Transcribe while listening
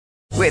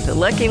With the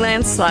Lucky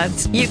Land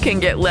Slots, you can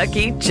get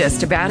lucky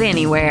just about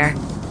anywhere.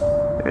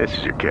 This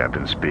is your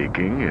captain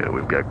speaking.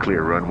 We've got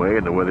clear runway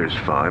and the weather's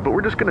fine, but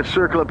we're just going to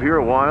circle up here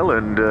a while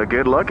and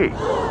get lucky.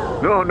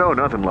 No,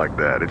 nothing like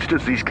that. It's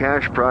just these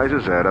cash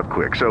prizes add up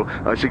quick. So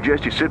I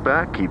suggest you sit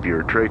back, keep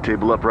your tray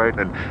table upright,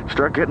 and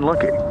start getting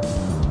lucky.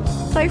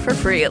 Play for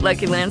free at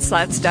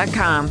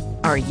LuckyLandSlots.com.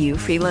 Are you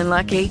feeling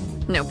lucky?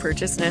 No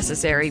purchase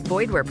necessary.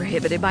 Void where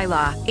prohibited by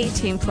law.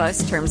 18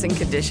 plus terms and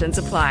conditions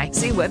apply.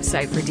 See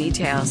website for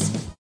details.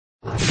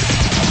 7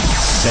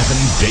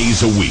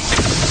 days a week,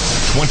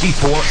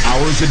 24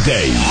 hours a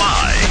day.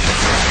 Live.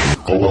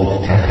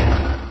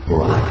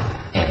 Rock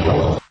and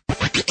roll.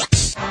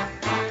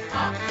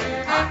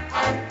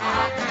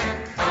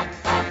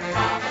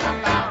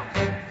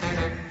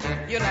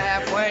 You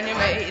laughed when you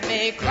made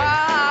me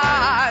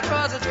cry.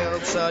 'Twas a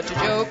joke, such a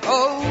joke,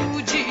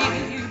 oh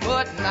gee.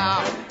 But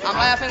now I'm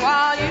laughing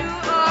while you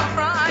are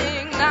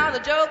crying. Now the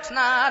joke's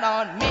not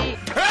on me.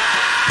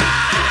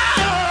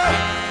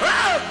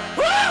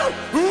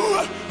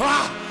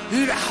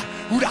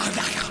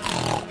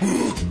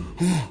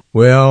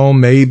 Well,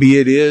 maybe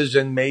it is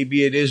and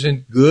maybe it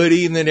isn't. Good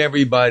evening,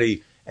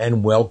 everybody,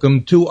 and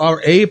welcome to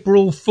our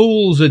April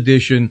Fool's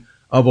edition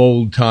of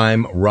Old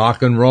Time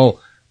Rock and Roll.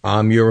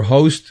 I'm your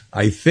host,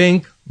 I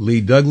think, Lee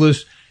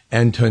Douglas,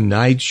 and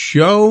tonight's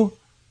show,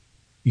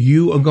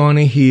 you are going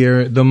to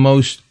hear the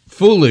most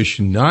foolish,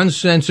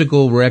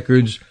 nonsensical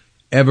records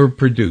ever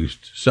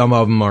produced. Some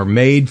of them are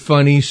made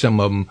funny,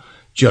 some of them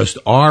just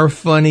are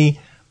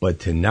funny, but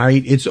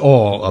tonight it's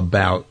all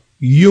about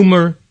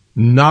humor,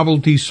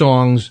 novelty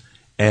songs,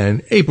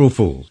 and April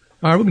Fools.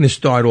 All right, we're going to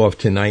start off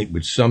tonight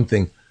with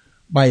something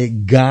by a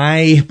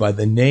guy by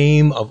the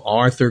name of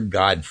Arthur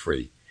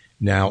Godfrey.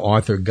 Now,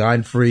 Arthur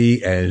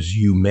Godfrey, as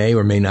you may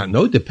or may not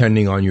know,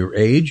 depending on your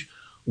age,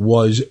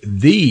 was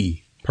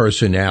the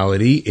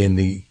personality in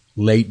the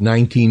late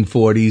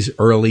 1940s,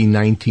 early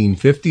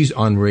 1950s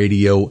on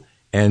radio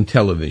and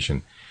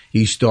television.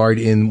 He starred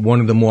in one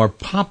of the more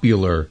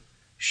popular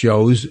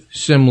shows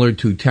similar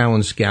to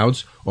Talent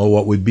Scouts, or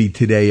what would be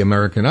today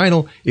American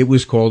Idol. It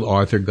was called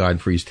Arthur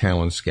Godfrey's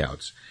Talent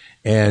Scouts.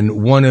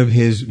 And one of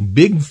his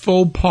big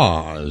faux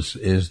pas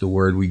is the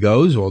word we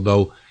goes,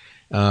 although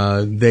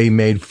they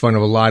made fun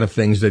of a lot of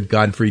things that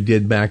Godfrey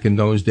did back in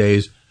those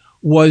days,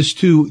 was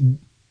to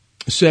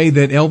say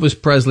that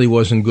Elvis Presley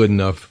wasn't good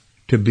enough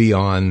to be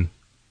on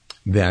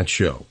that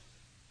show.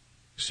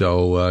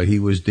 So he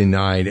was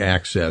denied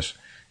access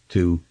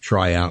to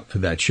try out for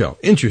that show.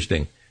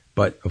 Interesting.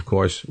 But, of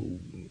course,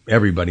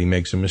 everybody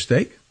makes a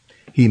mistake.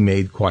 He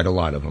made quite a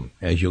lot of them,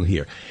 as you'll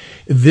hear.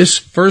 This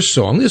first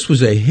song, this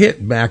was a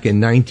hit back in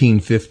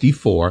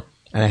 1954.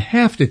 And I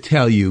have to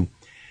tell you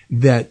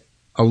that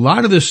a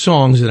lot of the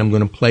songs that I'm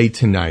going to play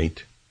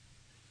tonight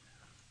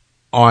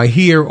are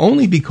here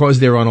only because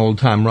they're on Old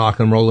Time Rock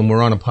and Roll and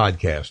we're on a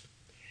podcast.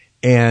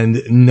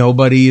 And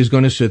nobody is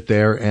going to sit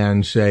there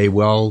and say,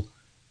 well,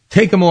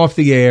 take him off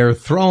the air,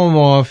 throw him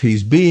off.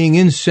 He's being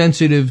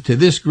insensitive to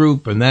this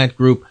group and that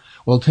group.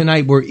 Well,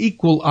 tonight we're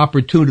equal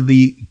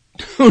opportunity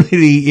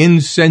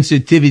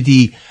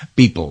insensitivity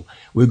people.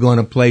 We're going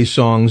to play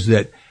songs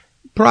that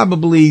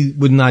probably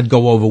would not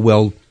go over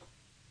well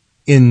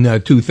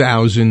in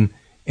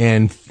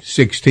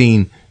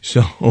 2016.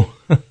 So,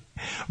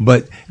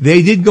 but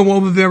they did go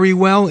over very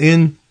well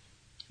in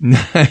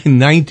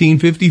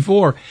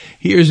 1954.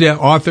 Here's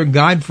Arthur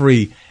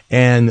Godfrey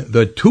and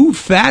the Too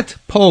Fat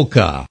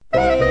Polka.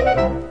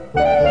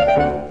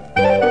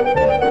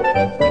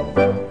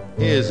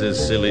 Here's a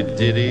silly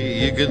ditty,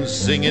 you can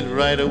sing it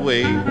right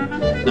away.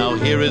 Now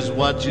here is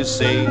what you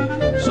say,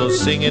 so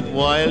sing it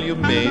while you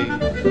may.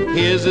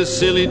 Here's a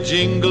silly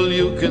jingle,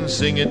 you can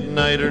sing it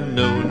night or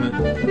noon.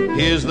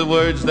 Here's the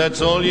words, that's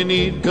all you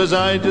need, 'cause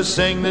I just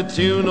sang the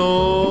tune.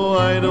 Oh,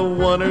 I don't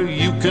want her,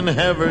 you can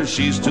have her,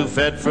 she's too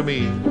fat for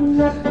me.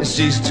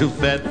 She's too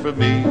fat for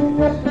me,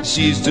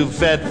 she's too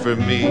fat for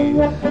me.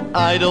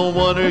 I don't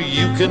want her,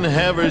 you can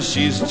have her,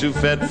 she's too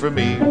fat for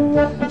me.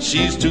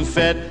 She's too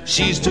fat,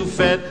 she's too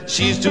fat,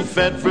 she's too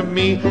fat for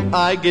me.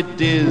 I get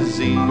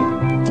dizzy,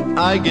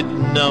 I get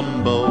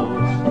numbo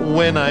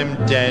when I'm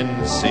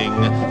dancing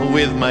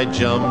with my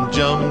jumbo.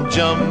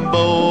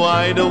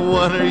 I don't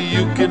want her,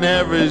 you can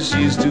have her,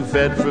 she's too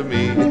fat for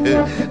me.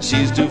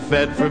 She's too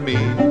fat for me,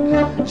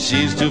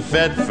 she's too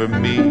fat for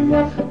me.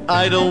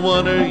 I don't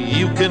want her,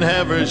 you can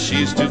have her,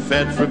 she's too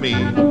fat for me.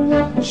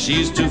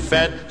 She's too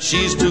fat,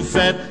 she's too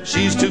fat,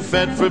 she's too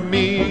fat for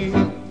me.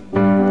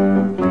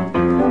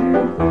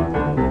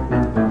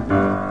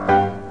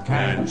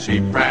 Can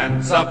she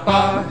prance up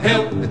a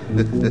hill?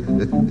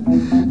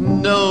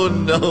 No,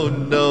 no,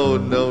 no,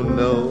 no,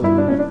 no.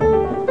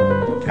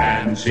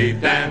 Can she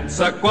dance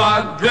a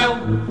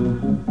quadrille?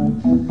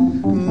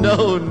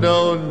 No,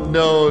 no,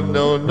 no,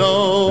 no,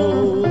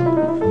 no.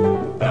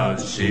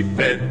 Does she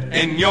fit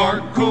in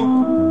your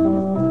coupe?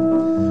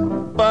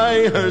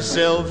 By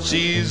herself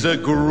she's a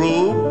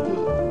group.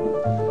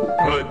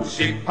 Could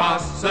she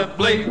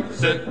possibly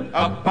sit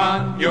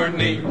upon your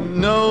knee?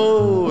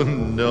 No,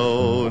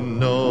 no,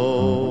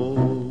 no.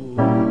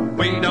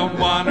 We don't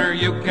want her,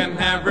 you can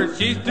have her.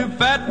 She's too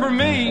fat for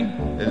me.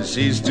 And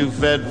she's too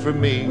fat for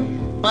me.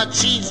 But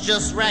she's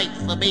just right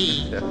for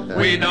me.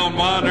 We don't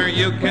want her,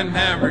 you can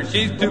have her.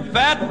 She's too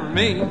fat for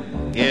me.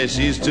 Yeah,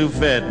 she's too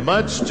fat,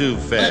 much too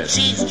But fat.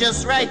 she's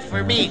just right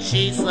for me.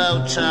 She's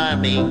so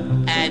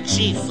charming, and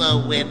she's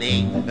so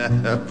winning.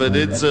 But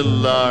it's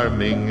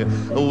alarming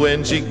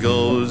when she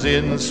goes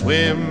in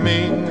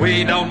swimming.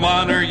 We don't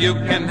want her, you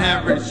can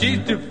have her.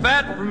 She's too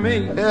fat for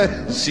me.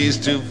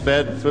 She's too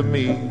fat for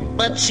me.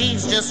 But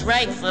she's just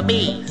right for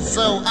me.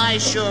 So I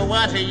sure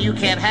want her, you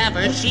can't have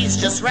her. She's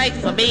just right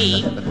for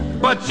me.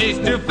 But she's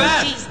too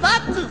fat. She's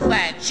not too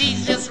fat.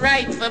 She's just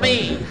right for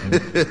me.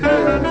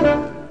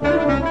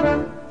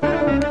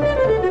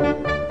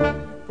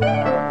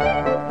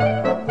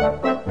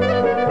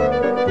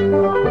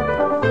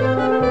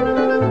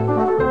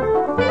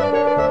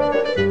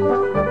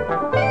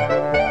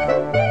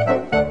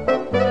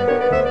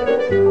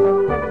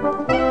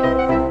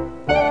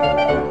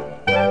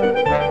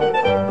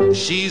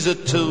 She's a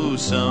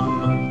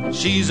twosome,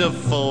 she's a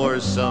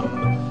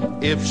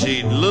foursome. If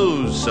she'd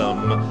lose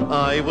some,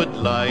 I would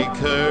like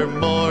her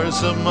more.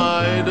 Some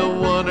I don't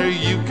want her,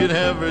 you can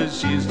have her.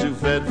 She's too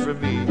fat for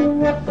me.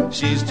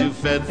 She's too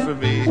fat for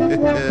me.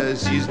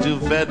 She's too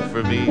fat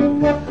for me.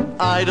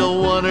 I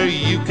don't want her,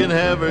 you can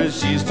have her.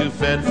 She's too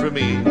fat for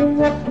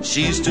me.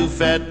 She's too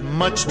fat,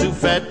 much too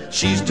fat.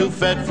 She's too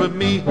fat for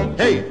me.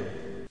 Hey!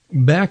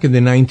 Back in the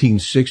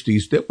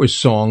 1960s, there were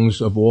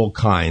songs of all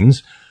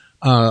kinds.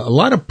 A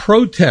lot of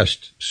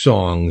protest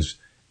songs,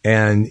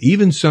 and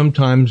even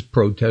sometimes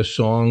protest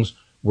songs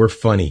were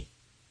funny,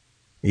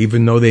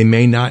 even though they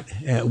may not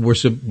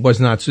was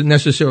not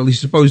necessarily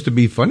supposed to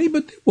be funny,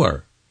 but they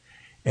were.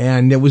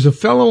 And there was a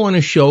fellow on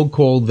a show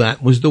called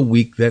That Was the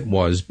Week That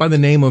Was by the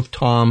name of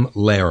Tom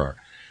Lehrer.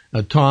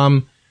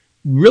 Tom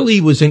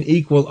really was an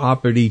equal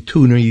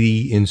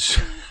opportunity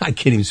I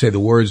can't even say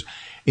the words,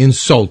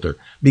 insulter,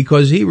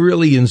 because he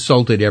really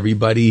insulted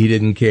everybody. He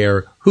didn't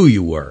care who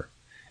you were.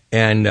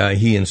 And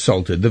he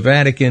insulted the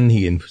Vatican,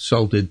 he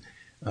insulted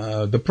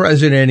the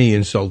president, he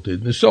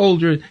insulted the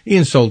soldier, he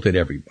insulted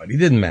everybody. It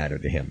didn't matter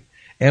to him.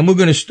 And we're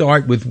going to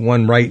start with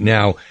one right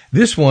now.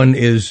 This one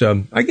is,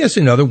 I guess,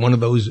 another one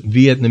of those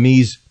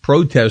Vietnamese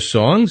protest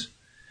songs.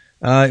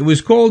 It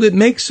was called It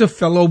Makes a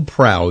Fellow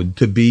Proud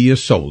to Be a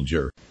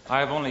Soldier. I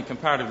have only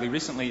comparatively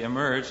recently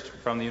emerged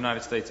from the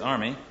United States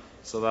Army,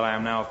 so that I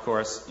am now, of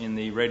course, in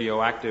the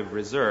radioactive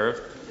reserve.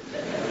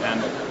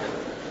 And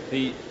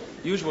the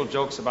usual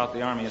jokes about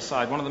the Army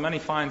aside, one of the many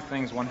fine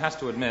things one has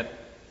to admit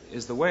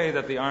is the way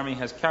that the Army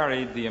has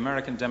carried the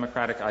American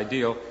democratic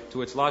ideal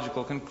to its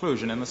logical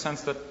conclusion, in the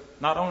sense that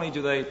not only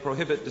do they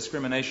prohibit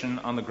discrimination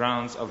on the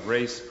grounds of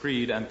race,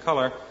 creed, and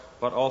color,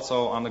 but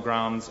also on the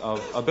grounds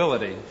of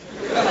ability.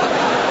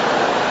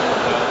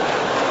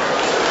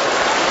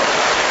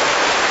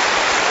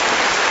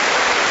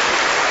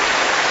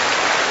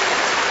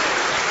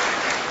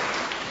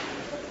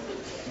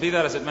 Be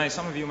that as it may,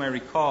 some of you may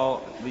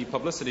recall the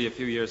publicity a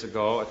few years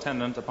ago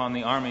attendant upon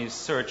the Army's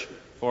search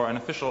for an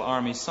official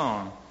Army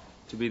song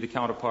to be the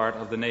counterpart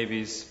of the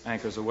Navy's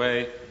Anchors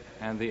Aweigh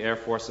and the Air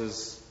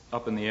Force's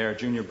Up in the Air,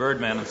 Junior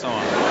Birdman, and so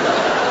on.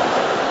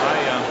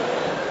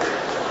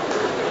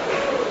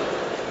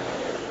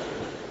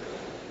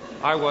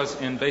 I was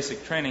in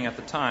basic training at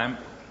the time,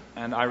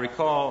 and I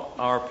recall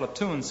our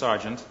platoon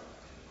sergeant,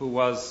 who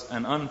was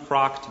an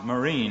unfrocked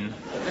Marine.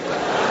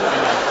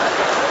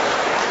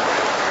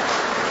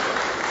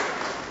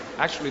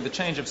 Actually, the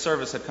change of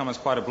service had come as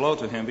quite a blow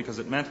to him, because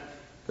it meant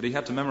that he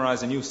had to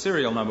memorize a new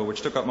serial number,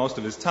 which took up most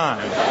of his time.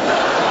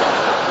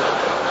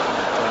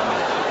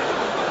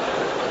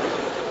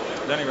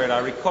 At any rate,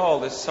 I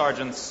recall this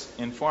sergeant's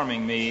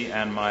informing me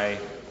and my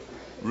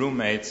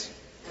roommates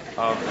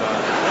of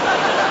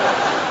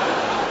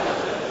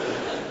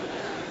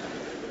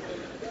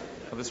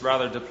this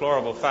rather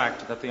deplorable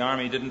fact that the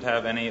Army didn't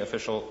have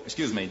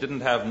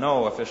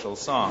no official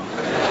song.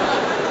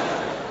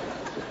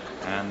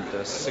 And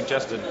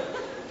suggested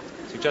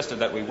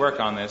that we work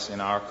on this in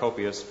our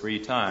copious free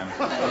time.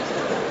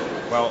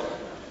 Well,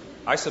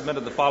 I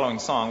submitted the following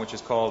song, which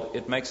is called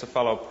It Makes a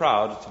Fellow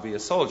Proud to Be a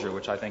Soldier,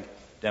 which I think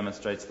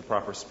demonstrates the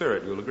proper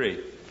spirit, you'll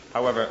agree.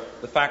 However,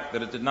 the fact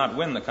that it did not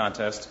win the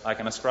contest, I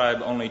can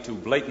ascribe only to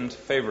blatant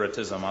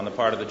favoritism on the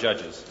part of the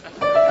judges.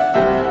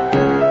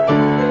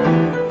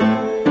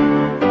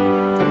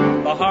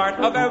 The heart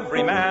of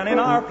every man in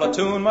our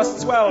platoon must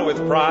swell with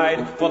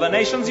pride for the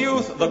nation's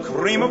youth, the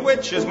cream of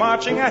which is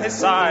marching at his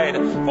side,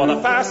 for the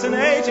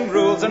fascinating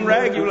rules and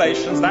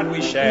regulations that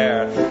we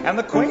share, and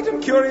the quaint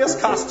and curious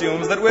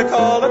costumes that we're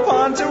called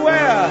upon to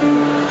wear.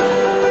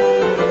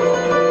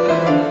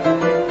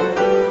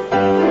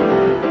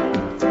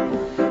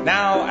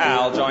 Now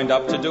Al joined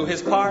up to do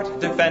his part,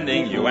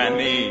 defending you and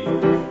me.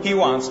 He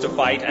wants to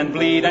fight and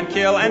bleed and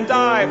kill and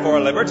die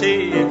for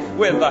liberty.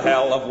 With the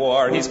hell of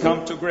war he's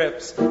come to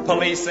grips,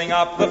 policing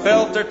up the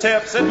filter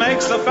tips. It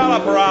makes a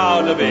fella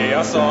proud to be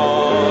a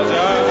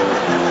soldier.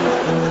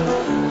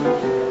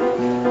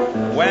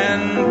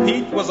 When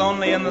Pete was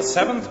only in the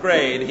 7th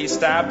grade, he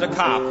stabbed a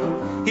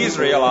cop. He's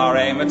real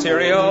RA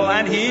material,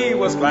 and he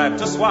was glad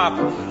to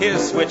swap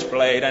his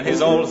switchblade and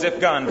his old zip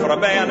gun for a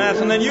bayonet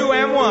and a new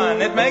M1.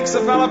 It makes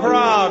a fella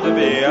proud to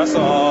be a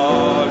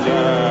soldier.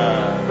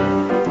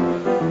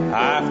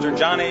 After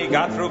Johnny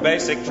got through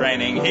basic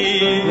training,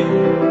 he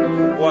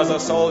was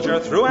a soldier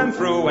through and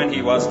through when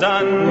he was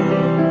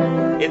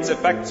done. Its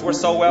effects were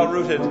so well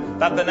rooted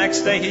that the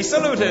next day he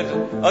saluted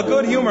a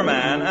good humor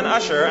man, an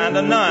usher, and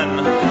a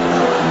nun.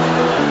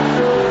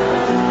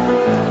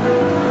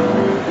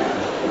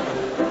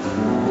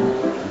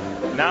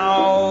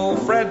 Now,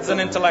 Fred's an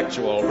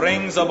intellectual,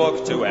 brings a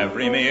book to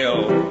every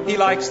meal. He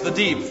likes the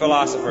deep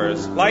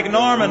philosophers, like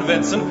Norman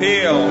Vincent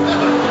Peale.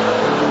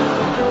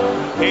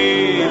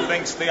 He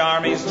thinks the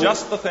Army's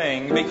just the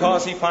thing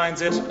because he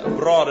finds it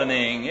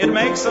broadening. It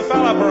makes a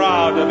fella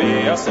proud to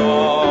be a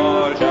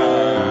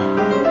soldier.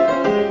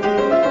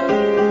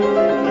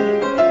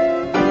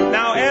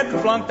 Now,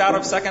 Ed flunked out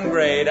of 2nd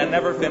grade and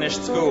never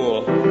finished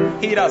school.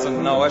 He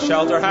doesn't know a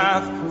shelter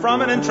half from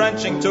an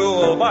entrenching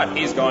tool, but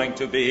he's going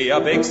to be a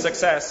big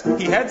success.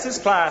 He heads his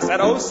class at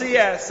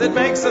OCS. It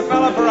makes a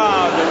fella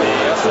proud to be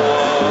a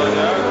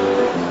soldier.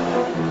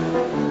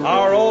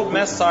 Our old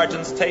mess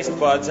sergeant's taste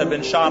buds have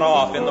been shot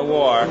off in the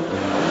war,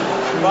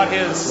 but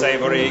his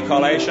savory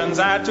collations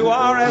add to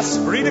our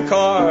esprit de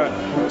corps.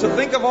 To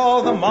think of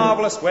all the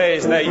marvelous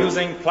ways they're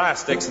using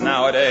plastics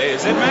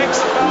nowadays, it makes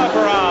a fella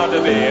proud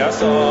to be a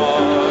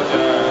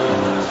soldier.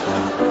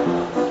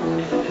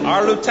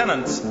 Our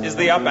lieutenant is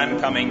the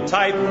up-and-coming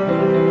type.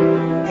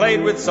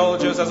 Played with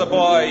soldiers as a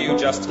boy, you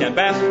just can't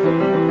bet.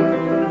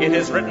 It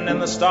is written in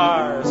the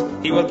stars,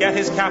 he will get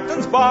his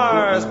captain's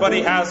bars, but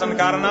he hasn't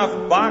got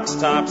enough box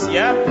tops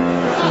yet.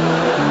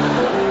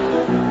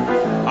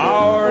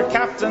 Our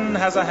captain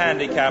has a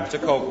handicap to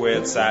cope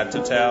with, sad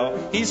to tell.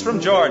 He's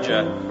from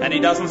Georgia, and he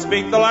doesn't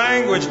speak the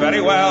language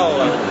very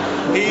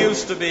well. He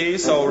used to be,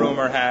 so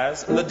rumor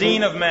has, the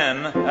dean of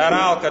men at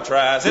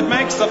Alcatraz. It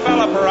makes a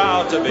fella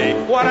proud to be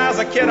what as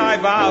a kid I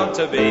vowed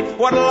to be.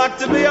 What luck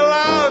to be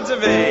allowed to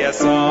be a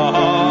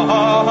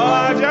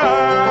soldier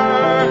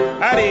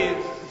at ease.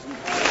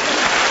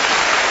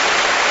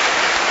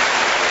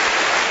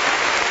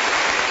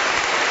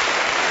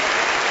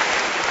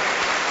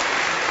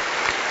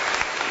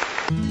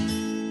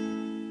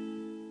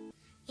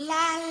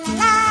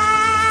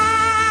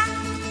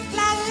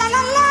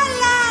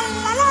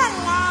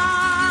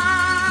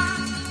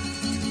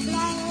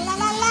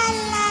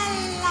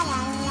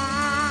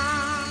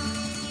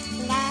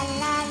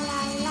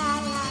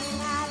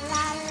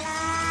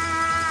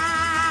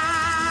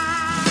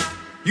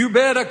 You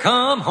better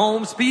come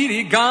home,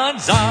 Speedy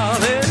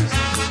Gonzales,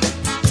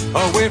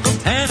 away from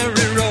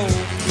Tannery Road.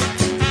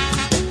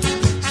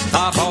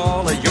 Stop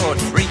all of your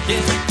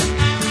drinking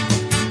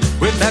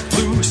with that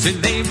Lucy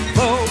named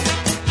Flo.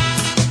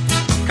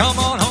 Come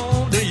on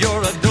home to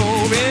your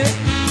adobe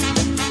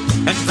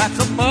and slap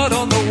some mud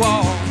on the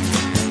wall.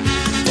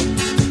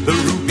 The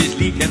roof is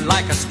leaking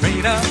like a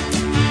strainer.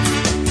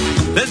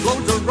 There's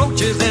loads of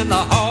roaches in the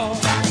hall.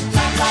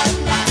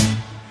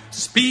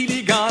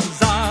 Speedy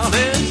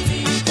Gonzales,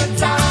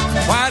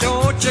 why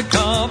don't you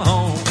come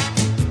home?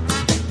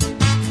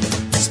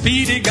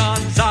 Speedy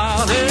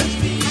Gonzales,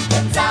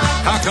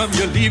 how come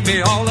you leave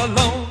me all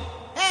alone?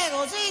 Hey,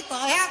 Rosita,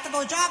 I have to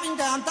go shopping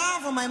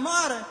downtown for my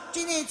mother.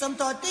 She needs some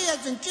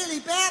tortillas and chili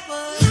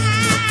peppers.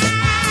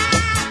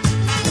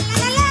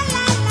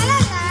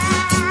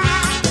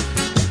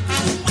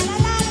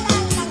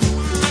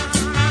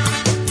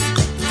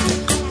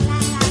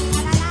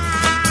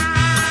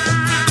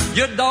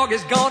 Your dog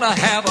is gonna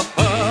have a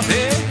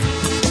puppy,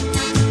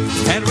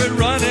 and we're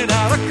running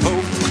out of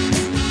coke.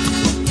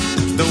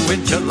 The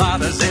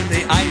enchiladas in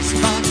the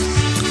icebox,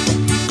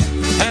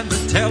 and the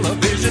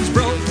television's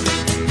broke.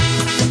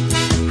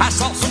 I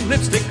saw some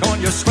lipstick on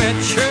your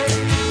sweatshirt.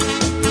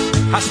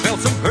 I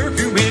smelled some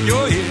perfume in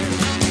your ear.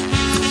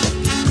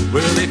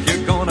 Well, if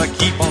you're gonna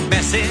keep on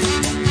messing,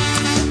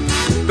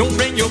 don't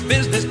bring your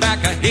business back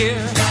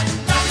here.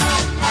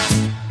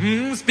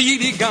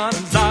 Speedy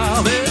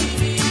Gonzales,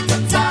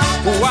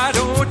 why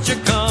don't you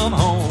come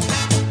home?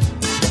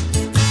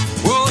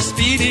 Whoa,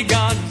 Speedy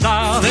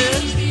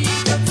Gonzales,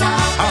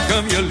 how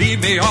come you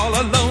leave me all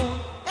alone?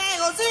 Hey,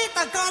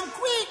 Rosita, come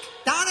quick.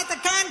 Down at the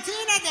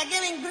cantina, they're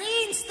giving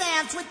green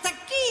stamps with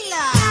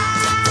tequila.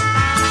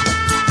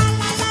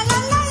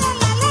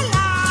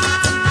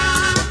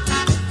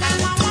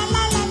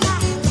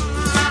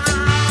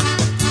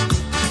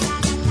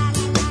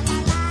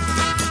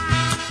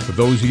 For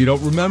those of you who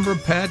don't remember,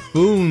 Pat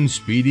Boone,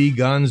 Speedy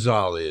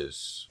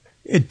Gonzales.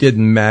 It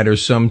didn't matter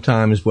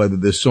sometimes whether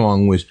the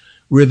song was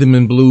rhythm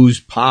and blues,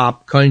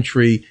 pop,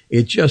 country.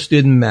 It just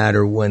didn't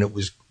matter when it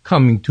was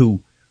coming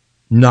to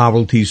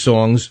novelty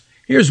songs.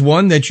 Here's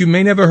one that you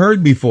may never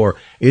heard before.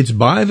 It's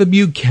by the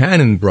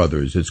Buchanan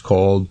Brothers. It's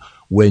called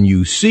When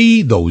You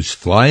See Those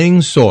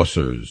Flying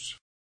Saucers.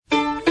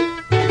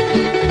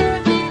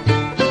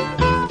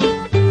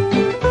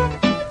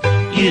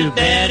 You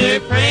better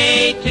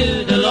pray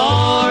to the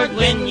Lord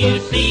when you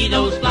see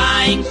those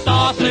flying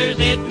saucers.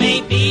 It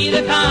may be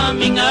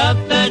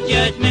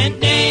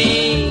judgment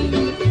day.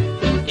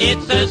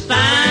 It's a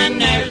sign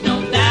there's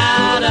no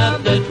doubt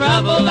of the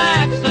trouble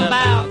that's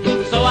about.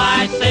 So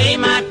I say,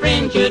 my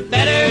friends, you'd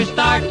better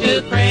start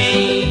to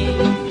pray.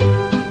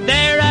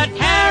 They're a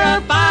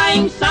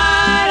terrifying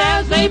sight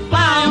as they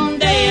fly on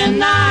day and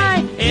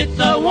night. It's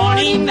a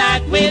warning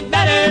that we'd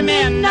better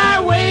mend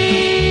our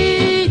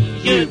ways.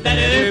 You'd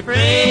better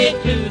pray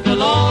to the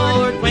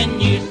Lord when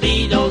you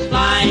see those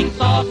flying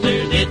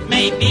saucers. It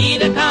may be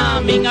the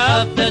coming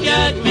of the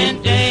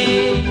judgment day.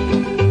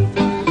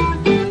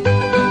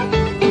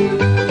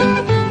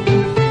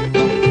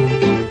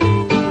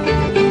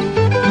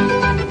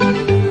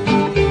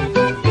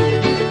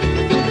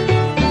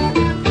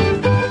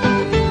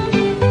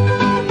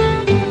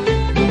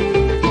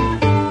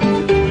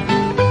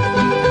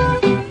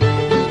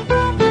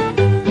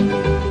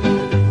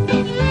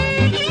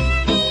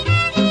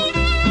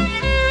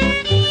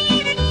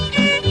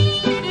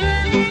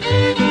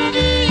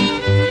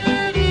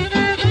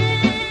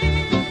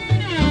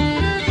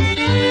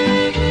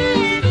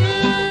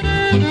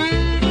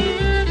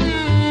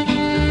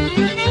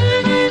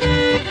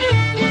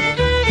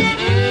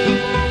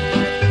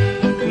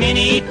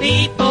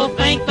 People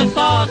think the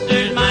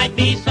saucers might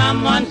be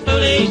someone's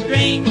foolish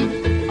dream,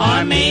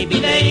 or maybe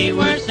they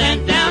were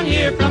sent down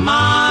here from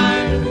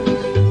Mars.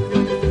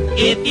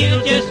 If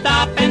you just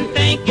stop and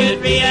think,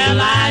 you'd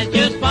realize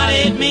just what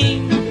it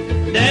means.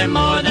 They're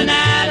more than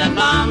atom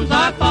bombs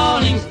or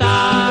falling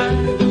stars.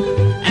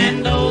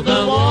 And though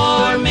the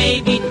war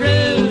may be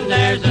true,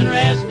 there's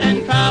unrest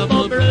and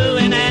trouble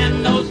brewing,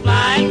 and those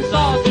flying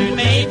saucers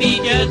may be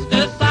just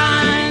a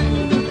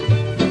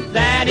sign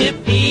that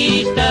if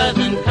peace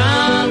doesn't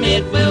come,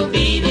 it will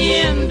be the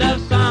end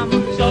of some.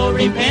 So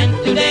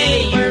repent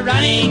today, we're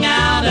running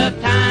out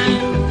of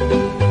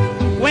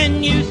time.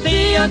 When you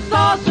see a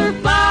saucer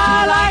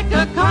fly like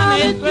a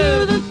comet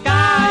through the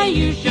sky,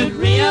 you should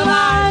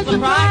realize the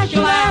price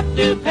you'll have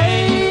to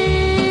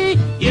pay.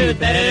 You'd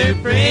better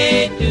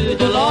pray to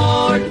the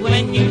Lord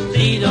when you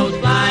see those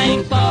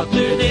flying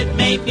saucers. It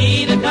may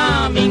be the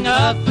coming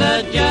of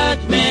the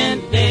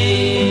judgment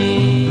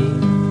day.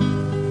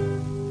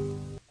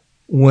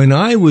 When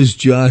I was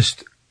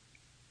just,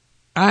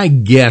 I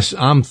guess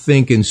I'm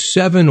thinking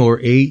 7 or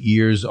 8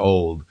 years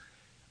old,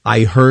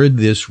 I heard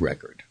this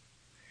record.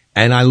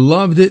 And I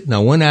loved it, and I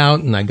went out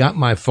and I got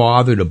my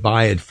father to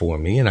buy it for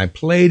me, and I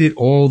played it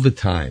all the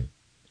time.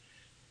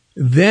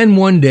 Then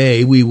one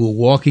day we were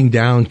walking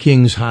down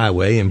Kings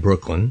Highway in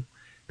Brooklyn,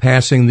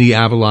 passing the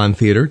Avalon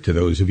Theater. To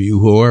those of you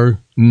who are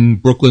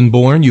Brooklyn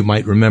born, you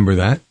might remember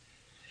that.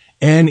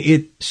 And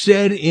it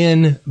said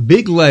in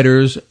big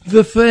letters,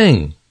 The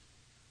Thing.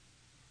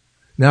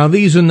 Now,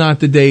 these are not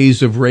the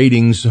days of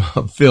ratings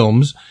of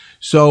films,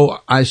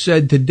 so I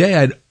said to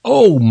Dad,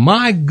 oh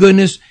my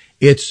goodness,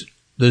 it's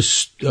the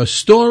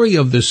story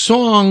of the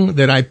song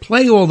that I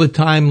play all the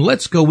time.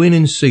 Let's go in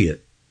and see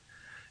it.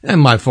 And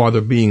my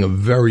father, being a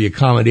very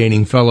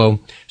accommodating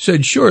fellow,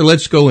 said, sure,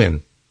 let's go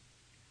in.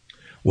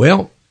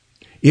 Well,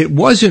 it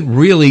wasn't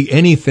really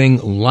anything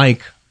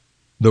like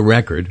the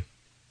record.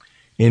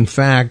 In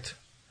fact,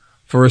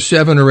 for a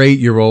 7 or 8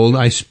 year old,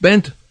 I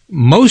spent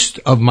most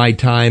of my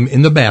time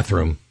in the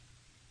bathroom.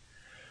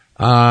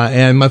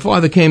 And my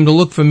father came to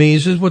look for me. He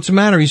says, what's the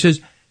matter?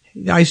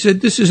 I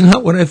said, this is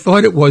not what I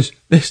thought it was.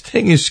 This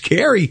thing is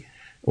scary.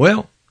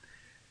 Well,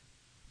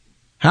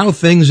 how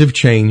things have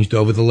changed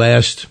over the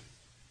last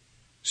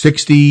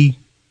 60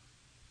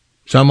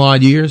 some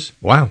odd years.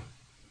 Wow.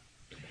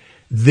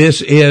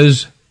 This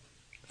is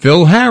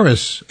Phil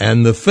Harris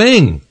and The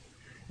Thing.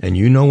 And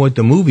you know what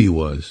the movie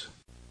was.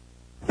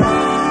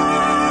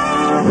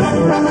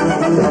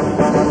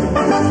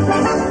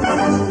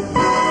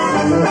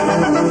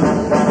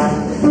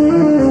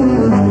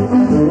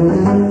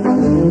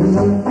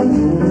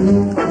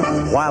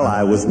 While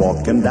I was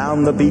walking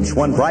down the beach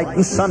one bright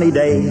and sunny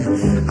day,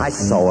 I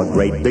saw a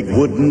great big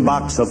wooden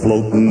box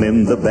a-floating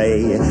in the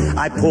bay.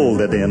 I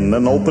pulled it in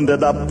and opened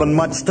it up, and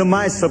much to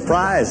my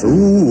surprise,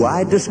 ooh,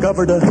 I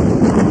discovered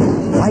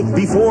right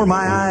before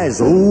my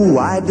eyes. Ooh,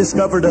 I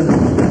discovered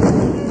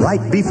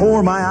right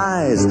before my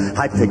eyes.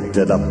 I picked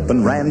it up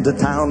and ran to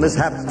town as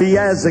happy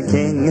as a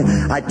king.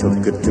 I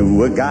took it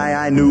to a guy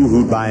I knew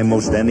who'd buy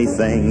most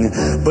anything.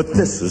 But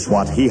this is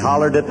what he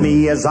hollered at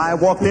me as I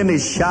walked in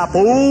his shop.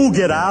 Oh,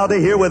 get out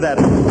of here with that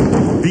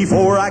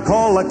before I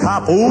call a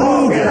cop.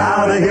 Oh, get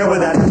out of here with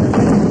that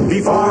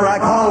before I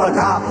call a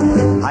cop.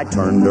 I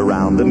turned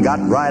around and got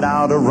right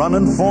out a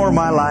running for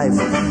my life.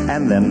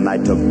 And then I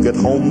took it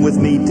home with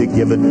me to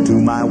give it to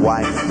my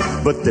wife.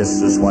 But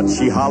this is what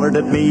she hollered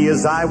at me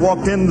as I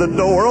walked in the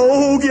door.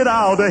 Oh, get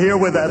out of here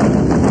with that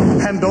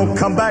and don't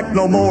come back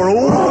no more.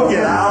 Oh,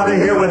 get out of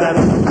here with that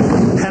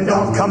and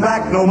don't come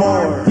back no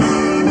more.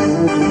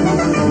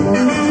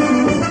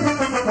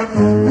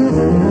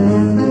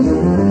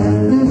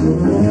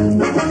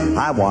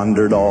 I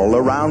wandered all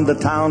around the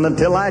town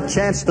until I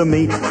chanced to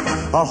meet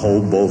a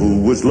hobo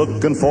who was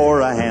looking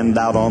for a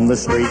handout on the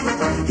street.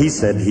 He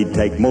said he'd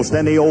take most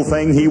any old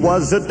thing. He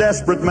was a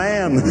desperate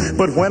man.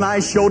 But when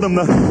I showed him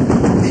the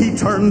He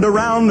turned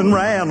around and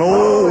ran.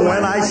 Oh,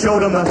 when I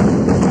showed him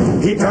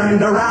he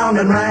turned around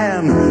and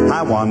ran.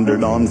 I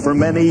wandered on for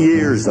many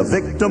years, a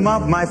victim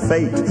of my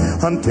fate,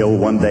 until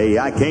one day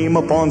I came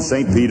upon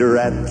St. Peter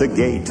at the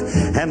gate.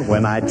 And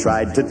when I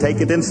tried to take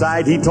it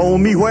inside, he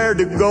told me where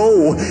to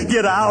go.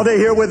 Get out of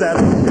here with that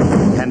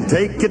and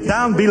take it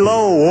down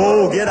below.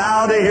 Oh, get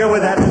out of here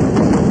with that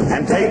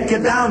and take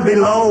it down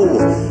below.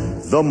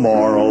 The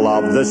moral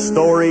of the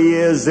story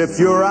is, if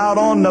you're out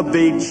on the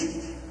beach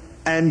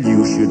and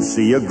you should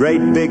see a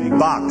great big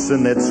box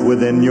and it's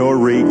within your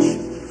reach,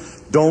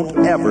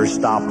 don't ever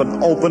stop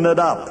and open it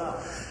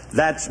up.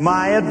 That's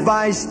my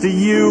advice to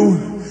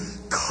you,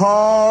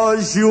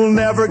 'cause you'll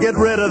never get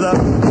rid of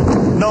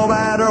them, no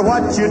matter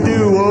what you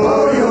do.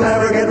 Oh, you'll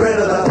never get rid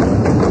of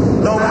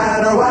them, no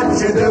matter what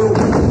you do.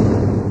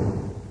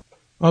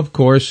 Of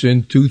course,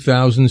 in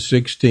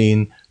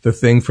 2016, The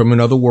Thing from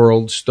Another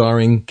World,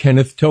 starring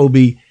Kenneth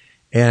Tobey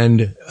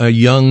and a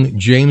young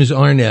James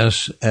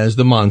Arness as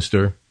the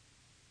monster,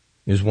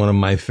 is one of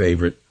my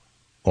favorite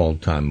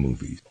all-time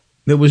movies.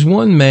 There was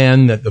one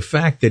man that the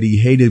fact that he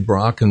hated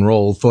rock and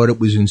roll, thought it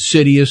was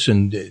insidious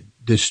and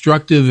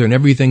destructive and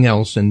everything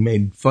else, and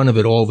made fun of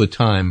it all the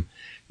time,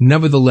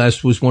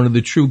 nevertheless was one of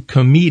the true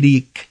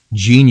comedic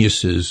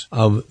geniuses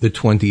of the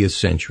 20th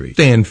century,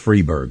 Stan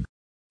Freberg.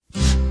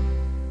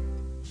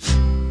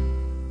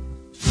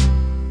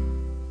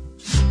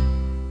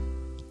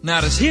 Now,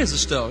 here's a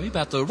story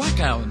about the Rock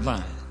Island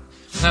Line.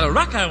 Now, the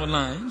Rock Island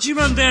Line, she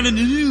runs down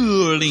into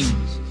New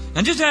Orleans.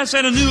 And just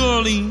outside of New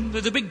Orleans,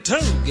 there's a big toll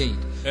gate.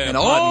 And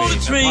all the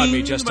trains... Pardon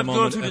me just a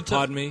moment.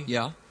 Pardon me?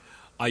 Yeah?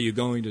 Are you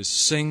going to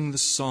sing the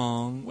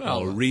song,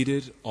 or read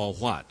it, or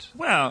what?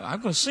 Well,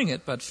 I'm going to sing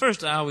it, but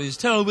first I always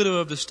tell a little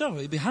of the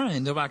story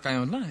behind the Rock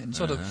Island Line.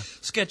 Sort of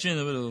sketch in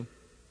a little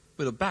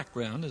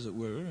background, as it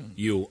were.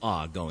 You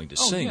are going to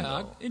sing, yeah,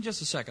 though. In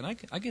just a second.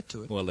 I get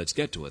to it. Well, let's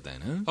get to it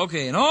then, huh?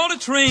 Okay, and all the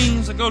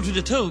trains that go to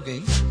the toll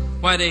gate,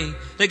 why,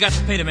 they got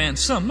to pay the man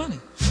some money.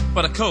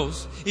 But, of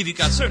course, if you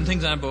got certain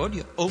things on board,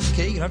 you're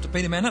okay. You don't have to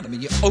pay the man nothing. I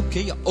mean, you're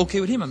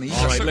okay with him. I mean,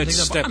 all right,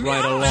 let's step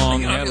right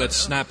along here. Let's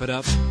snap it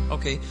up.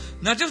 Okay.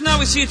 Now, just now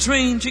we see a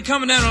train. She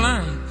coming down the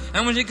line.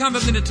 And when she comes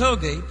up to the toll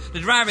gate,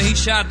 the driver, he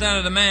shot down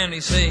at the man and he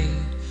say,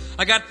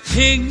 I got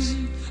pigs,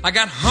 I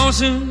got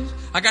horses,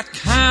 I got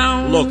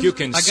cows. Look, you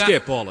can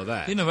skip all of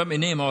that. You know, let me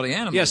name all the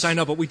animals. Yes, I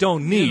know, but we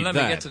don't need that.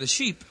 Let me get to the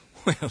sheep.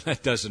 Well,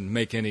 that doesn't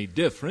make any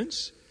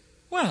difference.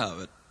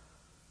 Well, it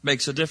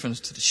makes a difference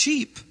to the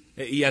sheep.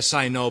 Yes,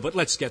 I know, but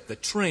let's get the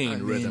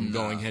train rhythm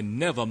going and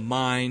never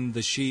mind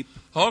the sheep.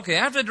 Okay,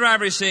 after the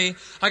driver say,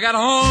 I got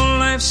whole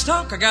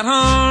livestock, I got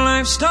whole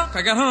livestock,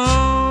 I got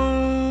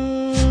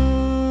whole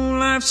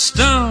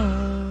livestock.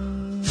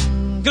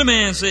 Good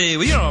man say,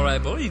 well, you're all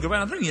right, boy. You go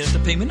around through. You have to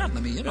pay me nothing.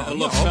 I mean, you know.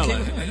 Look,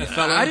 okay.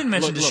 fella, I didn't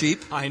mention the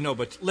sheep. I know,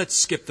 but let's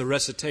skip the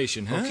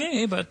recitation, huh?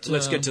 Okay, but...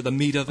 let's get to the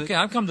meat of it. Okay,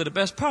 I've come to the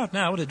best part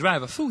now. The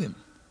driver foo him.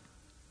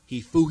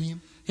 He foo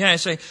him? Yeah, I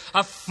say,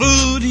 I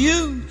food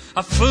you,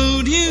 I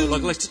food you. Well,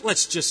 look,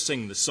 let's just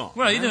sing the song.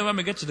 Well, you know, when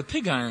we get to the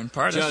pig iron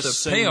part, just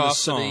that's the payoff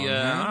sing the song, for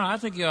the... I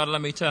think you ought to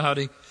let me tell how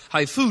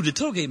you food the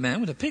tollgate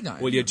man with a pig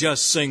iron. Will you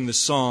just sing the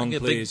song,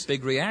 please?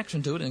 Big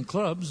reaction to it in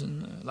clubs,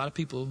 and a lot of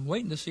people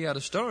waiting to see how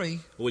the story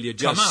Will you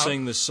just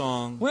sing the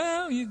song?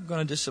 Well, you're going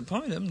to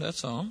disappoint them,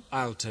 that's all.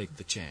 I'll take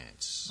the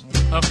chance.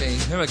 Okay,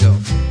 here we go.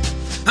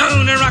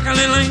 On the rock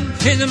island line,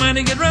 here's a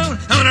mighty good road.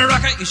 On the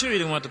rock, you sure you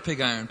didn't want the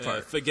pig iron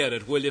part? Forget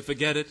it, will you?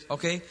 Forget it.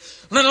 Okay.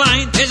 The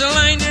line is a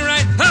line to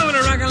ride. On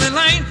the rock island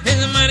line,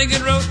 here's a mighty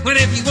good road. But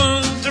if you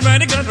want to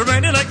ride it, got to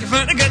ride it like you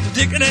find it. Got the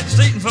ticket at the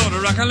station for the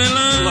rock island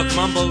line. Look,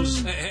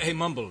 Mumbles. Hey,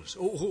 Mumbles.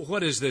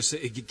 What is this?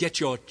 Get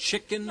your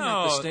chicken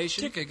at the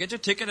station? Get your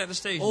ticket at the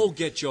station. Oh,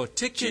 get your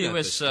ticket at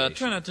the station.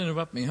 Try not to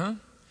interrupt me, huh?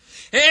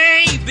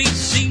 A, B,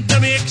 C,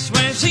 W, X,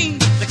 Y, Z.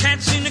 The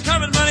cat's in the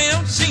cupboard, but they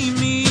don't see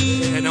me.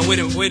 Hey, now, wait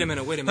a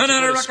minute. Wait a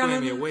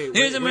minute.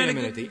 Here's a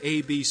minute. The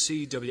A, B,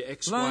 C, W,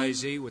 X, Y,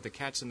 Z with the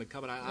cats in the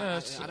cupboard. I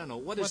don't know.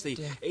 What has the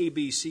A,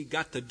 B, C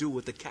got to do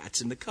with the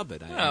cats in the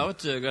cupboard? Well,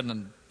 what's got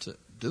nothing to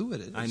do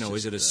with it? I know.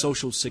 Is it a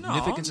social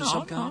significance of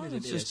some kind? No,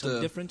 it's just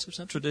some difference or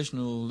something?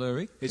 Traditional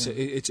lyric. It's a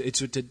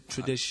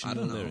traditional I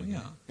don't know, lyric.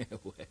 Yeah.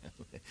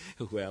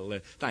 Well,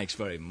 thanks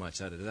very much.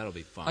 That'll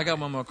be fine. I got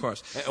one more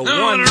course. One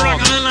more.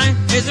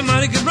 Here's a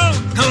mighty good road.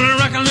 On the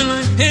rock island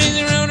line, here's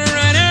a road to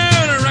ride.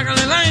 On the rock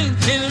island line,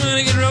 here's a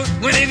mighty good road.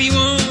 Whenever you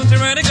want to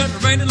ride it, got to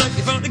ride it like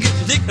you found to get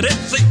the ticket at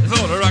the station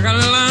for the rock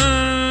island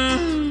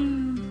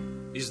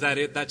line. Is that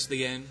it? That's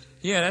the end?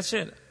 Yeah, that's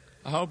it.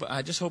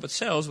 I just hope it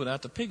sells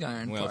without the pig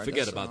iron part. Well,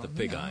 forget about the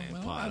pig iron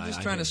part. I'm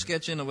just trying to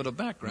sketch in a little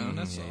background.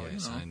 That's all.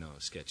 Yes, I know.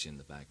 Sketch in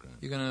the background.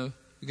 You gonna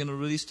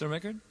release the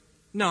record?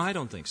 No, I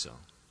don't think so.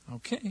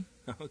 Okay.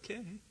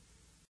 Okay.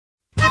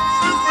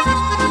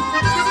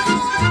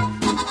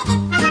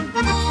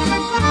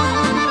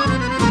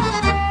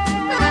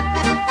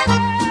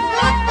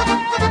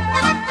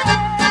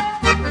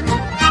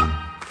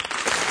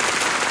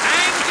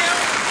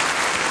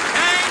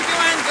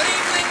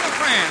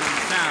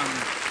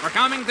 We're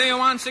coming to you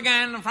once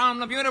again from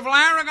the beautiful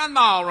Aragon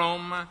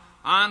Ballroom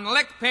on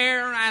Lick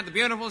Pier at the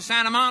beautiful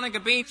Santa Monica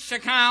Beach,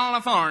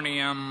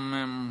 California.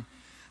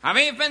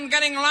 We've been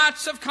getting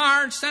lots of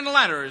cards and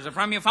letters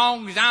from you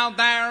folks out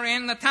there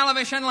in the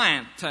television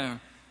land.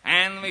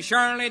 And we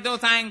surely do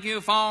thank you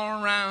for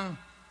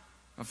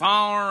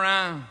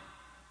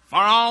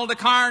all the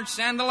cards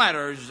and the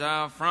letters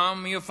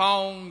from you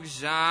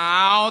folks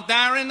out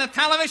there in the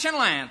television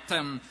land.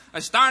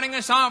 Starting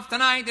us off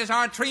tonight is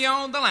our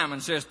trio, the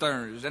Lemon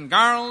Sisters. And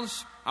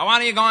girls,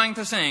 what are you going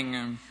to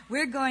sing?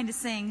 We're going to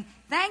sing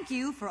thank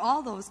you for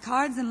all those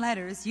cards and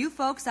letters, you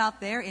folks out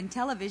there in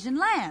television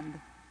land.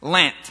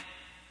 Lant.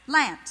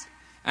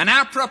 An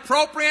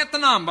appropriate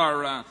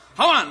number.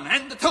 1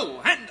 and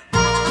 2 and...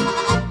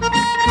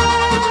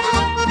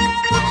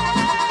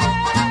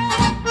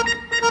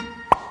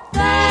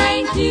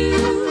 Thank you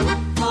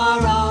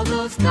for all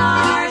those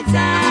cards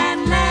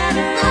and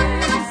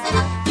letters,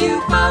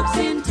 you folks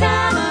in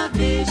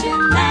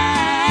television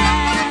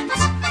land.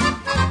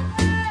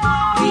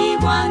 We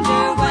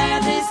wonder where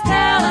this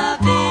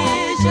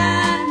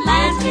television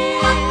land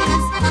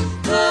is.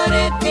 Could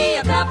it be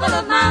a couple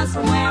of miles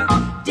from where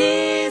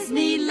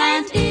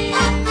Disneyland is?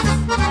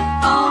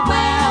 Oh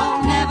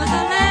well,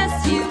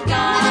 nevertheless, you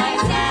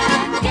guys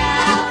and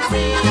gals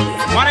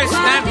is... What is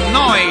that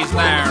noise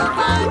there?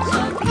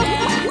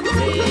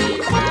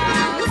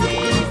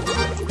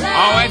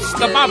 Oh, it's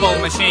the bubble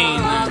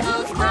machine.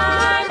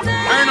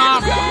 Turn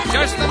off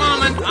just a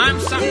moment.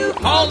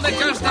 Hold it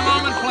just a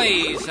moment,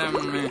 please.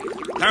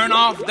 Turn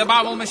off the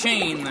bubble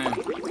machine.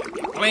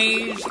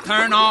 Please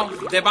turn off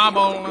the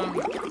bubble.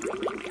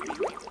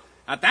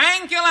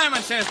 Thank you,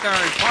 Lemon Sisters,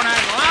 for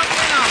that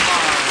lovely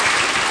number.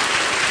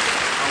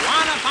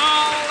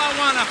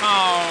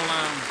 Wonderful.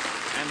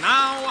 And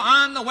now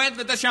on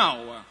with the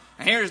show.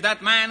 Here's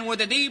that man with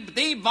the deep,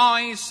 deep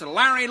voice,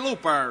 Larry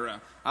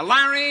Looper.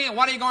 Larry,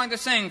 what are you going to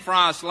sing for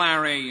us,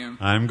 Larry?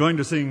 I'm going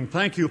to sing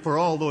thank you for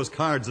all those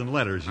cards and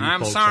letters you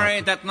I'm folks sorry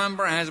have... that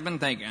number has been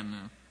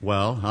taken.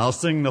 Well, I'll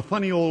sing the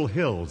funny old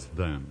hills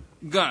then.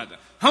 Good.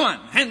 1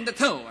 and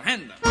 2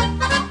 and...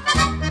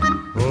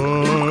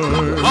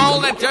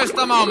 Hold it just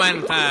a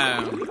moment.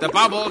 The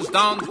bubbles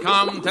don't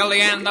come till the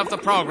end of the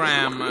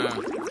program.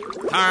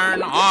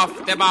 Turn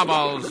off the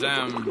bubbles.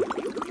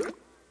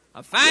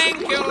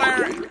 Thank you,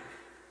 Larry.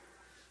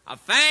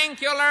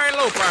 Thank you, Larry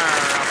Looper, for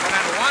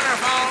that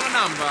wonderful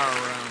number.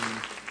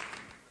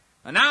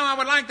 And now I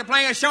would like to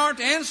play a short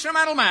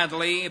instrumental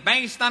medley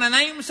based on the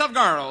names of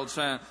girls.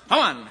 1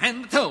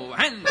 and 2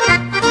 and...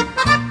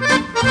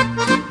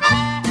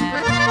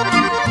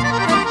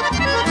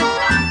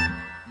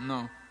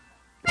 No.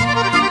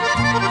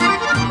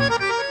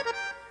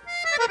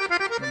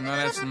 No,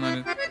 that's not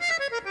it.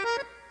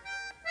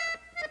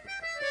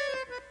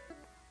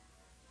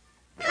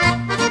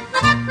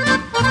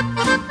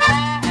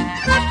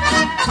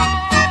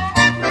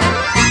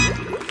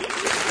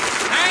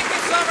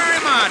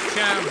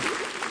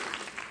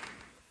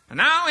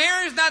 Now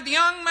here's that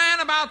young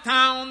man about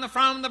town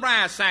from the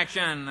brass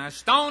section,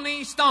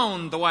 Stony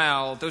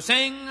Stonedwell, to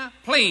sing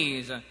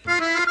Please.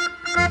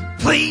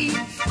 Please,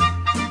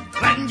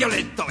 lend your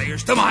little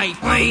ears to my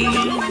plea.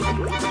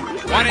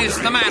 What is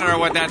the matter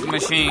with that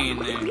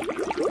machine?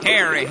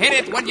 Here,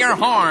 hit it with your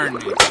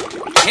horn.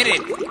 Hit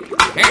it.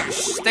 Here,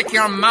 stick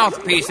your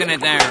mouthpiece in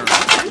it there.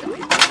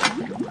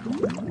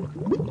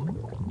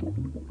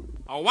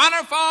 A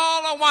wonderful.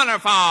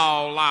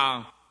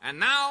 And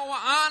now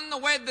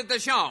on with the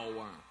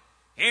show.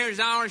 Here's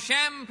our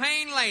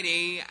champagne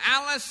lady,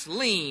 Alice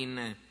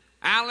Lean.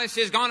 Alice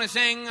is going to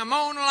sing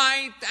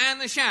Moonlight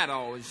and the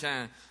Shadows.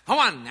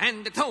 1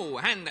 and 2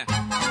 and...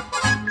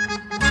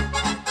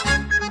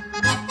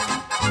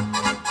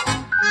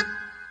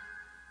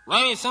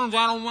 Ladies and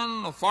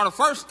gentlemen, for the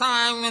first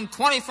time in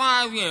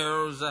 25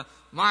 years,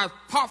 my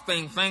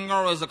puffing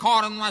finger is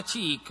caught in my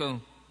cheek.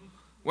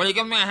 Will you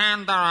give me a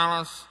hand there,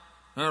 Alice?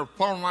 Here,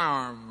 pull my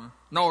arm.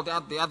 No, the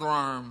other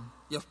arm.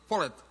 Just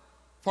pull it.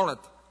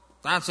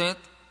 That's it.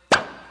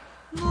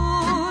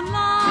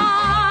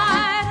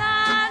 Moonlight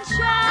and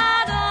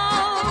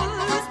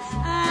shadows,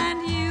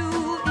 and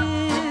you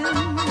in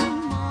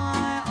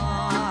my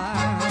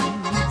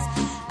arms,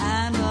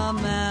 and a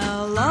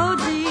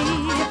melody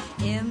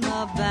in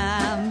the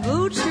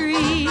bamboo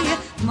tree,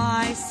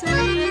 my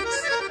sweet.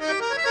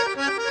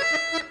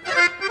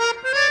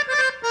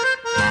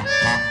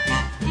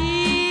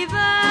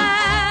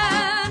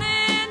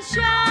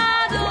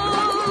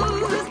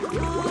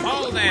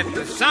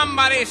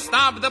 Somebody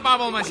stop the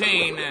bubble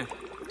machine.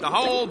 The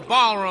whole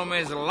ballroom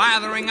is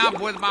lathering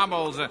up with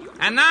bubbles.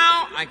 And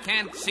now I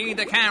can't see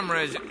the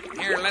cameras.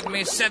 Here, let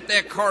me set the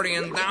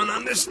accordion down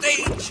on the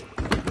stage.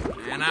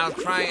 And I'll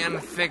try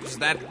and fix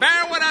that.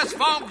 Bear with us,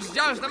 folks.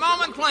 Just a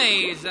moment,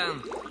 please.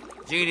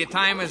 Gee, the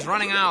time is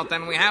running out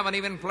and we haven't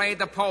even played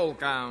the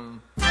polka.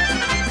 Wait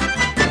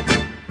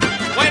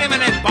a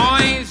minute,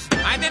 boys.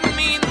 I didn't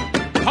mean...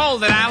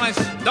 Hold it, Alice.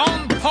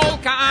 Don't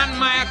polka on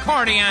my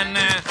accordion.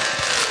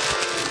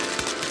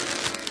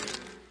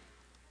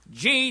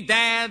 Gee,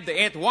 Dad,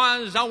 it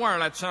was a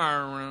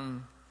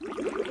Wurlitzer.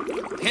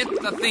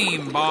 Hit the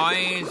theme,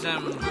 boys.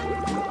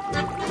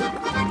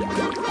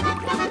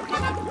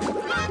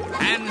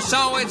 And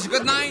so it's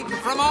good night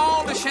from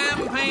all the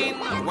champagne.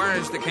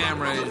 Where's the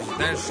cameras?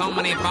 There's so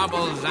many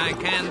bubbles I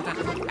can't.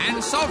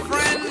 And so,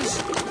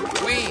 friends,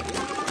 we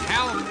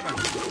help.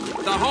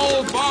 The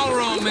whole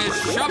ballroom is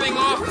shoving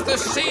off the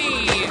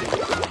sea.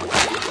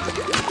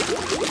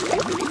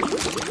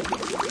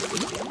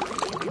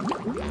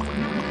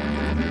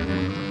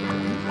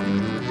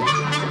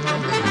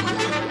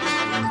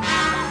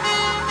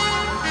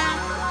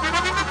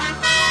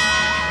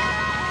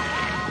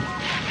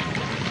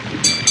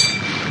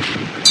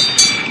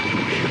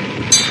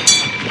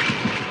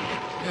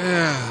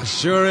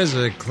 Sure is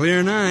a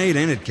clear night,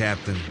 ain't it,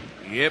 Captain?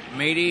 Yep,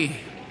 matey.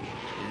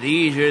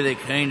 These are the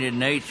kind of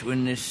nights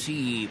when the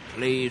sea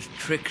plays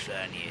tricks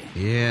on you.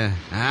 Yeah,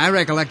 I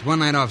recollect one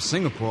night off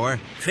Singapore.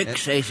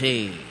 Tricks, I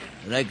say.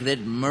 Like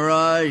that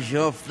mirage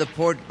off the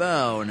port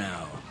bow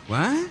now.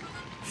 What?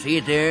 See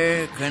it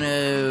there? Kind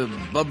of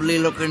bubbly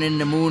looking in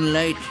the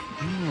moonlight.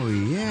 Oh,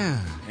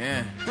 yeah.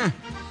 Yeah. Huh.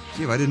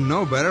 Gee, if I didn't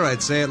know better,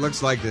 I'd say it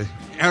looks like the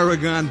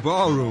Aragon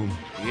Ballroom.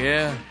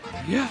 Yeah.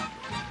 Yeah.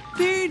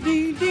 Yeah,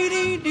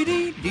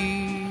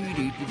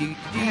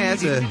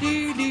 that's a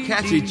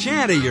catchy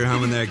chanty you're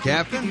humming there,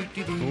 Captain.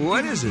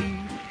 What is it?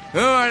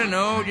 Oh, I don't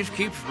know. Just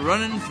keeps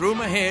running through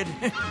my head.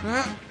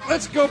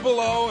 Let's go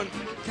below and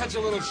catch a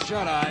little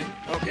shut-eye.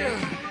 Okay.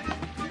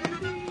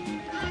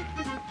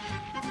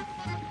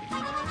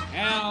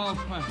 Help!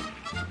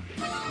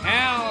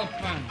 Help!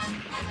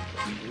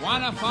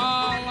 Wanna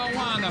fall.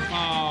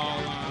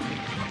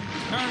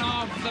 Turn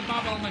off the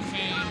bubble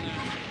machine.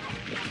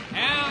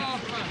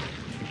 Help!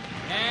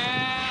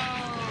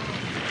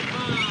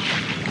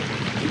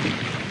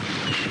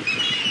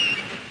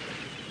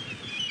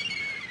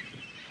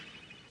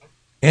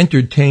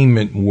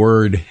 Entertainment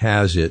Word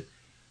has it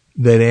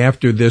that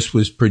after this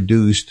was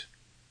produced,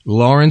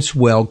 Lawrence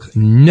Welk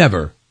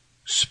never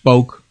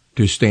spoke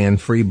to Stan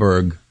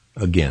Freberg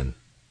again.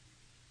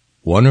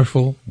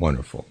 Wonderful,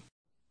 wonderful.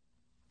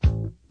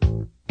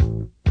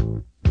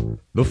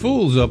 The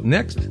Fool's up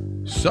next.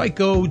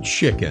 Psycho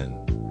Chicken.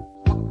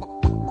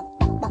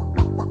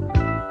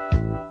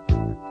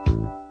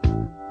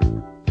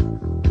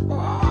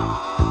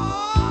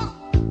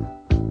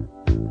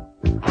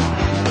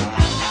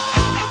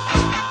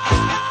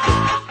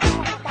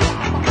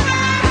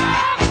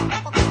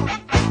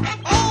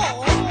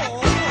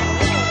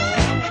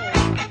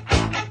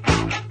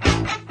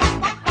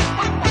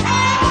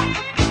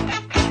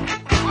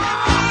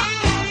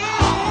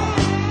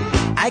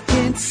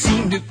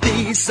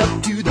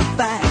 Up to the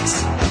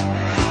facts.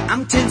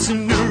 I'm tense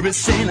and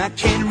nervous and I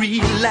can't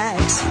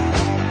relax.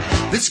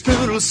 This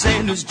Colonel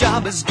Sanders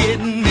job is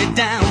getting me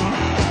down.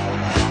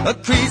 A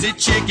crazy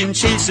chicken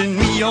chasing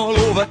me all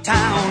over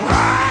town.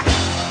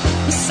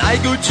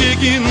 Psycho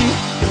chicken.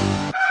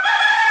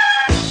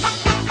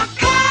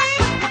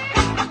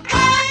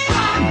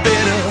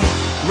 Better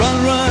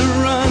run, run,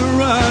 run,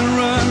 run,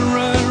 run,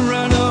 run,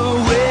 run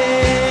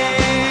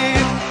away.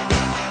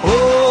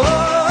 Oh,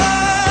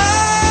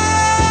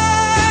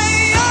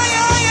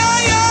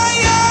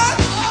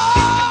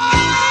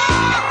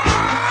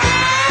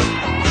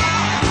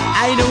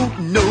 I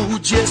don't know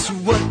just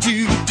what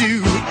to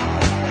do.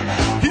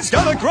 He's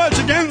got a grudge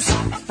against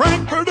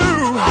Frank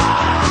Perdue.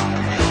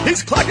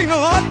 He's clacking a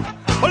lot,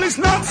 but he's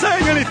not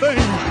saying anything.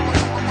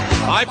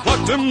 I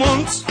plucked him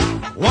once,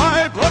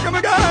 why pluck him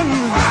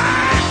again?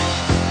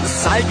 The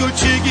Psycho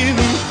Chicken.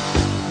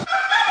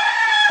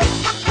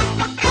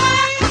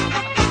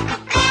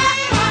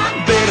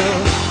 Better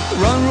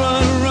run,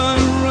 run,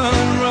 run,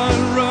 run, run,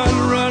 run,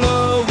 run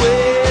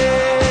away.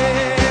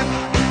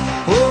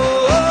 Oh,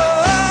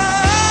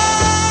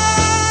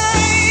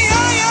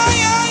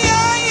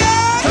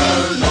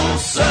 Colonel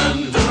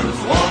Sanders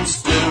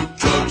wants to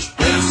cook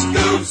his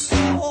goose,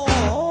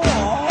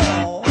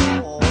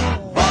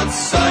 but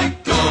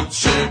Psycho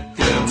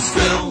Chicken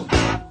still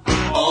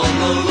on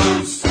the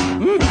loose.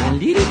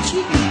 Little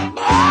chicken.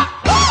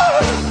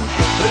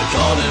 They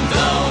caught him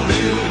down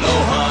in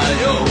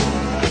Ohio.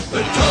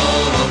 They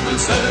cut up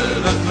his head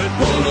and they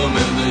put him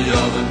in the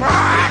oven.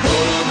 They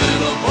put him in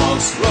a box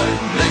right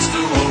next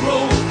to a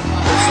roll.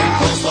 Put some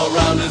clothes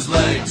around his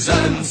legs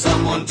and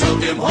someone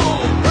took him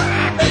home.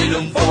 Ate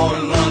him for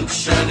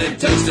lunch and it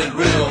tasted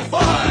real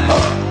fine.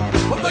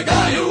 But the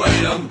guy who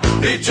ate him,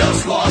 he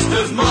just lost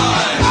his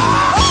mind.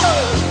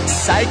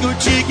 Psycho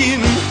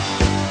Chicken.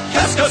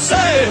 Qu'est-ce que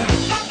c'est?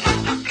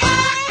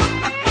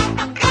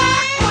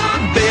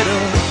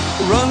 Better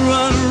run,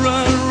 run,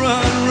 run,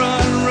 run,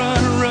 run,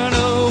 run, run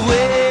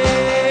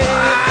away.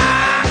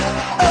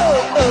 Oh,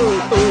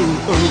 oh,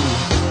 oh,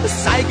 oh.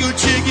 Psycho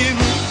Chicken.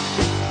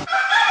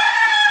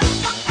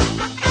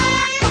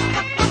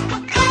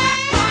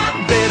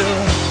 Better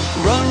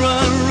run,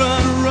 run,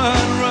 run,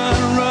 run,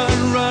 run, run,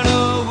 run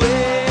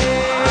away.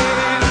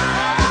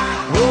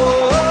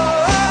 Oh,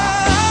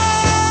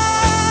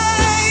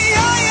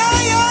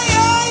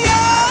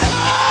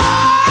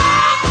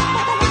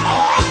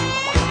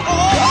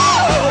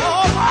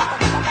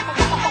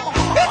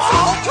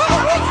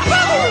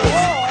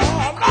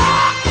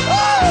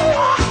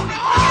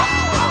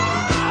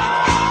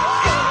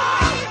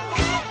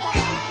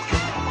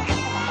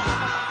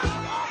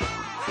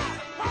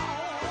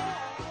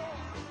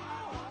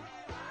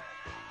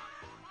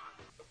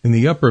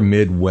 the upper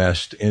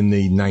Midwest in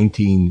the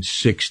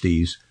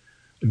 1960s,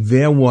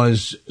 there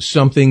was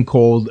something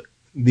called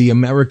the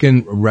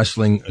American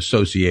Wrestling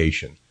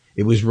Association.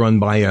 It was run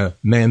by a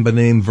man by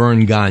the name of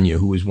Vern Gagne,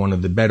 who was one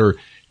of the better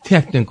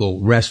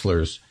technical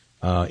wrestlers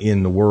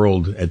in the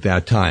world at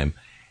that time.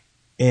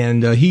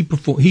 And he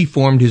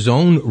formed his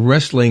own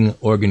wrestling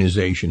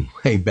organization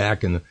way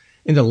back in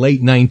the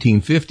late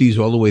 1950s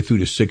all the way through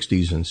the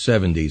 60s and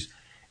 70s.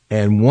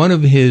 And one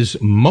of his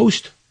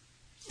most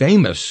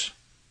famous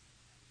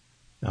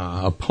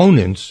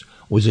opponents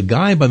was a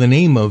guy by the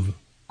name of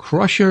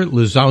Crusher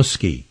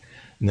Lazowski.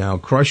 Now,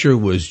 Crusher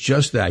was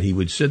just that. He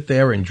would sit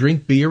there and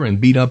drink beer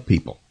and beat up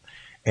people.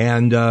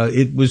 And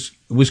it was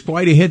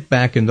quite a hit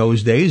back in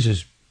those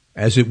days,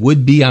 as it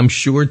would be, I'm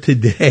sure,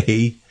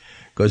 today,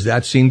 because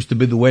that seems to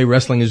be the way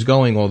wrestling is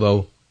going,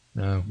 although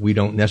we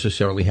don't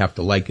necessarily have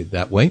to like it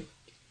that way.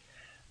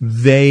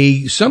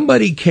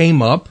 Somebody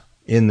came up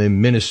in the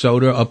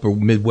Minnesota upper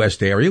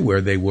Midwest area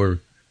where they were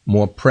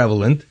more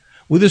prevalent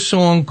with a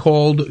song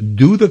called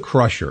Do the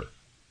Crusher.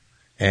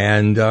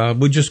 And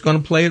we're just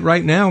going to play it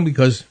right now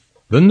because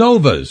the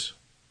Novas,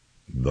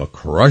 The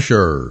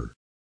Crusher.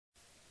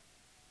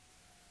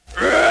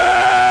 Ray!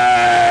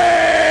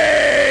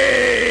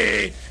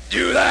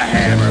 Do the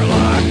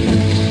hammerlock.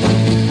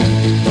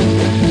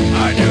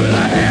 I do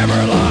the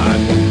hammerlock.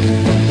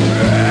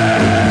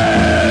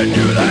 Ray!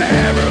 Do the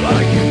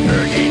hammerlock, you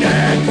turkey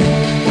neck.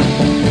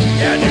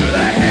 Yeah, do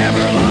the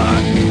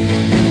hammerlock.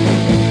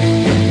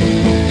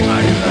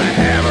 I do the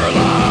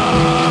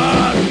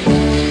hammerlock.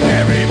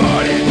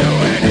 Everybody's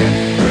doing it.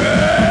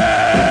 Ray!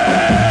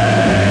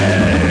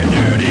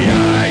 Do the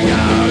eye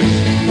gouge.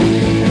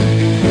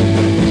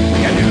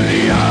 Yeah, do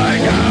the eye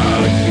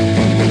gouge.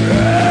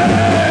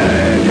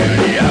 Ray! Do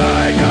the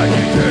eye gouge,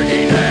 you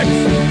turkey necks.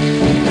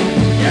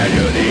 Yeah,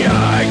 do the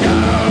eye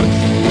gouge.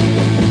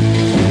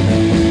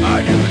 I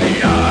do the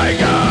eye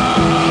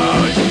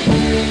gouge.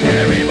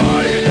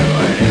 Everybody's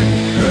doing it.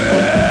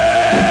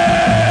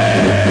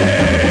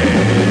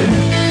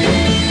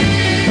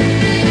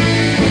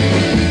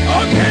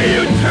 Okay,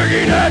 you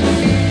turkey nuts.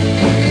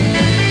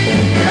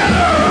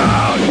 Gather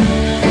around.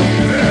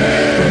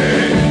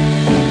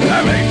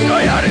 Let me show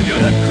you how to do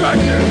the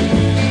crusher.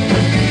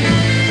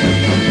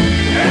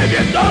 And if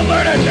you don't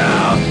learn it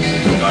now,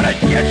 I'm gonna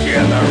get you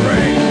in the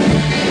ring.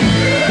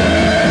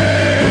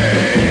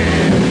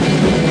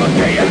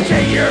 Okay, you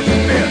take your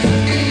fist,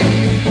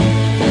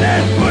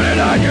 then put it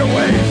on your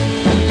waist.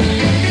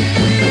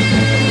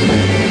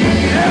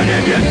 And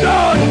if you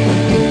don't,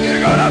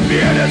 you're gonna be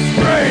a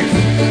disgrace.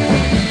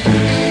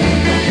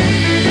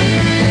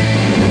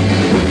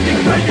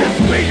 Because you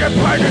squeeze your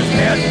partner's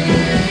head,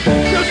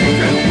 just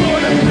blue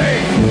in the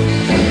face.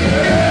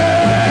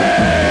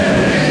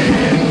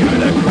 Do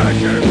the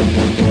crusher.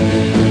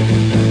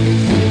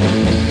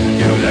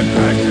 Do the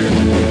crusher.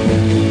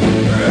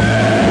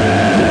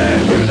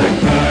 Do the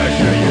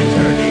crusher, you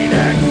turkey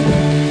necks.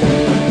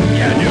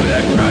 Yeah, do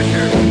the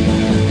crusher.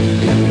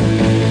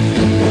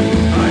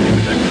 I do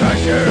the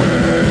crusher.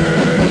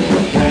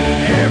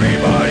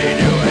 Everybody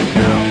do it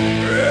now.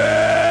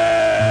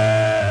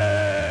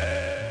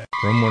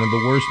 From one of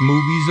the worst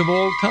movies of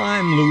all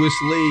time, Louis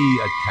Lee,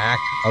 Attack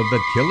of the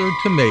Killer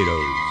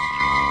Tomatoes.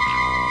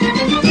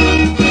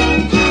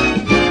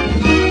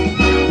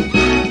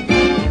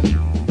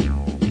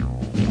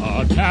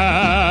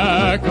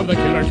 Attack of the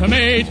Killer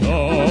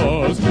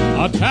Tomatoes.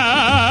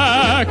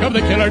 Attack of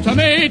the Killer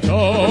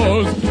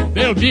Tomatoes.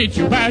 They'll beat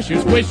you, bash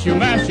you, squish you,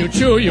 mash you,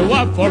 chew you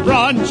up for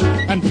brunch,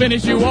 and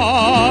finish you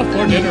off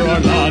for dinner or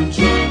lunch.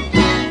 They're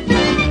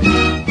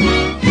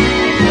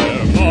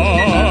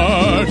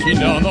marching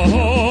down the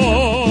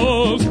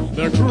halls.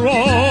 They're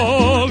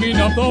crawling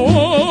up the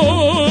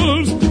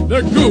walls.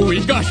 They're gooey,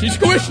 gushy,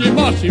 squishy,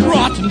 mushy,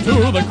 rotten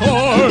to the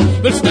core.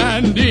 They're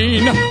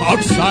standing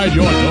outside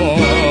your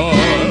door.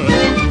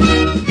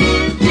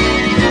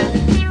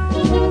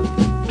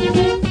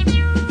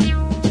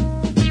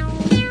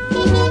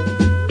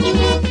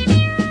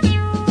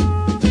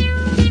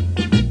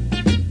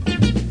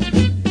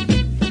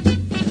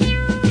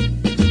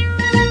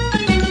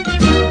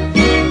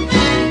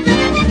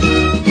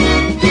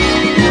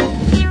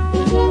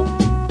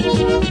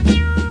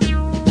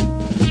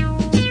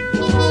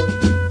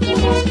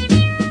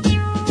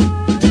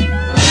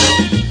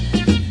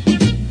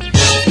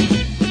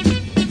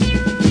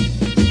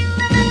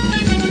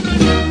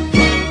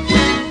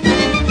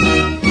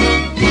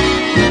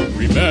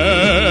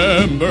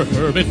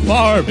 Herbert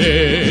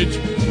Farbage,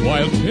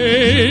 while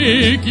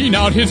taking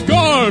out his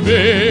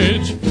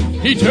garbage,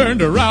 he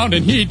turned around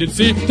and he did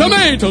see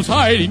tomatoes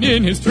hiding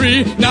in his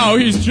tree. Now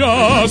he's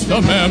just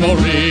a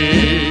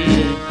memory.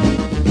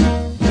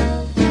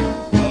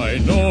 I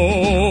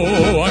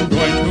know I'm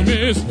going to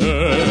miss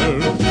her.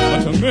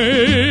 A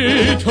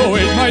tomato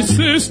ate my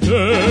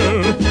sister.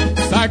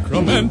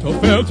 Sacramento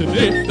fell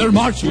today. They're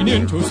marching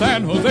into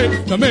San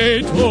Jose.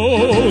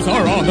 Tomatoes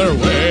are on their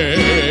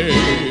way.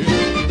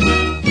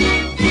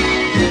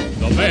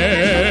 The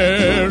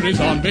mayor is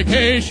on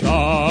vacation.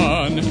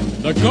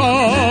 The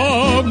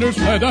governor's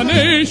fled the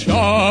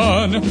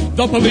nation.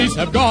 The police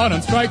have gone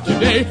on strike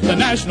today. The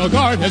National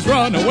Guard has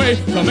run away.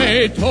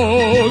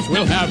 Tomatoes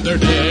will have their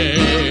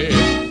day.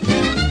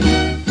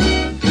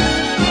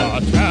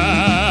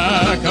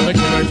 Attack of the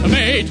killer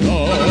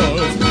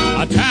tomatoes.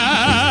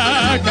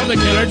 Attack of the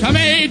killer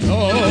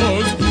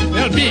tomatoes.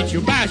 They'll beat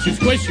you, bash you,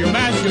 squish you,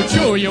 mash you,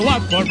 chew you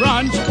up for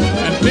brunch,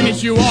 and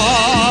finish you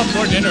off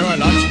for dinner or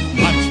lunch.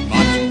 Munch,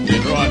 munch,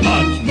 dinner or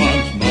lunch,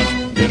 munch,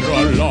 munch, dinner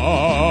or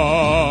lunch.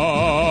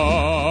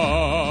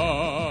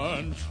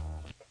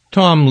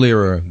 Tom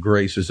Lehrer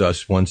graces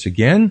us once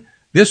again.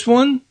 This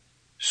one,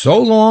 So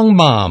Long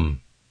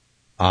Mom,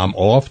 I'm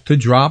Off to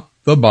Drop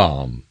the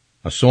Bomb.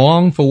 A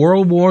song for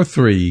World War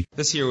III.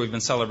 This year we've been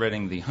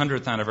celebrating the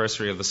 100th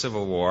anniversary of the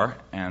Civil War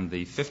and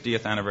the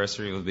 50th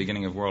anniversary of the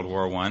beginning of World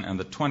War I and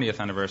the 20th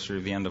anniversary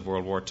of the end of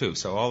World War II.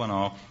 So all in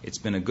all, it's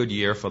been a good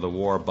year for the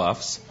war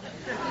buffs.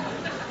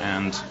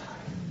 And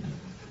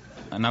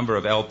a number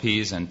of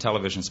LPs and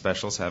television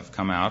specials have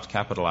come out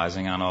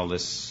capitalizing on all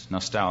this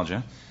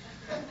nostalgia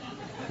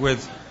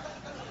with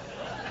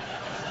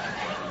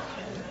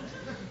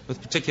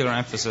particular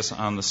emphasis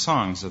on the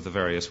songs of the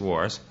various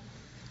wars.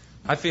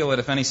 I feel that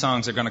if any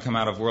songs are going to come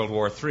out of World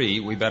War III,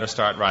 we better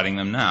start writing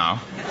them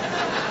now.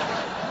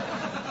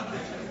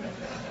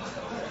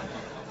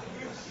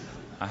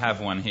 I have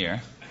one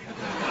here.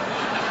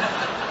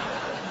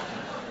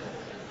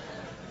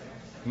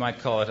 You might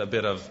call it a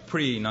bit of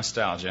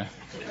pre-nostalgia.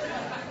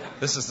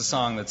 This is the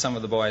song that some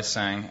of the boys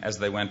sang as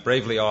they went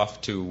bravely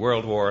off to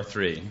World War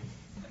III.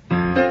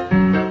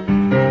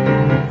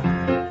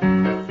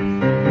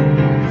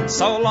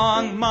 So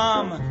long,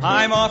 Mom,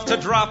 I'm off to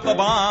drop the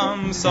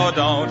bomb, so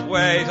don't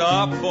wait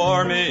up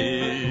for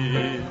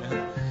me.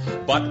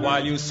 But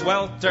while you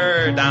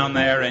swelter down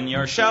there in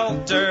your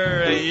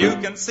shelter, you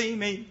can see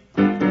me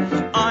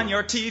on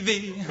your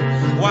TV.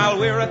 While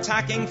we're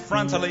attacking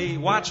frontally,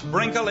 watch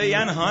Brinkley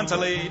and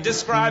Huntley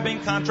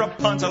describing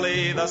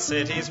contrapuntally the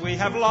cities we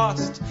have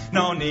lost.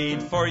 No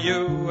need for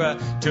you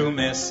to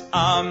miss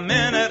a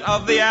minute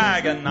of the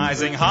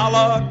agonizing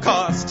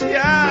Holocaust.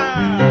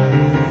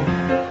 Yeah!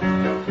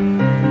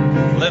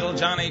 Little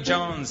Johnny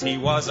Jones, he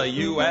was a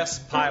U.S.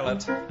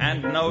 pilot,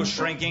 and no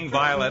shrinking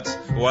violet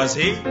was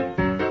he.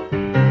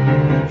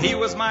 He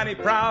was mighty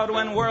proud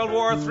when World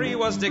War III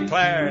was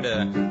declared.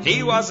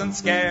 He wasn't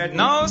scared,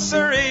 no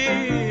siree.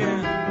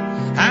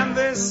 And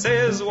this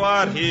is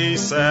what he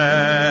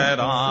said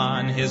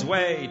on his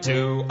way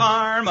to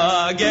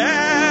Armageddon.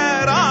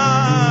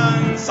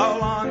 So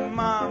long,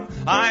 Mom,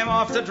 I'm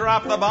off to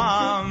drop the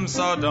bomb,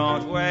 so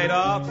don't wait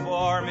up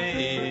for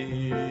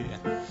me.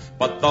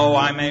 But though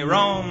I may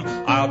roam,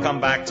 I'll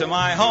come back to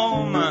my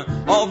home,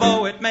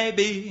 although it may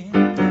be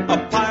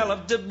a pile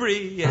of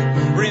debris.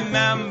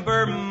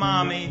 Remember,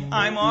 Mommy,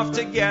 I'm off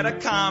to get a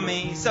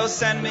commie, so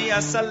send me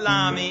a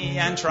salami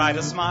and try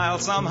to smile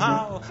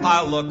somehow.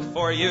 I'll look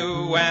for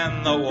you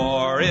when the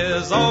war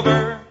is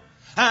over,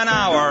 an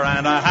hour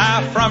and a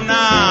half from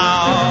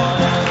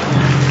now.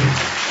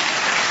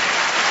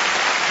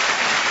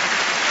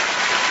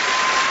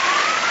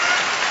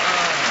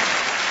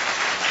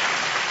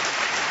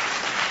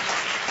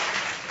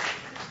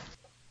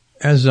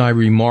 As I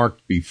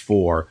remarked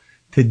before,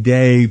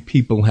 today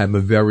people have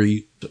a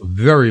very,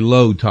 very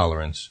low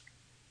tolerance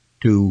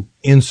to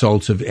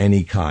insults of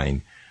any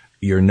kind.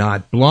 You're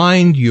not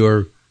blind,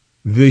 you're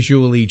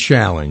visually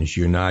challenged.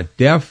 You're not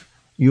deaf,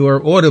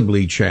 you're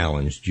audibly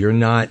challenged. You're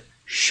not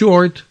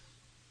short,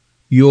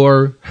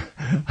 you're,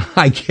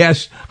 I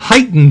guess,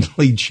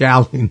 heightenedly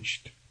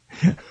challenged.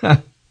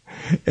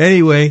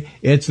 Anyway,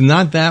 it's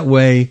not that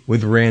way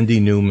with Randy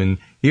Newman.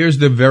 Here's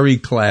the very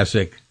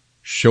classic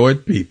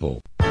Short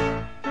People.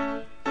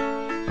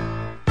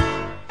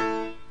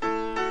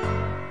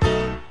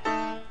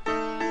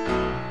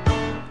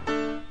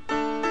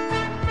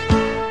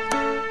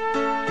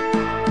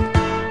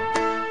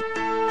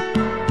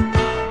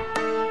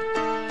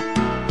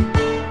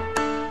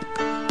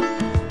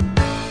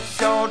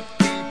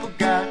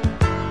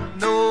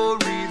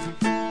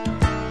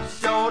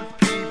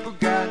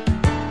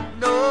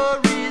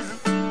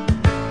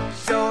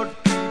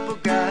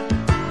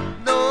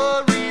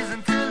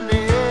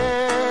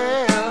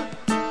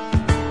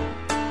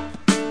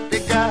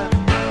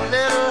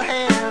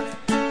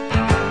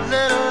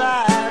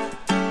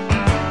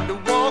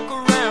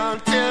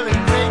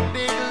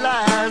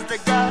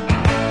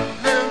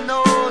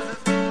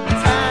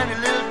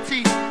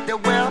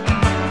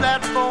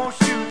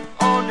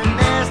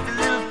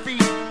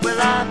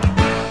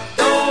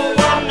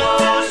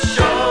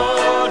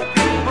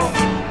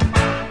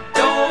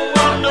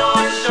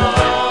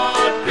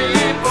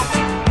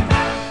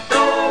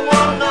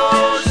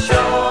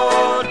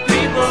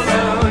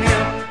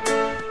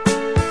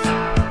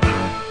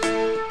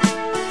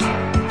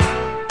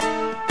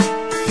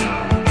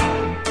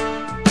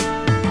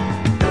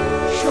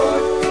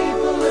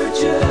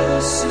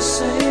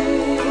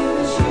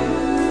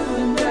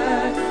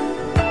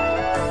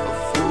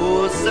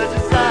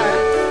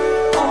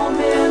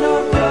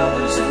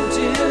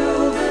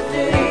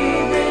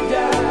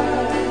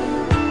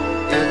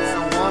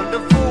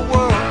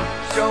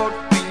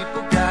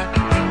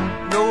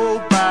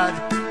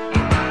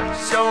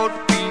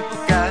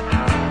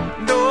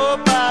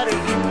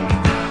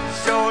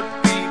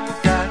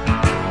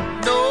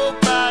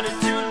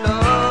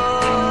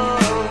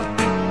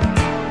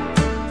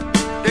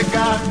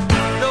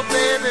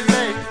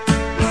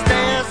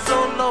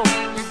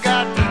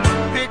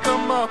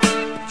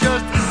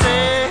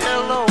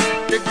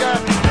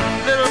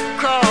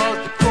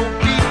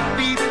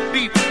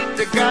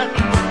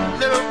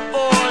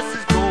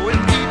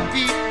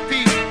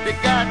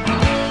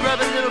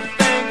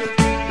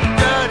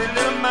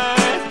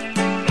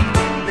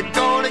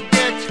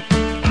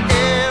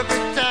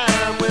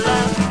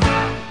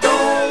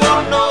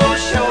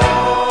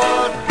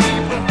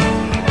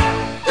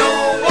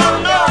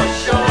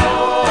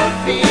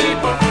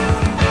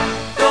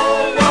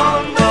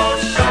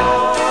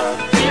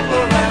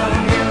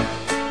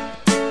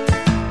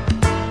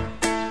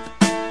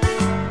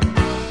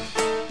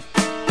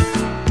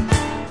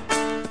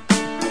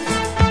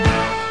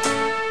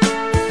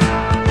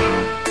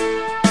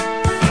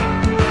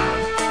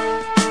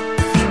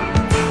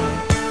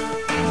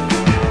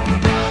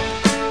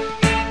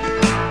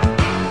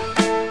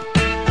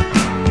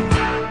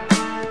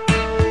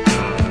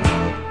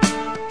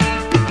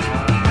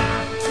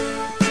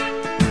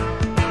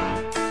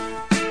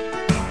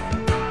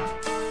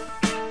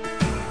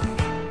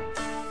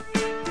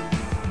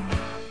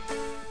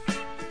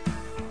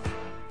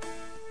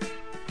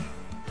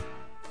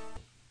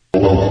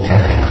 Old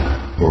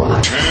time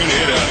rock. Turn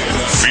it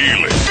up.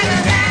 Feel it.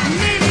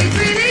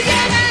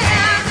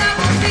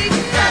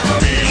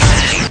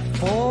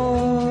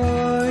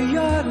 For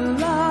your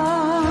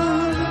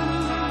love.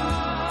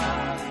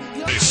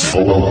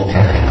 Old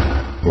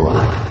time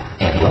rock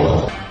and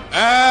roll.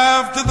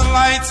 After the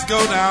lights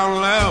go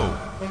down low.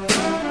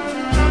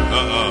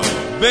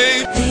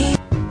 Babe.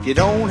 If you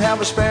don't have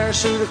a spare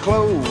suit of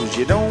clothes,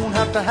 you don't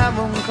have to have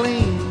them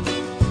clean.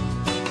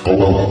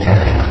 Old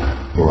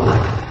time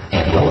rock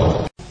and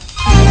roll.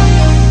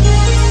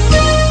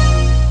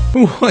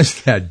 Who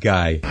was that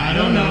guy? I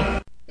don't know.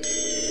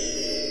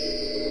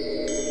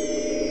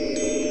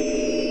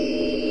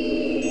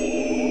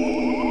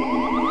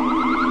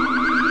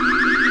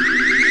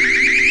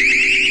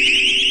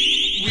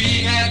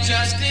 We have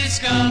just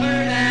discovered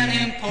an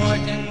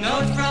important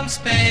note from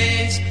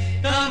space.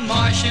 The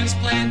Martians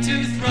plan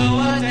to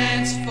throw a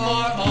dance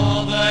for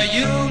all the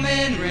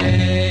human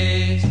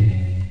race.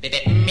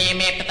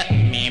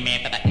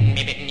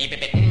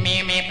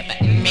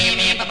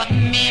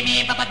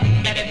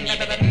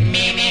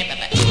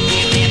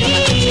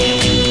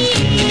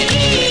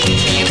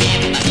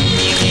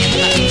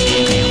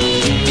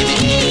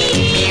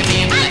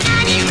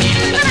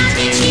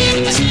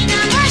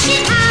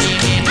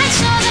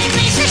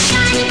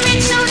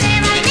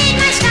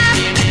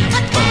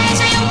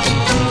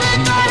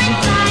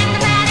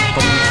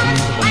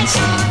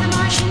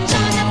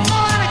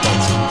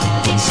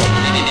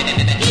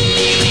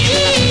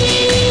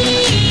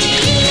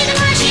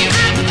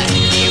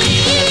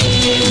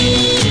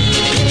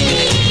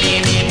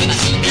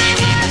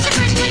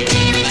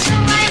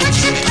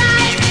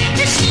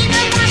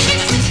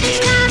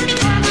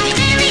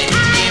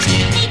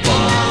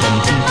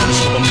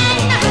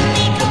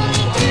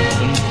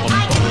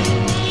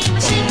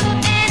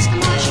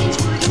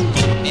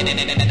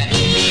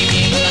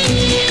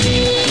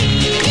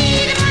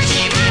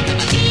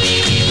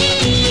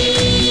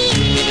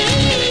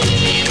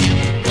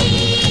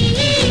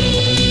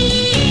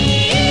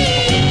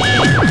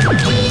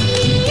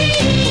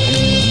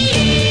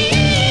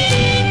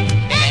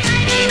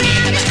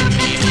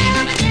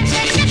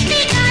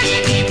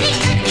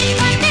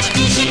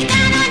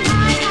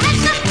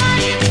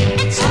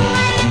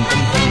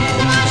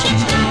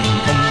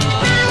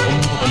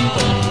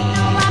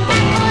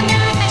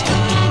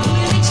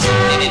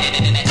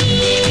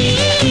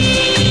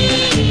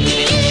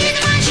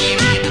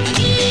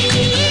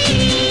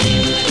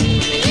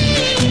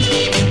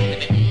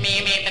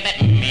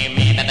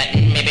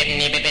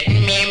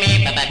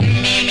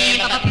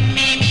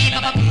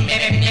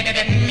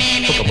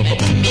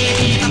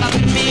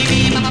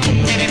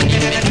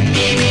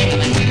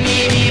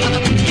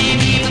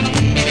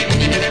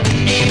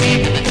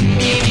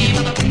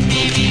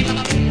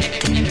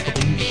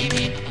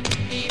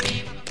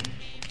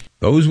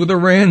 Those were the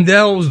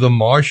Randells, the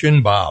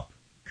Martian Bop.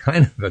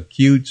 Kind of a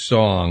cute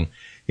song.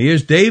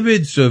 Here's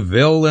David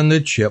Seville and the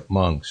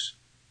Chipmunks.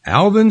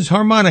 Alvin's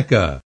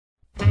Harmonica.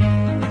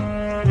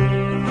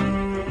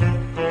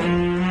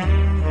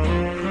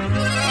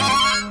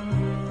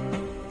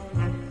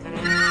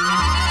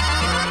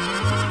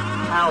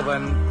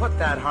 Alvin, put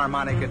that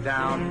harmonica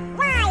down.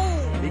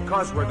 Why?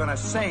 Because we're gonna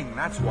sing,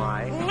 that's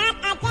why. Not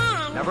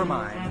again. Never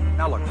mind.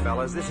 Now look,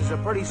 fellas, this is a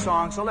pretty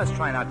song, so let's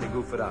try not to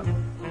goof it up.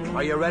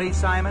 Are you ready,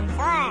 Simon?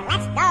 Sure,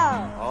 let's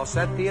go. All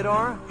set,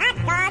 Theodore?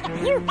 Hot dog,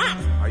 you bet.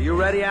 Are you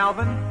ready,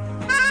 Alvin?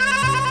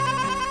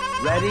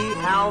 Ready,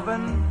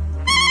 Alvin?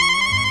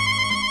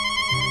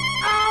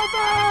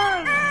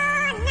 Alvin!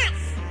 Oh,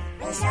 nuts.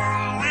 We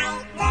sure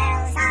like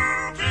girls,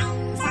 all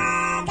kinds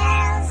of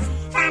girls.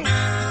 From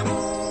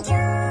Annie to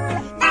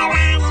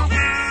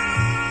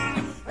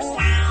Veronica. We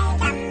like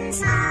them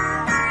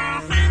small or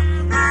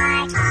fat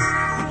or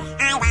tall.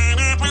 I wanna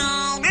play my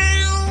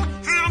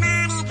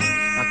harmonica.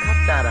 Now cut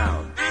that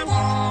out. And if we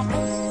want to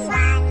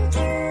get a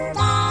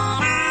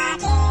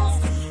kiss,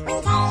 we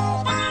take them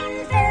through the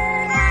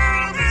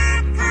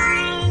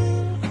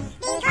popcorn.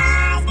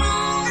 Because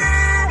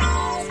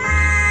they always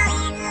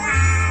fall in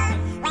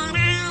love when I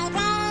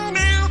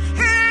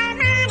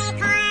play my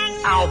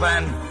harmonica.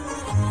 Alvin!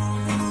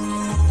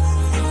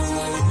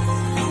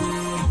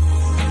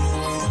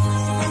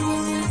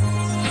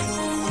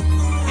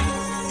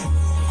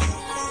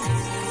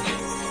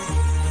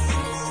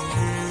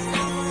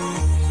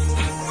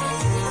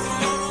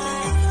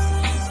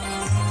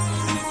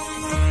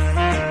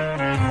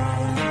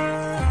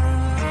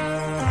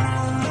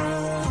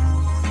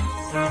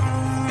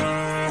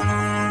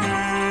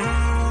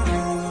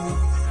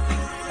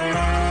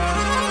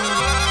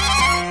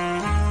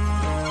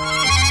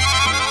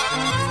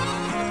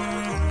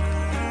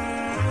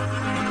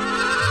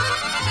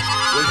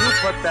 Will you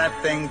put that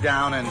thing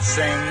down and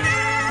sing?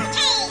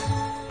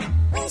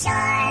 We sure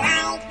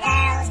like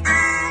girls, all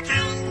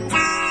kinds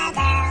of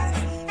girls.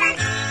 From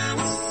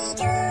Annie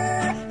to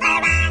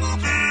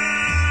Veronica.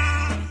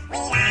 We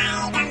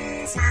like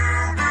them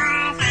small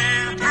or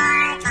fat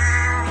or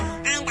tall.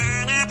 I'm gonna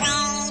play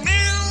my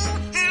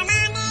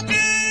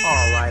harmonica.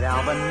 All right,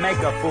 Alvin, make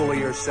a fool of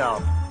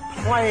yourself.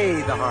 Play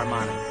the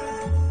harmonica.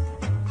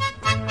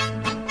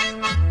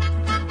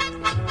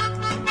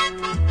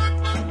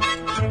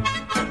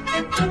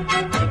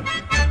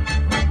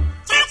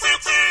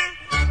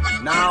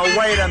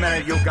 wait a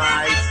minute, you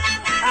guys.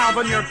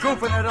 Alvin, you're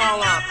goofing it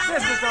all up.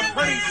 This is a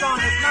pretty song.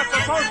 It's not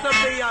supposed to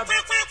be a...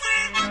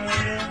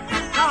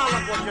 Now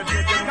look what you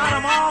did. You got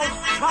them all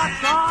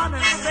cocked on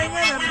and singing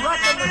and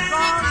wrecking the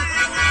song.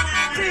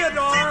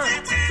 Theodore,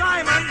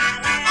 Simon,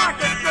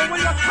 orchestra, will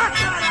you cut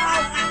that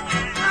out?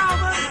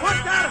 Alvin, put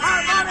that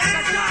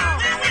harmonica down.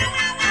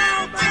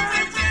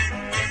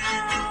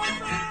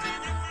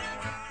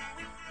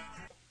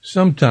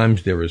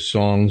 Sometimes there are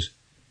songs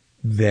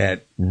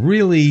that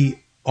really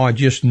are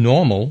just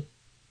normal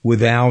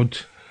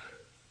without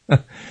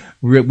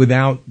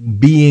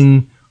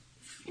being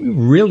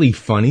really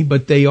funny,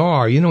 but they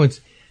are. You know,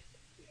 it's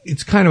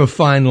kind of a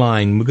fine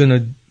line. We're going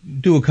to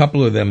do a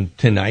couple of them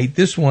tonight.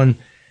 This one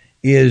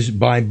is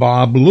by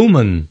Bob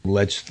Luman.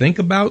 Let's think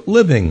about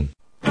living.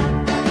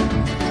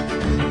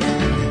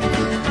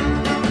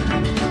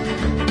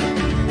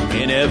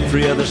 In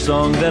every other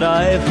song that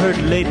I've heard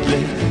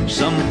lately,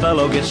 some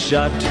fellow gets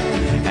shot,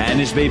 and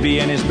his baby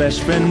and his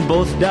best friend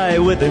both die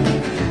with him,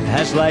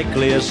 as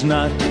likely as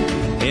not.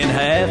 In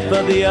half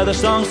of the other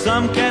songs,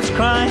 some cats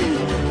crying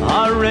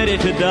are ready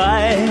to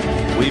die.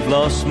 We've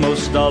lost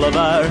most all of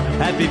our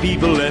happy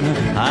people, and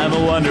I'm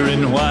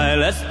a-wondering why.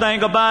 Let's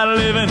think about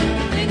living.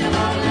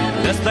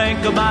 Let's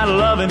think about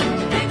loving.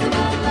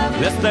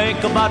 Let's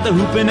think about the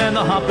hooping and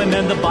the hopping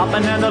and the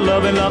bopping and the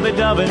loving,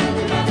 lovey-doving.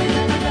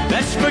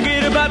 Let's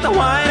forget about the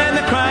whine and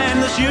the crying,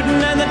 the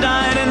shooting and the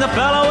dying, and the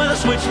fellow with a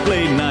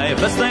switchblade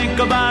knife. Let's think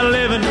about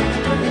living.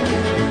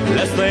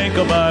 Let's think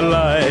about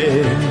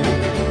life.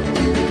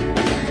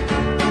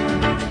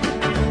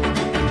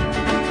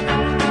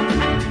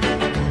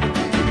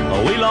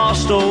 We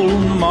lost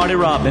old Marty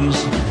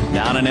Robbins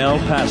down in El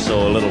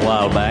Paso a little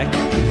while back,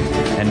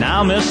 and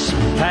now Miss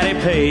Patty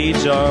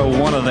Page, or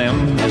one of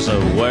them, is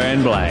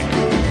wearing black.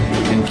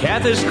 And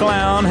Kathy's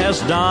clown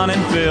has Don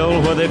and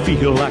Phil where they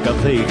feel like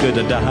they could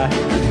die.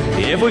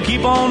 If we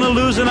keep on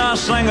losing our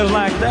singers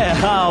like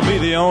that, I'll be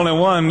the only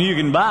one you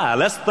can buy.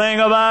 Let's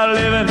think about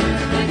living.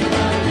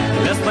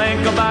 Let's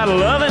think about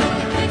loving.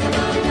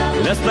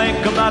 Let's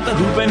think about the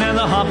hooping and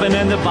the hopping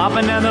and the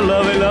bopping and the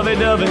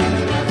lovey-dovey.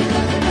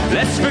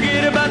 Let's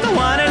forget about the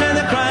whining and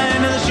the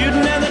crying and the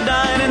shooting and the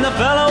dying and the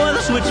fellow with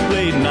a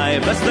switchblade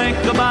knife. Let's think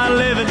about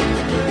living.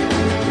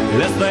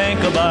 Let's think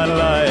about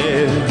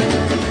life.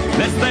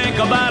 Let's think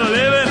about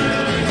living.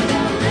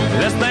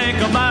 Let's think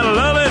about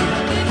loving.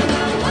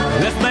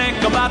 Let's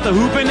think about the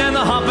hooping and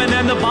the hopping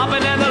and the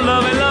bopping and the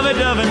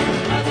lovey-dovey.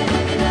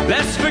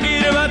 Let's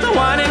forget about the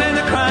whining and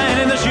the crying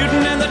and the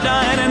shooting and the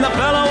dying and the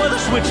fellow with a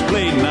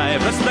switchblade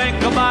knife. Let's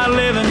think about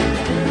living.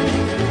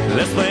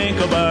 Let's think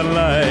about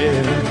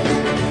life.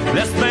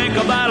 Let's think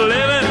about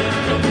living.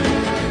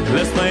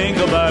 Let's think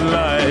about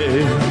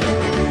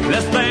life.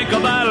 Let's think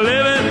about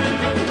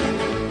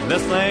living.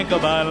 Let's think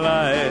about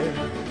life.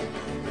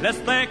 Let's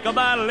think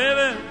about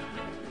living.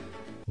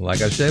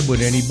 Like I said,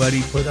 would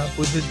anybody put up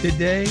with it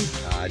today?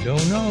 I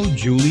don't know.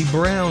 Julie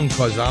Brown,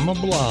 'cause I'm a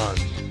blonde.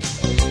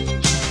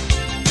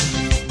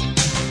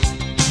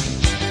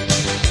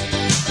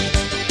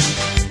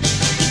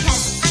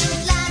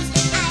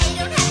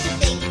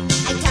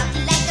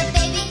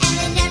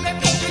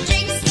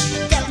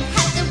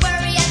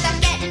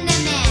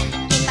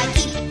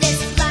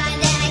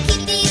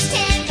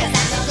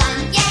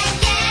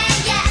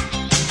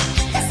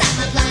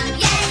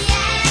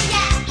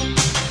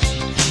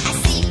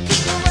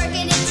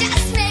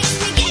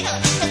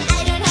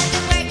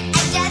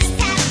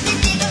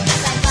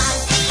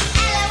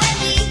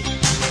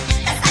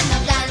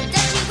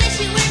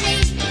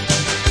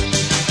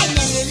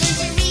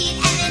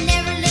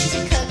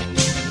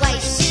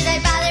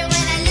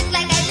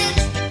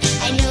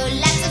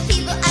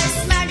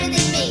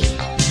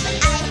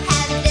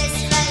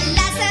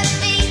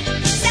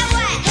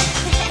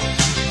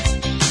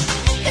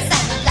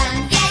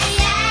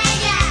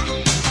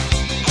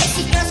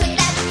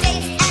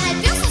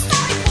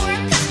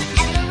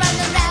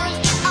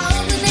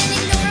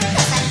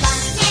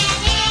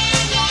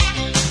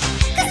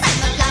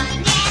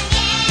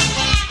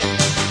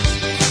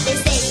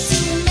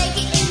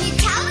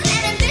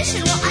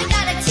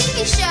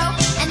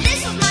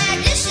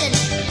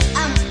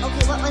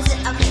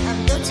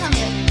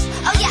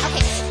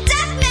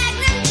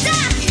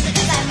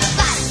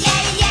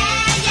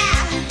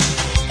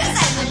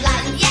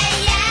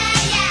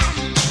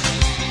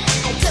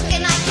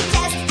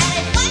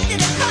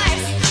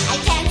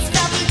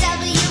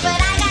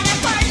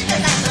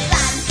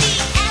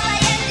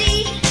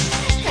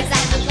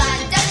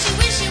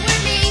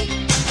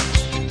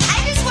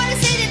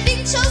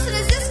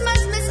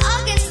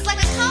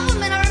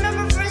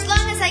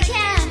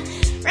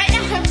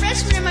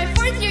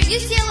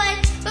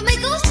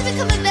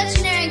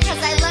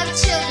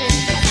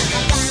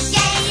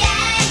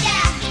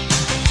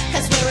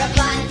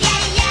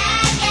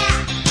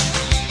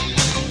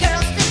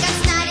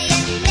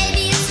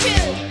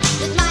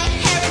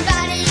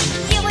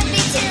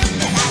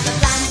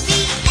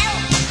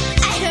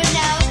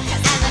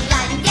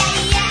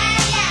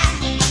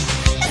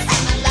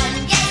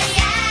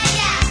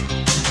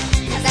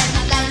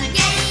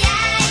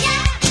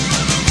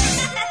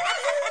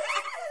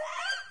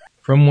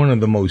 from one of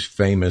the most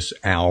famous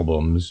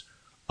albums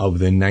of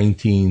the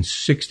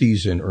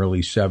 1960s and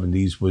early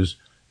 70s was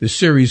the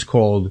series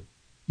called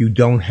You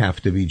Don't Have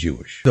to Be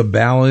Jewish. The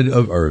Ballad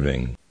of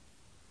Irving.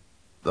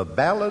 The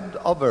Ballad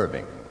of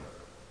Irving.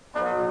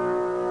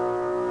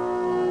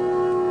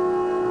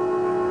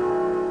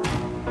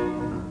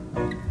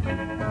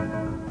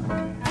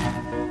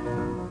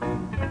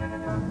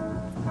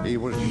 He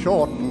was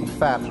short and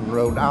fat and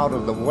rode out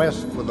of the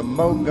west with a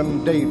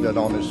Mogan David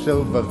on his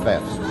silver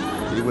vest.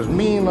 He was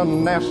mean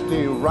and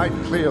nasty right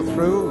clear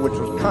through, which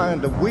was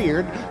kind of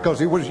weird because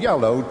he was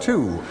yellow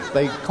too.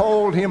 They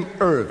called him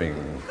Irving.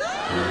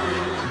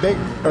 Big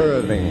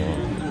Irving.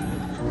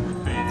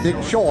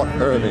 Big short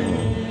Irving.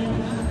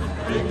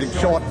 Big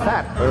short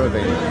fat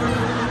Irving.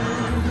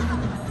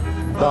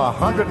 The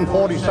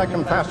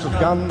 142nd fastest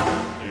gun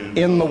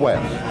in the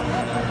West.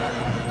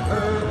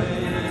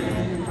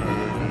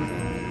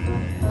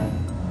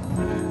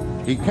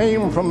 He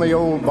came from the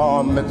old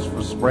bar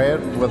mitzvah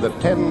spread with a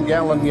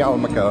 10-gallon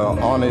yarmulke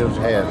on his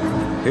head.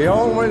 He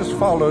always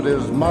followed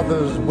his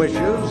mother's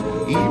wishes.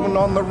 Even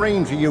on the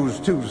range he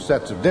used 2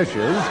 sets of dishes.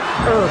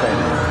 Irving.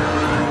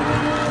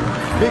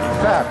 Big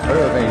fat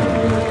Irving.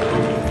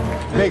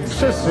 Big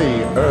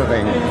sissy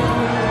Irving.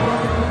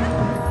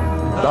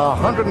 The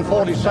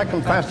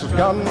 142nd fastest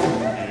gun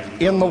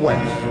in the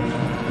West.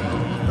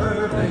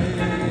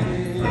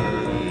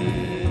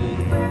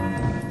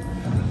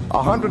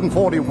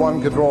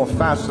 141 could draw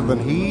faster than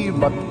he,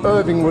 but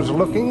Irving was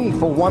looking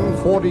for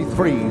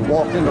 143.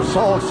 Walked in a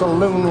Saul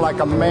saloon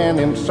like a man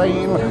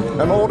insane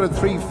and ordered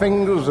 3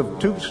 fingers of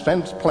 2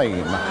 cents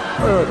plain.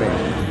 Irving.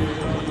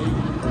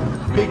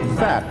 Big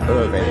fat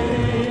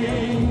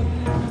Irving.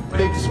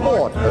 Big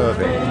sport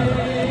Irving.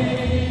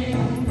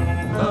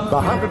 The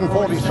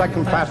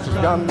 142nd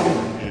fastest gun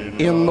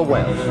in the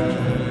West.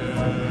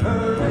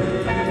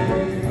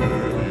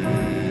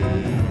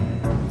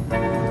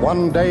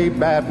 One day,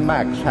 Bad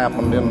Max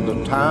happened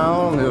into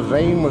town. His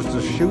aim was to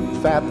shoot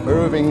fat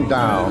Irving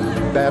down.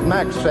 Bad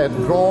Max said,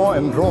 draw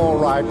and draw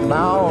right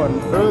now,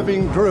 and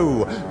Irving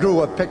drew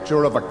a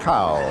picture of a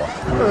cow.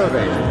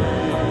 Irving.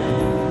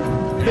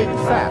 Big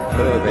fat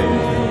Irving.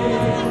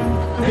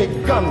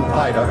 Big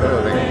gunfighter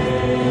Irving.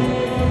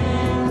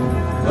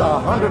 The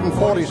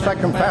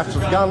 142nd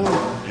fastest gun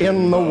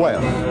in the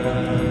West.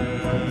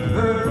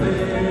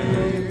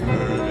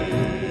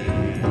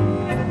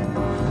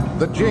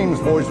 The James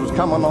boys was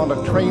coming on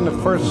a train at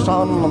first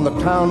sun, and the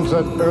town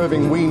said,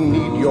 Irving, we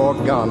need your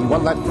gun.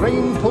 Well, that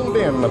train pulled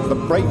in at the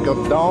break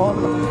of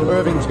dawn.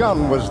 Irving's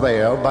gun was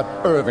there, but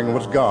Irving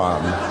was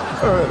gone.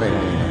 Irving.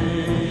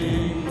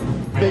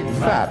 Big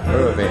fat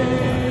Irving.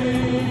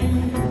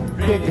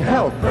 Big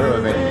help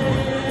Irving.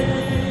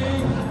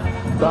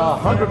 The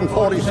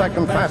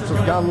 142nd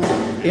fastest gun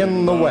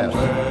in the West.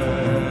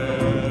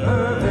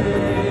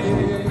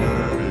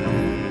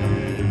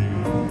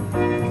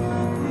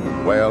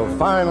 Well,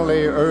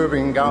 finally,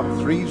 Irving got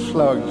 3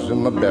 slugs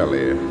in the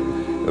belly.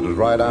 It was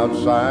right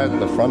outside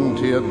the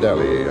Frontier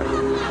Deli.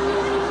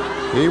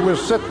 He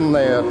was sitting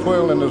there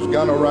twirling his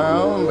gun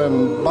around,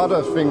 and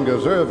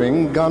Butterfingers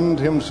Irving gunned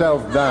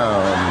himself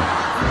down.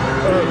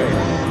 Irving.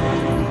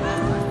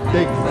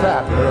 Big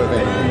fat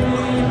Irving.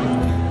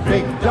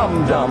 Big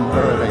dum-dum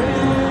Irving.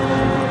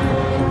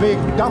 Big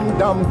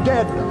dum-dum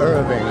dead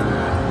Irving.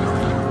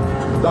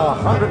 The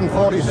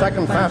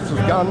 142nd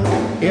fastest gun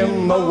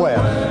in the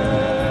West.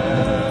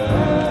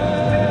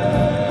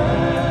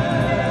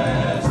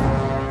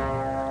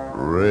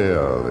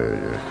 Really?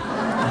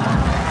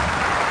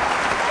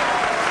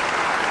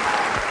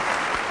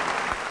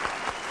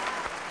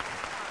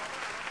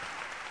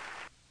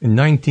 In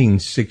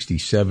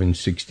 1967,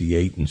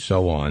 68, and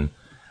so on,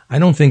 I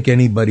don't think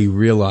anybody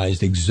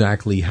realized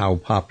exactly how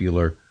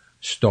popular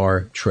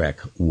Star Trek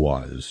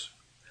was.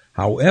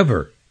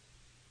 However,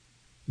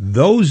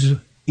 those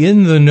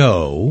in the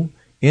know,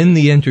 in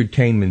the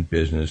entertainment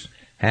business,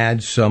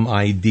 had some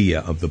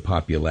idea of the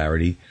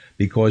popularity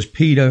because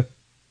Peter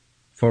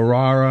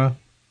Ferrara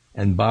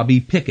and Bobby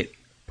Pickett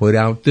put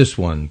out this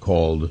one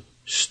called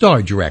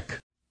Star Trek.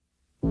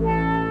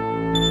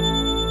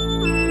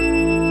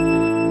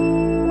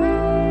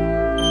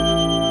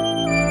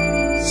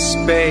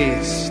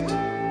 Spaced,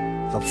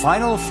 the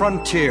final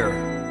frontier.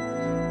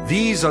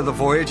 These are the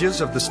voyages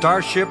of the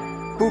starship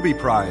Booby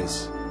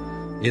Prize.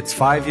 Its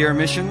 5-year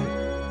mission?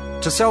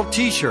 To sell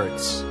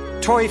T-shirts,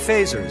 toy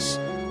phasers,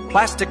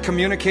 plastic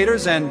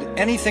communicators, and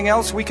anything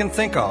else we can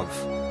think of.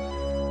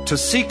 To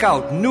seek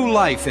out new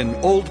life in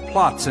old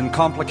plots and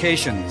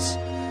complications.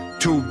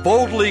 To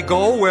boldly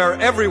go where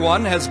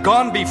everyone has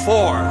gone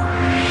before.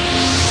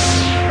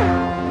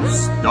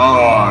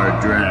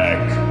 Star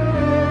Trek.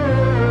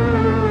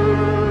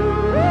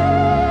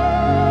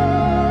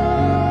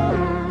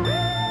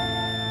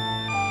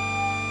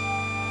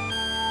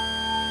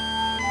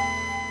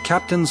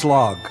 Captain's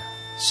log,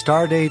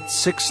 stardate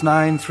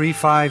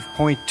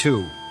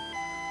 6935.2.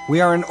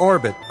 We are in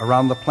orbit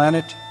around the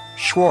planet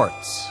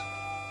Schwartz.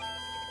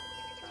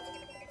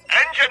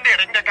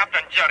 Engineering to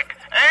Captain Jerk.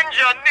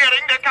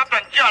 Engineering to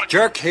Captain Jerk.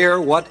 Jerk here,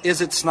 what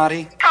is it,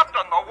 Snotty?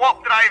 Captain, the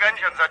warp drive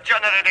engines are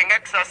generating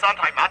excess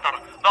antimatter.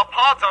 The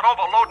pods are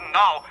overloading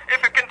now.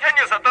 If it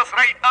continues at this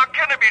rate, how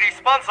can it be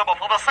responsible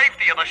for the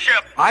safety of the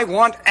ship? I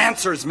want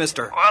answers,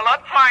 mister. Well, I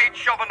tried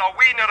shoving a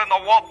wiener in the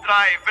warp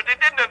drive, but it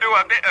didn't do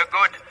a bit of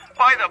good.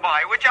 By the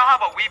by, would you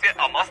have a wee bit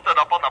of mustard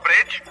up on the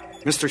bridge?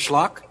 Mr.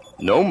 Schlock?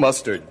 No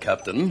mustard,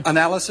 Captain.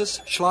 Analysis,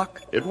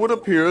 Schlock? It would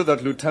appear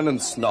that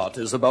Lieutenant Snot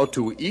is about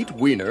to eat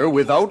wiener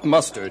without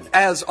mustard.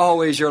 As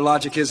always, your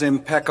logic is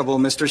impeccable,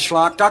 Mr.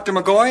 Schlock. Dr.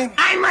 McGoy?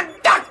 I'm a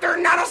doctor,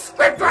 not a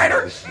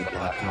scriptwriter.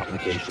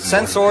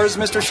 Sensors,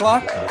 Mr.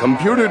 Schlock?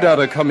 Computer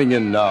data coming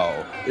in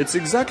now. It's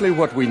exactly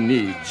what we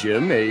need,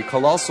 Jim. A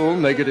colossal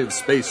negative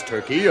space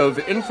turkey of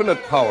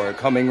infinite power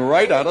coming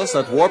right at us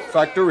at warp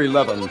factor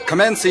 11.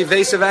 Commence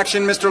evasive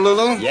action, Mr.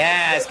 Lulu?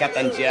 Yes,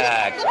 Captain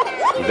Jack.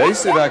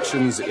 Evasive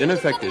action's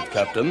ineffective,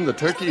 Captain. The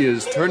turkey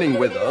is turning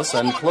with us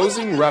and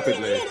closing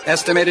rapidly.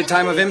 Estimated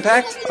time of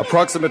impact?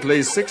 Approximately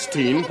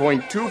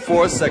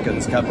 16.24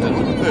 seconds, Captain.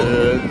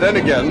 Then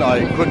again,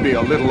 I could be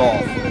a little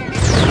off.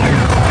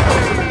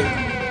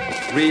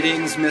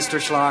 Readings, Mr.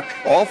 Schlock?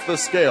 Off the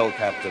scale,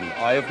 Captain.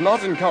 I have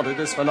not encountered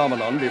this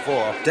phenomenon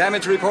before.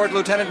 Damage report,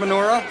 Lieutenant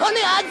Manura? Honey,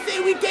 I'd say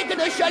we've taken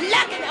a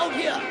shellacking out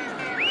here.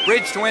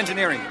 Bridge to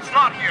engineering.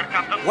 Snot here,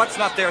 Captain. What's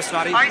not there,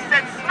 Snotty? I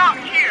said snot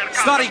here,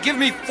 Captain. Snotty, give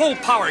me full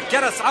power.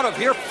 Get us out of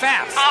here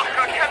fast.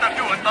 I cannot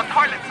do it. The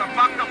toilets are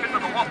backed up into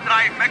the warp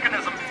drive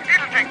mechanism.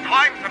 It'll take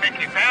time to make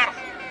repairs.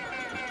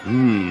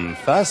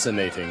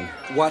 Fascinating.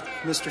 What,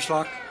 Mr.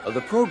 Schlock?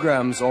 The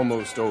program's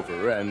almost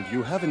over, and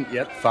you haven't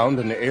yet found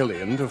an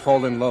alien to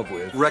fall in love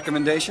with.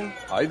 Recommendation?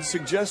 I'd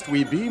suggest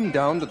we beam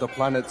down to the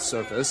planet's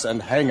surface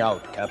and hang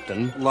out,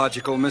 Captain.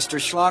 Logical, Mr.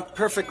 Schlock.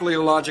 Perfectly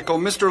logical.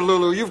 Mr.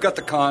 Lulu, you've got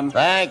the con.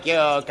 Thank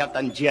you,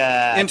 Captain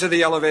Jack. Into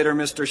the elevator,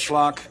 Mr.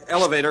 Schlock.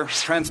 Elevator,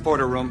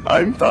 transporter room.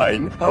 I'm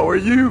fine. How are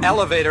you?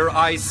 Elevator,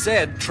 I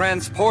said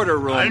transporter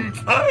room. I'm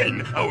fine.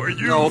 How are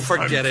you? No,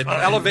 forget it.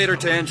 Elevator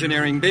to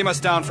engineering. Beam us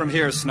down from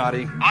here,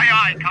 Snotty.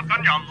 Aye,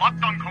 Captain. You're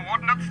locked on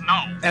coordinates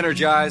now.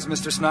 Energize,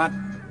 Mr. Snot.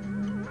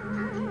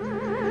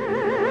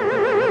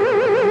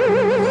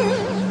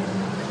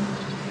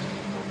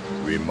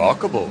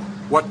 Remarkable.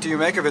 What do you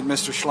make of it,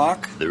 Mr.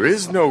 Schlock? There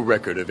is no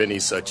record of any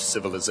such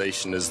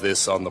civilization as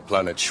this on the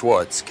planet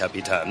Schwartz,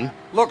 Capitan.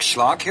 Look,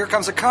 Schlock, here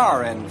comes a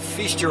car, and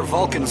feast your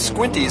Vulcan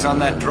squinties on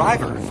that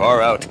driver.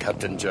 Far out,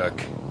 Captain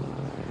Jerk.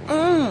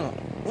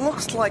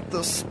 Looks like the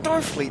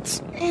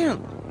Starfleet's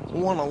in.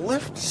 Want a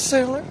lift,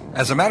 sailor?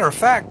 As a matter of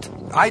fact,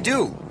 I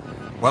do.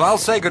 Well, I'll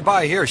say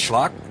goodbye here,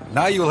 Schlock.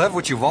 Now you'll have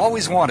what you've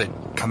always wanted.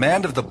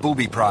 Command of the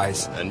Booby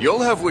Prize. And you'll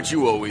have what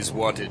you always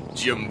wanted,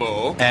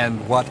 Jimbo.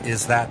 And what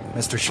is that,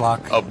 Mr.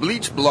 Schlock? A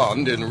bleach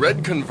blonde in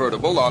red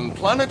convertible on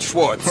planet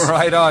Schwartz.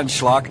 Right on,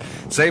 Schlock.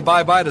 Say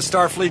bye-bye to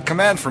Starfleet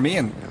Command for me,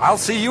 and I'll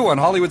see you on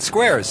Hollywood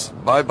Squares.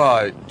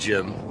 Bye-bye,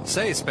 Jim.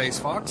 Say, Space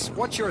Fox,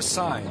 what's your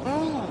sign?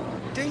 Oh,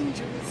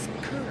 dangerous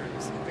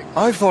curves.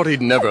 I thought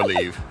he'd never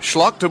leave.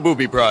 Schlock to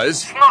Booby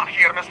Prize. Snot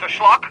here, Mr.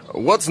 Schlock.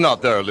 What's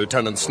not there,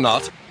 Lieutenant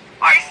Snot?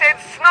 I said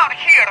snot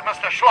here,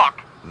 Mr.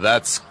 Schlock.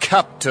 That's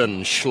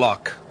Captain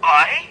Schlock.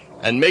 Aye?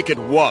 And make it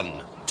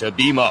 1 to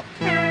beam up.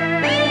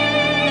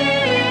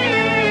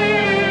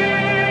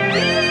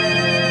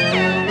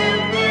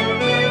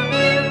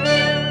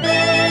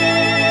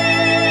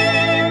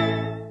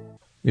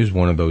 Is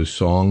one of those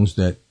songs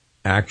that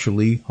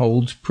actually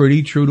holds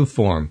pretty true to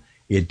form.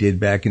 It did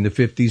back in the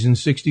 50s and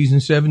 60s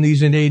and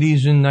 70s and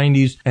 80s and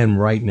 90s, and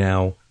right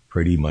now,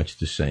 pretty much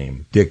the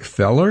same. Dick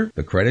Feller,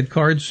 the credit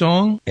card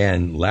song,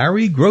 and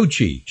Larry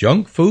Groce,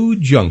 Junk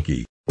Food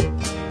Junkie.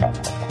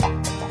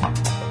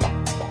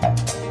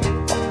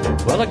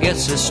 Well, I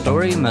guess this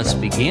story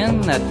must begin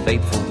that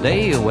fateful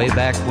day way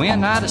back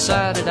when I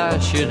decided I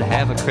should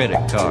have a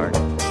credit card.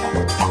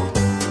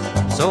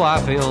 So I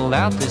filled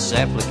out this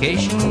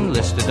application,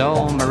 listed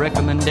all my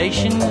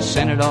recommendations,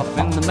 sent it off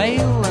in the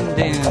mail, and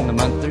in a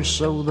month or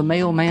so the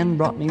mailman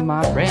brought me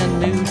my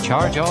brand new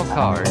charge-all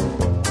card.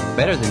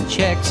 Better than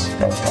checks,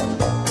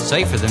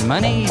 safer than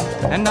money,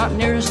 and not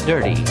near as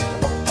dirty.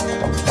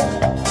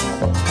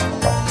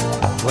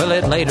 Well,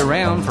 it laid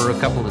around for a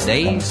couple of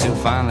days, till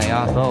finally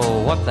I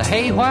thought, what the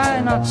hey,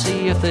 why not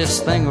see if this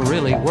thing will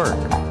really work?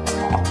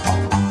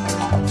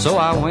 So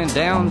I went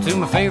down to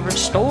my favorite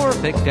store,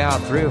 picked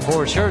out 3 or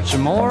 4 shirts or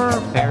more,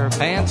 a pair of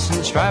pants and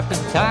a striped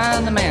tie,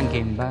 and the man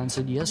came by and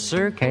said, yes,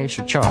 sir, cash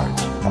or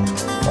charge.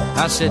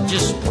 I said,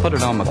 just put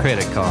it on my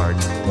credit card.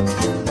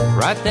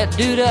 Write that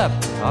dude up.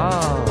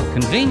 Oh,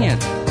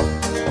 convenient.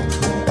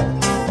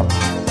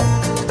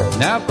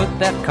 Now I put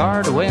that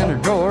card away in a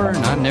drawer,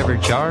 and I never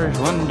charged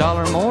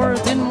 $1 more.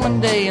 Then one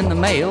day in the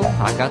mail,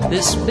 I got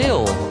this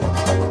bill.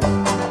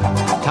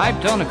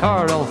 Typed on a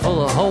card all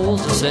full of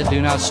holes, it said,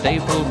 do not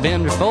staple,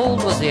 bend, or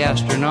fold, was the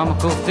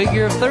astronomical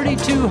figure of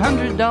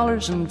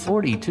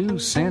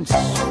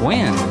 $3,200.42.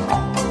 When?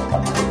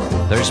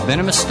 There's been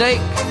a mistake.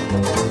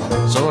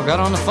 So I got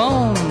on the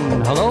phone.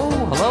 Hello?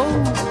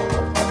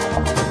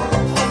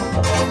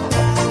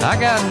 I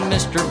got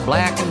Mr.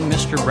 Black and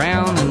Mr.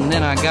 Brown, and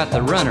then I got the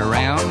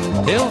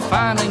runaround, till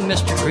finally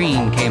Mr.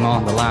 Green came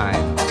on the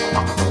line.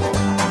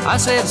 I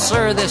said,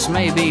 sir, this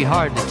may be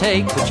hard to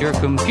take, but your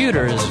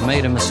computer's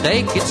made a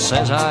mistake. It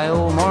says I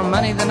owe more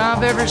money than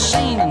I've ever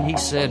seen. And he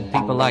said,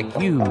 people like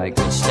you make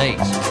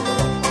mistakes.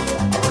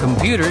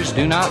 Computers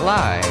do not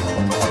lie.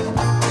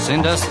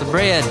 Send us the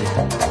bread.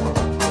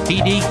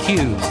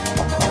 PDQ.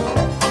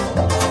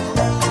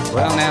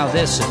 Well, now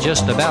this had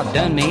just about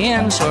done me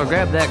in, so I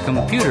grabbed that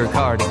computer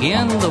card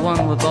again, the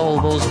one with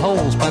all those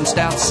holes punched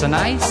out so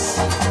nice.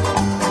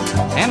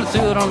 And I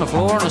threw it on the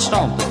floor and I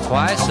stomped it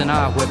twice, and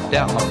I whipped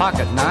out my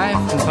pocket knife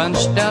and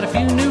punched out a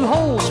few new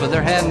holes, for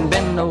there hadn't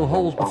been no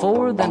holes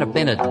before. Then I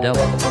bent it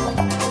double,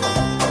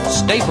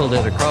 stapled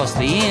it across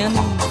the end,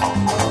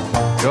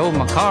 drove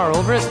my car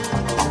over it.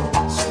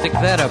 Stick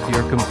that up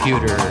your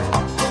computer.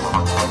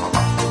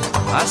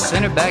 I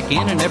sent it back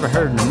in and never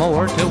heard no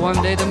more, till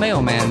one day the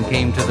mailman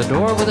came to the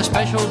door with a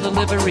special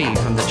delivery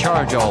from the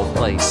charge-all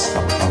place.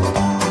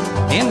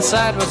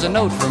 Inside was a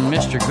note from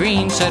Mr.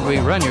 Green, said we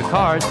run your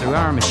cards through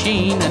our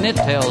machine, and it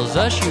tells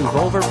us you've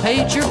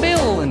overpaid your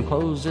bill.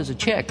 Enclosed is a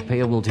check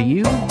payable to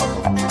you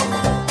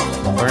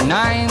for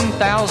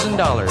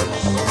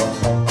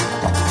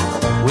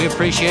 $9,000. We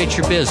appreciate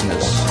your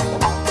business.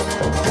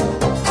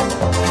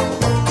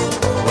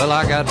 Well,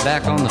 I got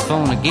back on the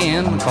phone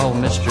again, called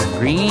Mr.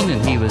 Green,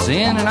 and he was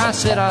in, and I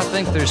said, I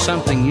think there's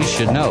something you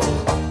should know.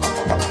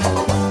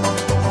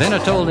 Then I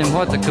told him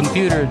what the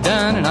computer had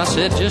done, and I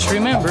said, just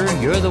remember,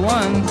 you're the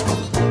one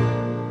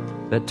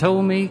that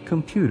told me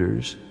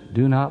computers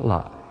do not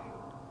lie.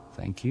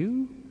 Thank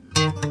you.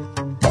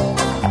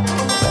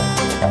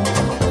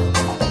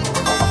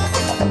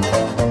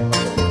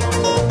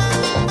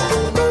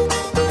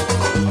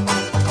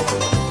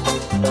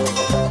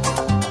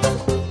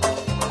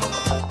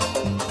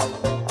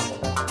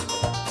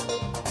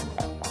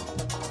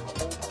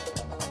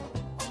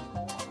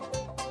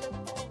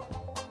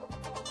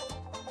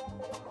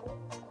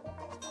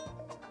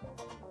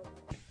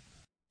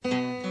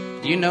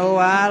 You know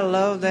I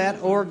love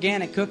that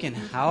organic cooking.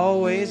 I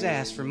always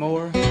ask for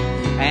more.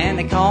 And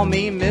they call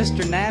me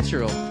Mr.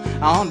 Natural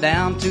on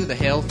down to the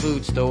health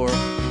food store.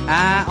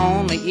 I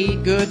only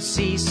eat good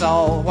sea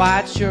salt.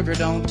 White sugar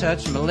don't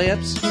touch my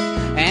lips.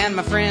 And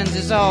my friends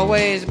is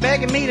always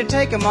begging me to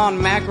take them on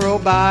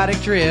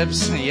macrobiotic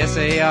trips. Yes,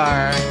 they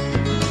are.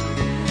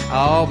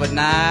 Oh, but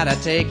night I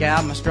take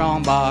out my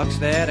strong box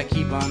that I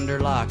keep under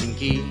lock and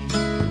key.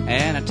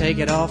 And I take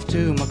it off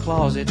to my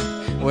closet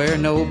where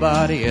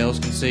nobody else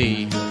can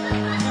see.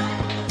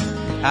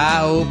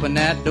 I open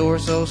that door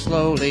so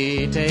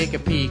slowly, take a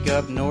peek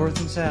up north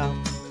and south.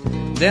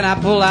 Then I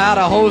pull out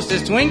a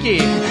Hostess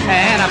Twinkie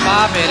and I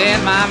pop it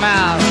in my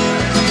mouth.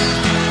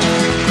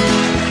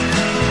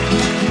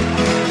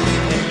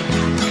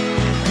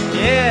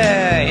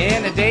 Yeah,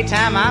 in the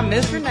daytime I'm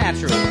Mr.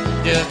 Natural,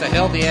 just as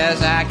healthy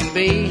as I can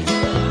be.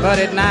 But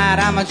at night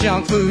I'm a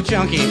junk food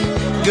junkie.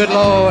 Good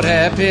Lord,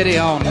 have pity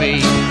on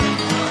me.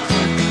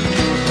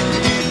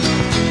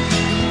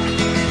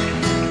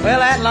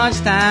 Well, at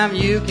lunchtime,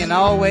 you can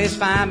always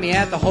find me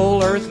at the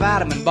Whole Earth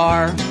Vitamin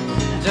Bar,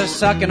 just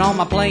sucking on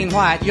my plain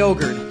white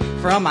yogurt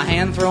from my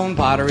hand-thrown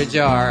pottery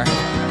jar,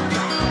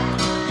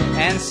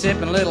 and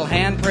sipping a little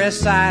hand-pressed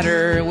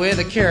cider with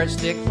a carrot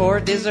stick for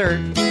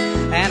dessert,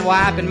 and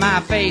wiping my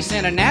face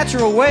in a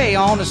natural way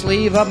on the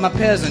sleeve of my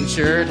peasant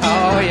shirt.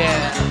 Oh,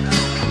 yeah.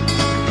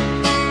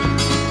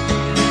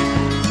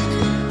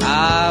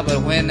 Ah,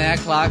 but when that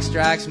clock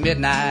strikes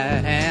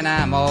midnight and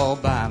I'm all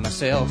by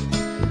myself,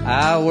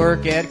 I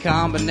work at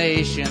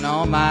combination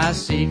on my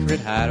secret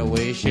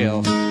hideaway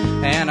shelf,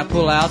 and I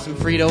pull out some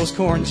Fritos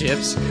corn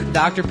chips,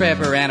 Dr.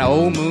 Pepper, and a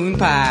old moon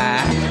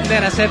pie.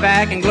 Then I sit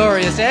back in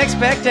glorious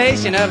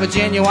expectation of a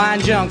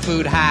genuine junk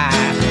food high.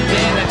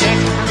 In the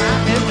daytime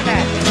I'm Mr.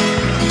 Natural.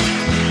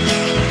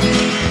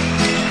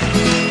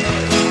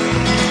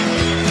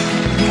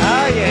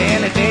 Oh yeah,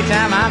 in the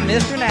daytime I'm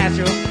Mr.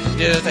 Natural,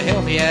 just as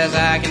healthy as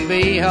I can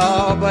be.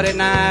 Oh, but at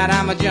night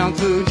I'm a junk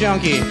food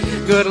junkie.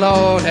 Good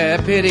Lord,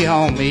 have pity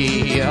on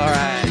me. All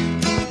right.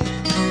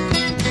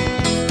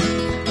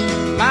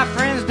 My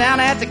friends down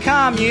at the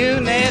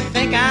commune, they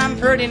think I'm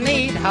pretty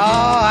neat. Oh,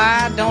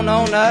 I don't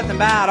know nothing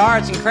about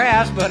arts and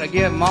crafts, but I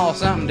give them all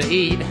something to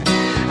eat.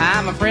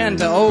 I'm a friend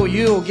to old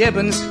Yule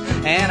Gibbons,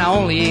 and I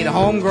only eat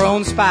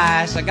homegrown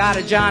spice. I got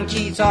a John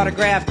Keats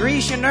autographed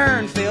Grecian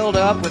urn filled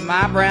up with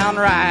my brown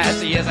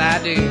rice. Yes, I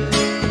do.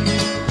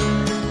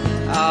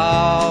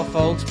 Oh,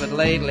 folks, but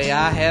lately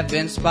I have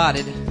been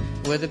spotted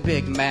with a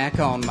Big Mac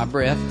on my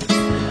breath,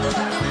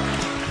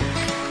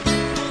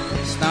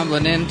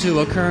 stumbling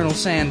into a Colonel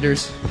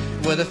Sanders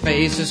with a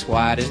face as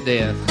white as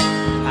death.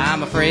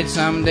 I'm afraid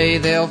someday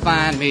they'll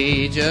find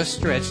me just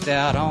stretched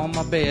out on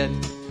my bed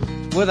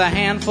with a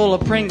handful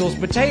of Pringles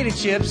potato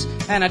chips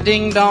and a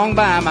ding-dong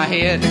by my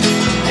head. In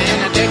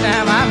the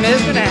daytime I'm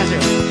Mr.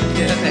 Natural,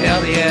 just as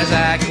healthy as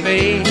I can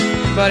be.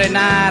 But at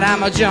night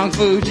I'm a junk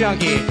food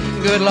junkie.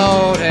 Good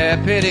Lord,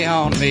 have pity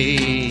on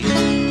me.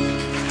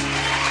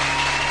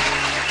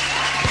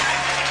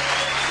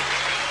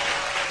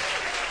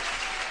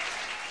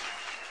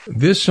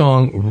 This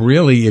song,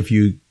 really, if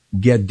you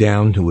get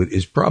down to it,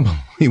 is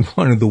probably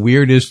one of the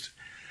weirdest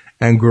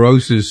and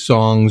grossest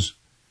songs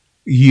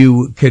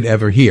you could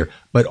ever hear,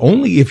 but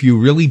only if you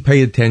really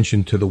pay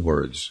attention to the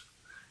words.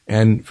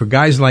 And for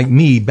guys like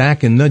me,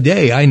 back in the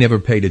day, I never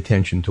paid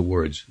attention to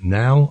words.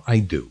 Now I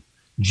do.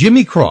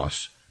 Jimmy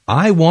Cross,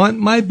 I Want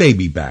My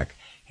Baby Back,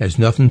 has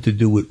nothing to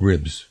do with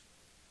ribs.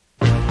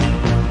 I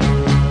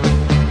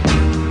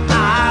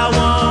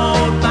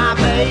want my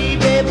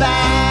baby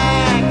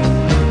back.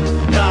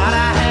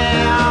 Gotta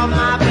have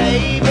my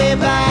baby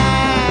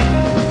back.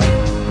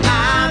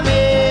 I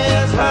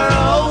miss her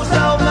oh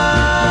so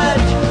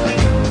much.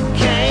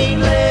 Can't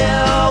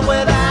live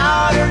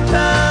without her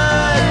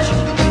touch.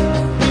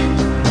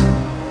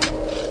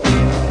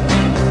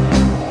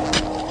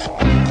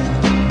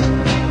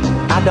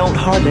 I don't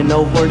hardly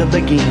know where to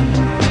begin.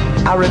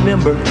 I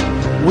remember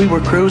we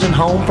were cruising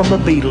home from a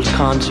Beatles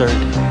concert.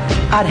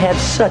 I'd had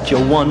such a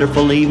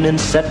wonderful evening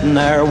sitting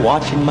there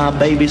watching my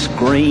baby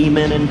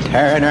screaming and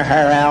tearing her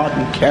hair out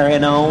and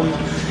carrying on.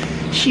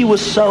 She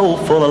was so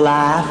full of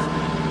life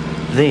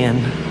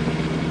then.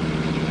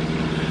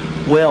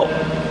 Well,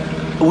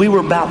 we were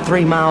about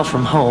 3 miles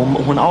from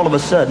home when all of a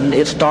sudden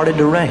it started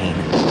to rain.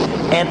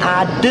 And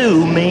I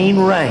do mean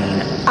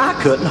rain. I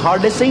couldn't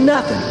hardly see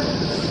nothing.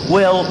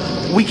 Well,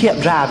 we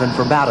kept driving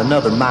for about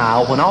another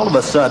mile when all of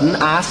a sudden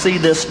I see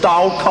this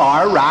stalled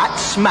car right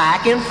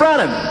smack in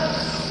front of me.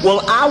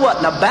 Well, I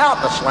wasn't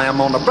about to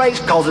slam on the brakes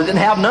because I didn't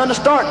have none to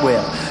start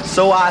with.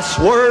 So I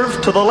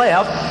swerved to the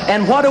left,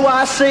 and what do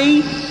I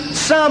see?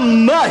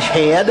 Some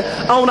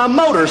mushhead on a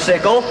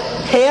motorcycle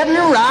heading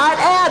right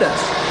at us.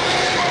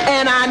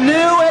 And I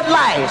knew at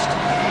last,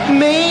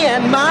 me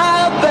and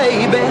my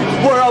baby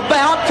were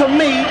about to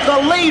meet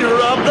the leader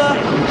of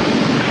the...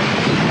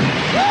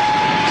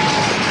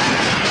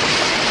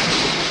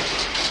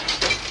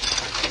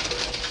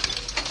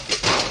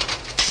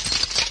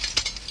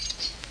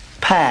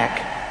 pack.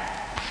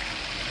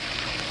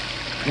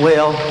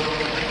 Well,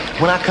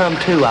 when I come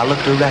to, I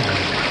looked around,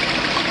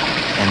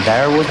 and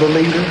there was the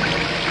leader,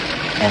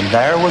 and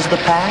there was the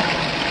pack,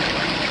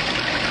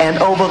 and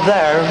over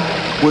there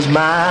was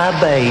my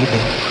baby,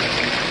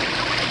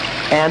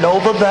 and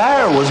over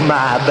there was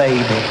my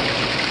baby,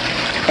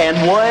 and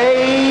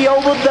way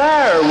over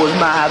there was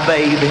my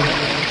baby.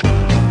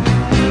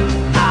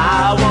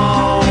 I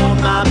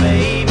want my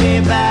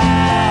baby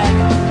back.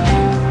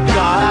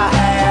 Gotta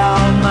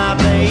have my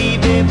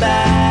baby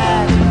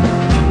back.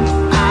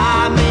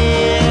 I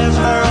miss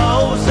her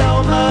oh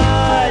so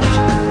much.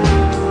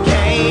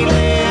 Can't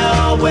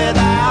live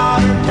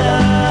without her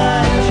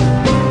touch.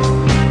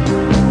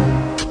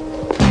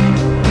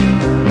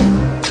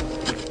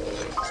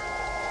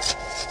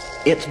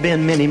 It's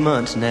been many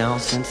months now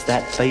since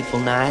that fateful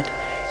night,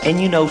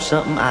 and you know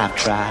something, I've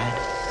tried.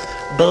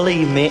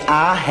 Believe me,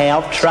 I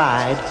have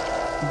tried,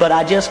 but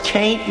I just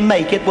can't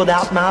make it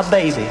without my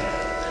baby.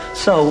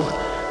 So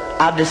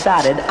I've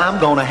decided I'm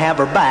gonna have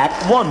her back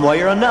one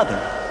way or another.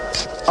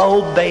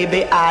 Oh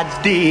baby, I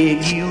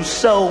dig you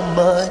so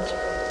much.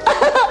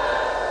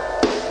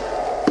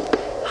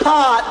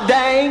 Hot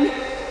dang,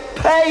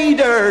 pay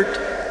dirt.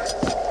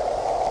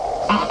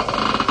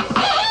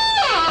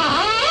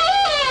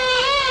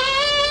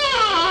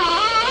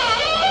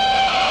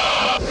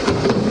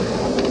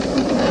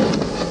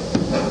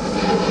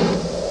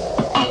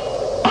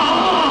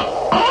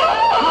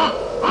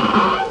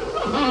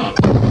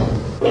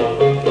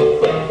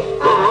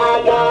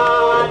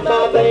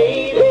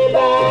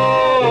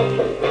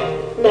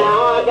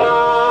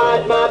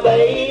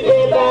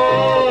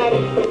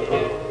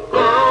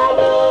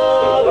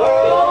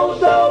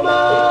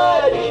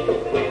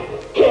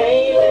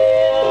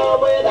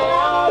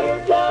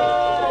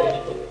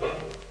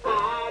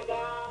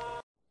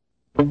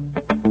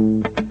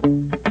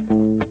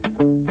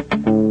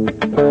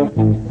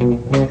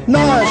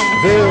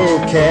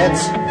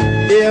 Cats,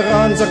 here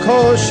on the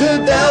kosher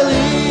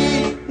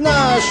deli.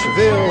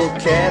 Nashville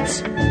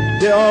Cats,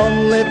 the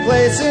only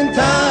place in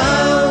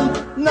town.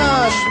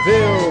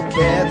 Nashville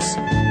Cats,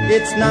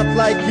 it's not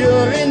like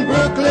you're in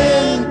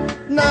Brooklyn.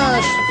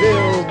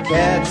 Nashville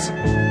Cats,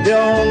 the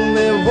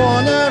only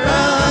one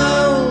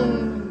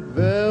around.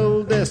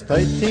 Well, there's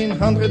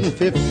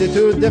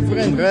 1,352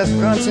 different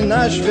restaurants in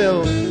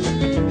Nashville,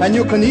 and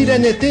you can eat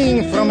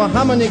anything from a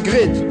hominy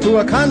grit to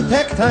a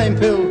contact time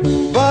pill.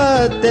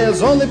 But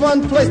there's only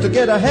one place to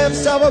get a half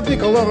sour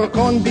pickle or a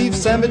corned beef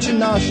sandwich in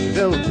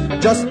Nashville.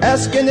 Just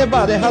ask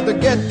anybody how to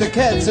get the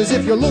Cats as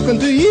if you're looking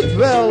to eat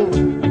well.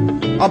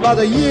 About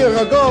a year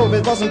ago,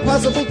 it wasn't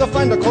possible to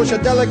find a kosher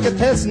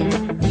delicatessen.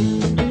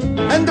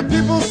 And the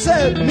people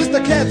said,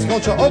 Mr. Katz,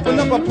 won't you open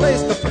up a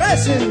place to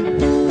press in?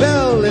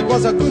 Well, it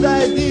was a good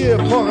idea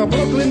for a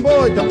Brooklyn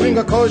boy to bring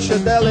a kosher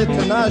deli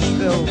to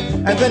Nashville.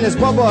 And when his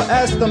bubba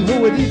asked him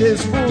who would eat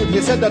his food, he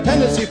said the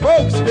Tennessee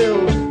folks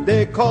will.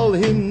 They call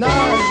him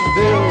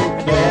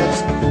Nashville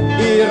Katz.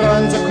 He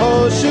runs a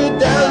kosher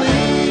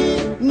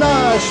deli.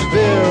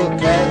 Nashville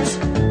Katz,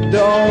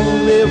 the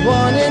only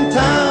one in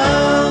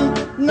town.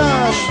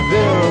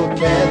 Nashville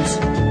Katz,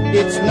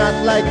 it's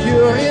not like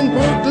you're in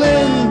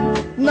Brooklyn.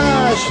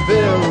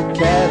 Nashville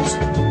Cats,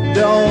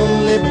 the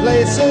only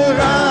place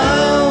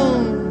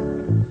around.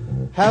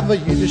 Have a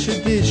Yiddish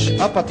dish,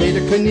 a potato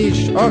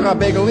knish, or a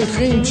bagel and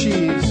cream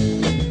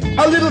cheese.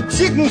 A little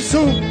chicken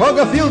soup or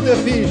gefilte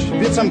fish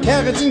with some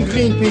carrots and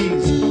green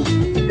peas.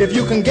 If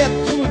you can get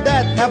through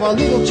that, have a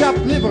little chopped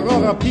liver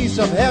or a piece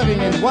of herring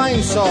and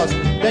wine sauce.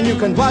 Then you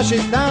can wash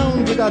it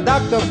down with a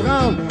Dr.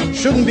 Brown.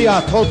 Shouldn't be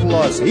a total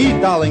loss. Eat,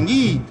 darling,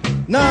 eat.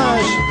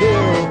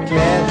 Nashville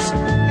Cats,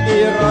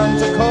 here on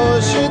the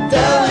kosher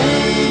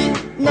deli.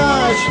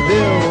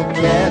 Nashville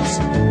Cats,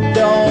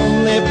 the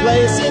only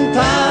place in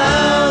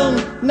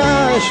town.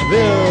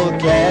 Nashville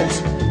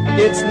Cats,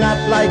 it's not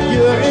like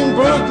you're in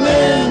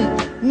Brooklyn.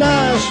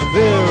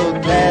 Nashville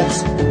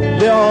Cats,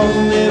 the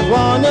only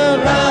one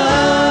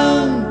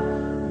around.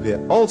 We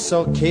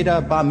also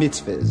cater bar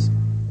mitzvahs.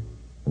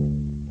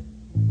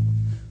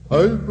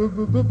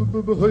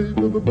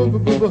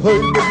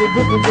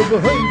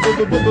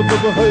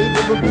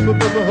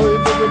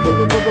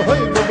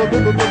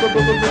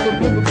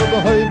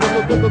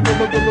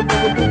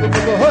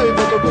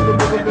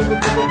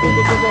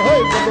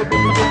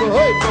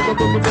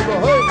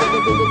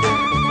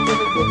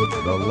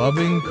 The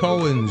Loving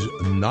Cohens,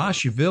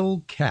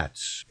 Nashville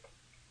Cats.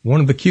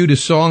 One of the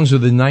cutest songs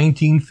of the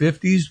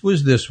 1950s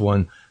was this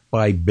one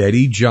by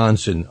Betty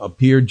Johnson.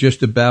 Appeared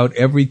just about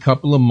every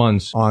couple of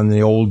months on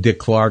the old Dick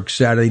Clark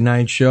Saturday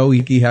night show.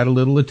 He had a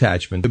little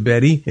attachment to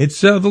Betty. It's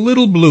The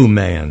Little Blue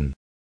Man.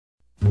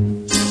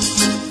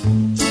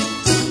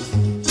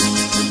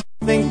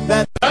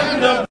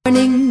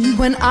 Morning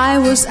when I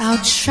was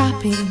out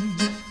shopping,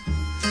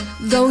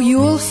 though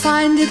you'll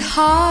find it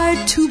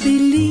hard to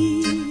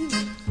believe,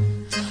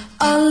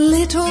 a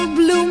little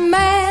blue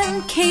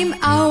man came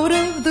out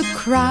of the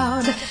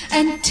crowd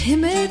and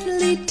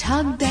timidly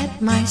tugged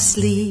at my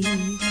sleeve.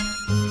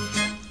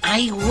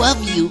 I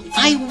love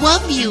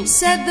you,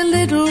 said the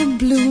little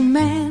blue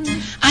man.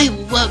 I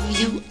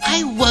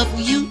love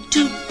you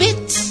to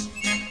bits.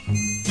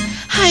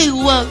 I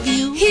love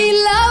you. He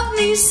loved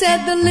me,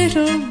 said the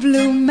little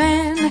blue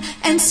man,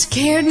 and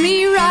scared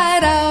me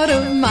right out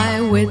of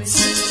my wits.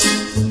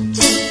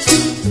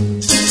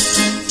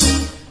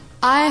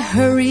 I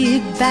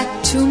hurried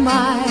back to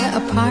my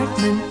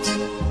apartment.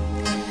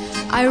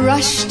 I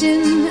rushed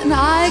in and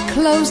I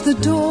closed the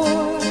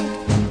door.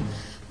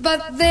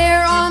 But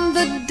there on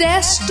the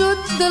desk stood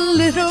the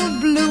little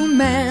blue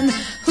man,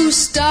 who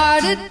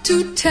started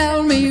to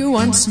tell me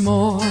once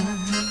more.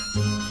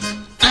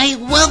 I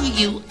love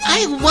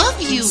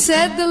you,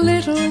 said the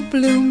little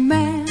blue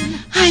man.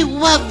 I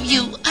love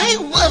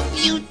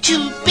you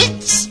to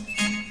bits.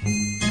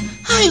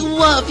 I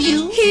love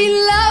you. He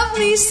loved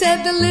me,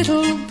 said the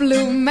little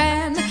blue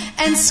man,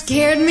 and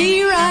scared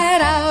me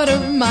right out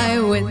of my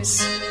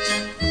wits.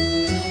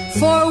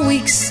 For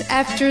weeks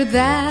after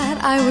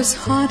that I was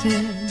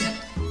haunted,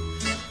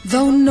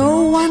 though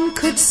no one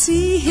could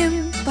see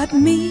him but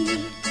me.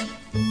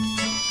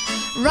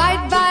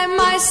 Right by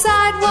my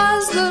side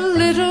was the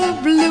little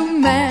blue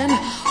man,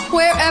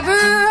 wherever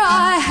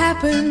I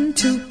happened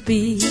to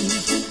be.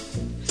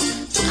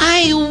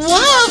 I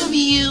love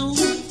you.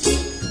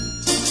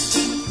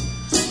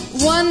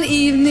 One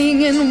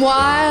evening in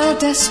wild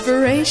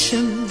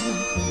desperation,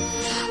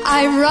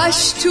 I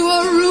rushed to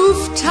a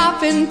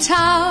rooftop in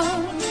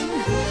town,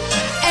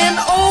 and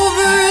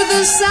over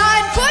the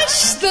side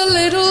pushed the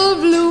little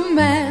blue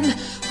man,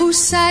 who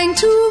sang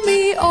to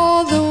me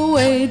all the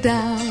way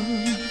down.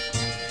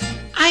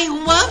 I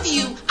love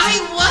you,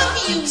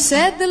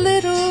 said the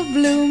little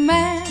blue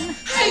man.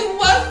 I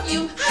love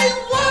you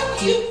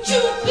to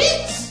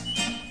bits.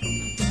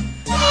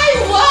 I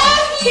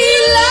love you. He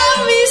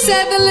loved me,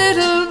 said the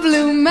little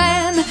blue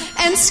man,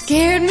 and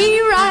scared me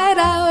right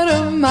out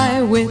of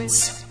my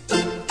wits.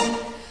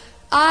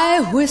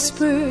 I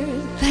whispered,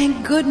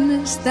 thank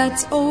goodness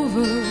that's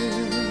over.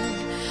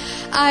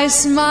 I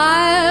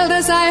smiled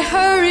as I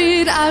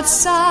hurried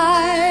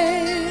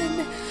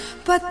outside,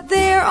 but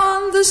there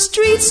on the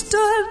street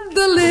stood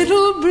the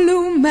little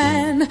blue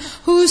man,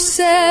 who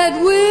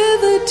said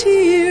with a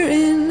tear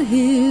in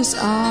his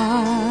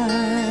eye,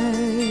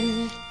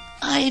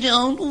 I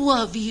don't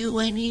love you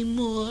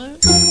anymore.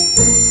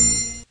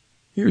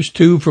 Here's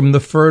two from the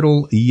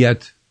fertile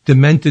yet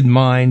demented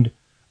mind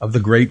of the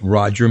great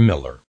Roger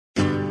Miller.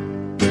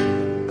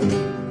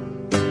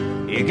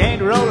 You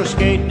can't roller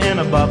skate in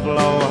a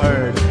buffalo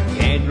herd. You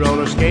can't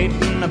roller skate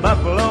in a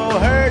buffalo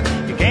herd.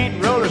 You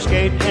can't roller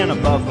skate in a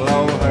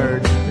buffalo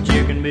herd. But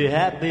you can be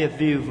happy if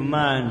you've a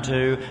mind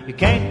to. You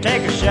can't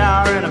take a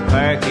shower in a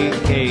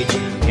parakeet cage.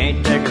 You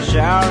can't take a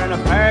shower in a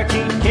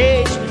parakeet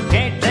cage. You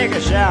can't take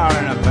a shower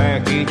in a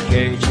parakeet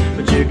cage.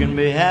 But you can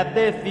be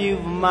happy if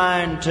you've a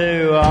mind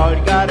to. All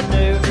you gotta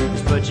do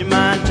is put your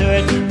mind to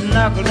it.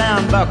 Knuckle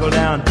down, buckle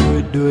down, do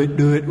it, do it,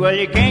 do it. Well,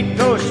 you can't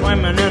go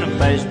swimming in a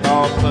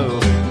baseball pool.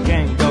 You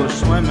can't go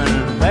swimming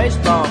in a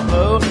baseball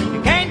pool.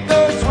 You can't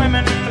go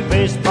swimming in a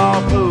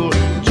baseball pool.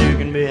 But you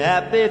can be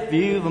happy if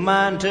you've a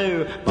mind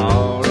to.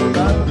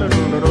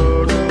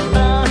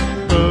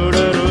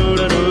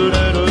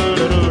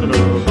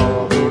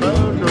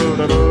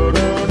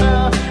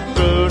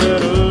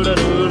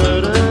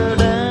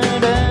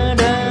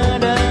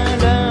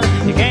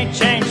 You can't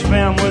change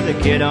film with a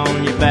kid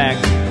on your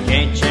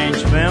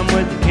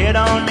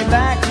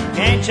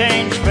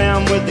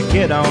come with the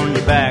kid on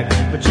your back,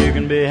 but you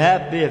can be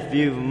happy if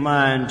you've a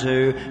mind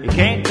to. You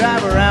can't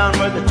drive around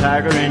with a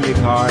tiger in your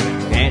car.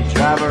 You can't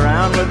drive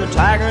around with a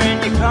tiger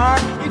in your car.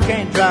 You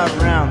can't drive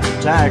around with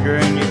a tiger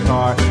in your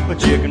car,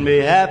 but you can be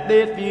happy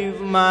if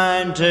you've a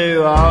mind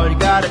to. All you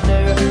gotta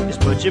do is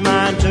put your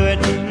mind to it.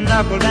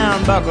 Knuckle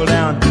down, buckle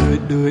down, do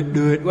it, do it,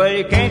 do it. Well,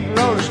 you can't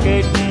roller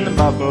skate in the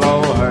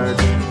buffalo herd.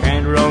 You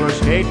can't roller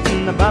skate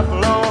in the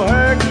buffalo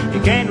herd.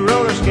 You can't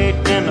roller skate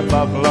in the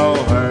buffalo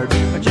herd,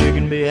 but you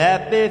can be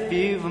happy if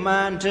you've a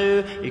mind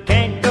to. You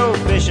can't go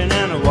fishing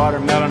in a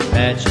watermelon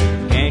patch.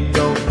 You can't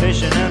go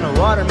fishing in a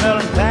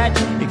watermelon patch.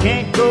 You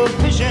can't go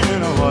fishing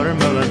in a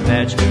watermelon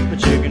patch,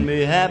 but you can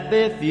be happy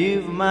if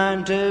you've a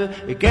mind to.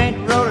 You can't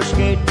roller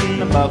skate in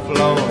the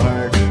buffalo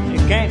herd. You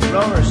can't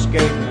roller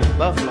skate in the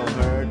buffalo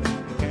herd.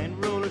 You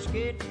can't roller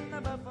skate in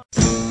the buffalo.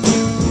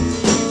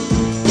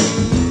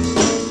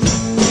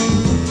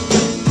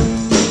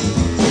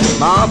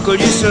 My uncle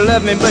used to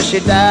love me, but she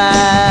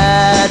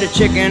died. A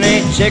chicken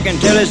ain't chicken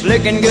till it's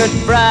licking good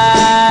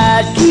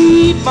fried.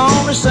 Keep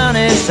on the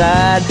sunny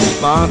side.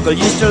 My uncle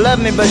used to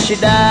love me, but she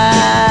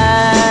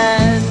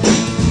died.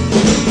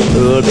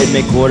 Who'll bid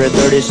me quarter,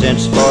 30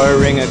 cents for a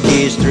ring of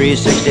keys,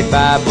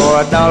 $3.65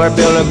 for a dollar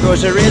bill of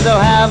groceries.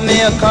 I'll have me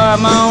a car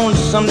of my own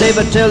someday,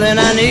 but till then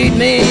I need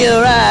me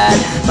a ride.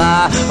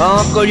 My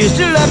uncle used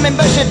to love me,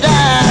 but she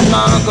died.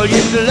 My uncle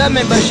used to love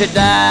me, but she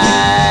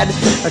died.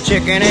 A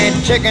chicken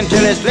ain't chicken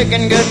till it's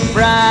licking good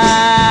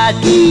fried.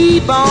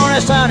 Keep on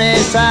the sunny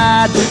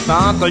side.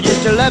 My uncle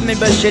used to love me,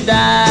 but she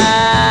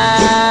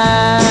died.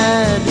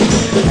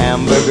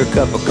 Hamburger,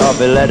 cup of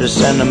coffee,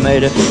 lettuce, and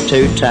tomato.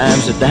 2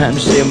 times a dime to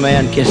see a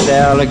man kiss the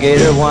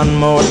alligator. One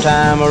more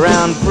time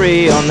around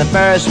free on the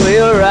Ferris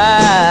wheel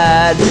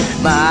ride.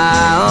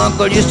 My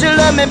uncle used to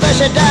love me, but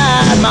she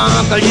died. My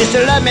uncle used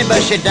to love me,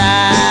 but she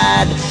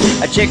died.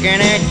 A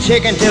chicken ain't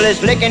chicken till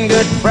it's licking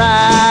good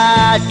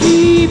fried.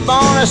 Keep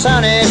on the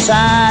sunny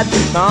side.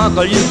 My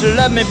uncle used to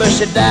love me, but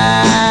she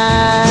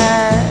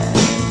died.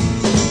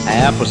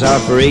 Apples are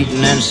for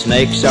eating and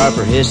snakes are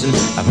for hissing.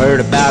 I've heard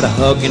about a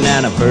hugging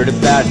and I've heard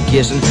about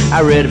kissing.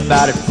 I read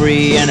about it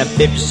free in a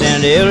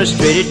 50-cent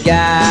illustrated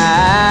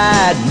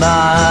guide.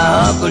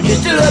 My uncle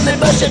used to love me,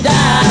 but she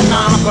died.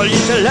 My uncle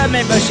used to love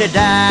me, but she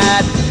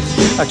died.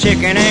 A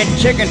chicken ain't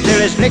chicken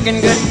till it's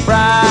licking good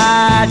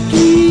fried.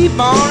 Keep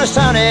on the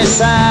sunny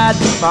side.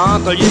 My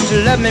uncle used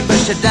to love me, but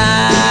she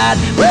died.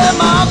 Well,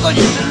 my uncle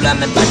used to love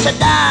me, but she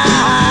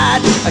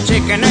died. A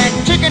chicken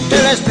ain't chicken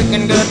till it's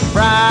licking good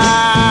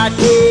fried.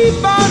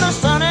 Keep on the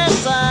sunny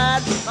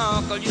side. My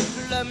uncle used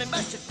to love me,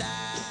 but she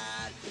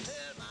died.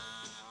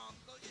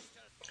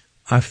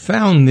 I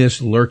found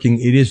this lurking.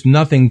 It is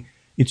nothing.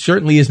 It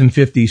certainly isn't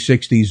 50s,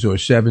 60s, or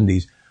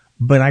 70s,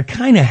 but I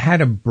kind of had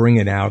to bring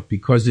it out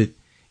because it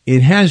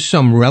has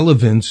some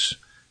relevance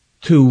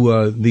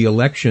to the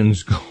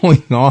elections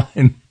going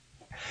on.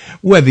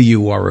 Whether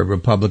you are a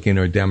Republican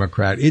or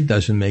Democrat, it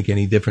doesn't make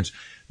any difference.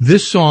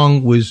 This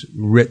song was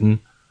written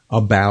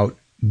about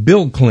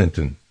Bill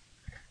Clinton.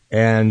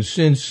 And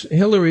since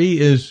Hillary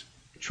is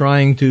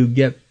trying to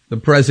get the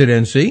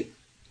presidency,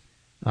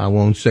 I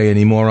won't say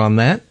any more on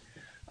that.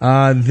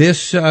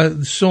 This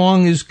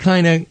song is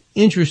kind of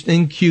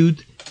interesting,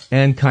 cute,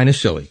 and kind of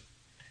silly.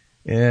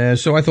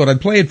 So I thought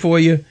I'd play it for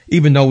you,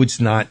 even though it's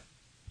not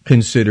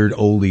considered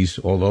oldies,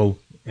 although,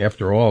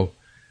 after all,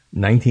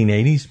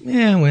 1980s,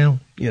 yeah, well,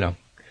 you know.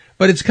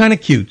 But it's kind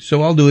of cute,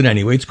 so I'll do it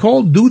anyway. It's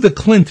called Do the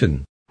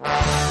Clinton.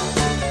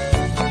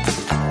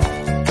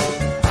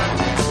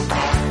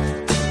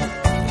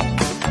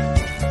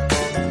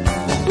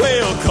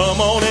 Well,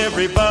 come on,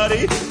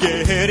 everybody,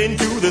 get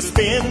into the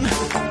spin.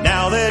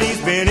 Now that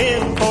he's been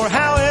in for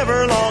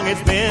however long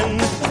it's been,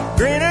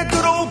 grin a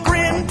good old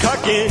grin,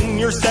 tuck in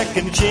your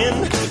second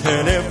chin,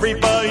 and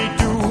everybody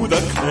do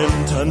the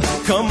Clinton.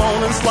 Come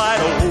on and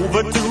slide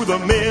over to the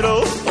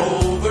middle.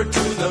 Over to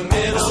the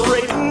middle.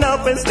 Straighten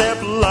up and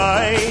step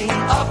line.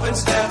 Up and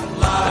step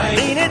line.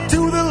 Lean it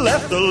to the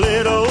left a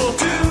little.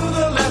 To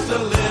the left a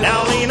little.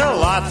 Now lean a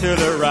lot to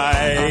the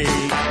right.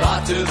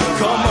 Lot to the right.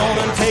 Come on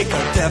and take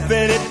a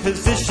definite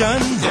position.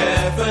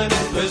 Definite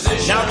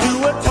position. Now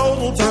do a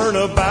total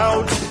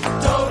turnabout.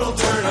 Total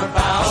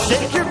turnabout.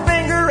 Shake your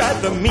finger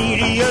at the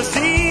media.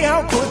 See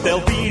how good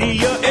they'll be to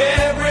you.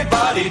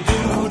 Everybody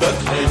do the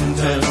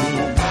Clinton.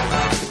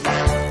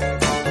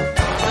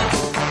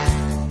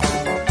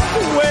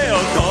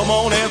 Well, come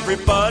on,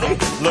 everybody,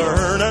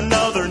 learn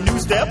another new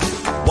step.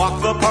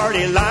 Walk the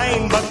party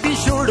line, but be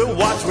sure to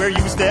watch where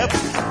you step.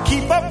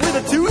 Keep up with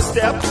a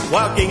two-step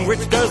while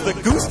Gingrich does the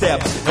goose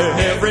step.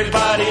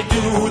 Everybody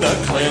do the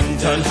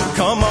Clinton.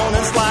 Come on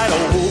and slide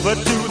over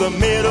to the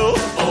middle.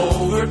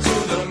 Over to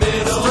the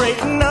middle.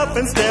 Straighten up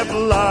and step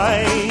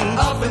line.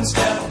 Up and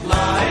step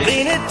line.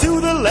 Lean it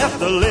to the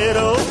left a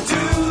little. To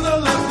the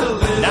left a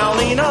little. Now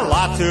lean a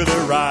lot to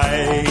the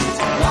right.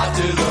 Lot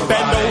to the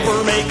Bend right.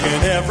 Over,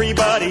 making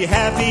everybody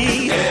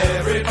happy.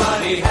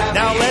 Everybody happy.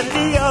 Now let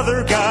the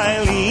other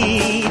guy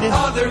lead.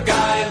 Other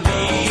guy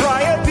lead.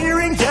 Try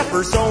appearing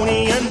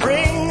Jeffersonian,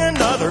 bring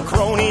another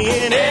crony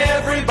in.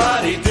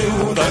 Everybody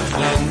do the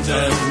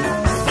Clinton.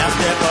 Now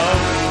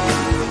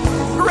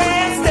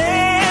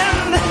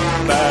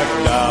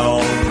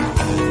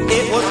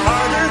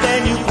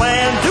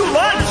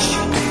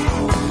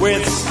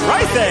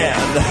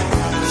stand,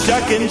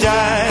 shuck and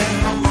jive.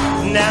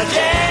 Now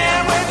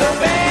jam with the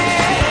band.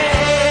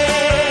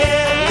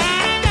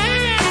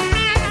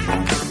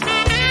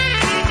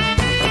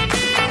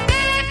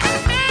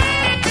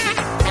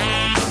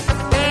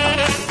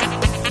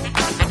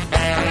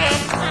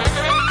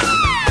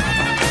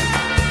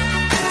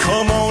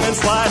 Come on and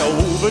slide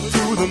over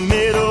to the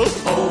middle.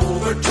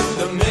 Over to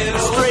the middle.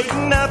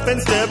 Straighten up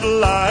and step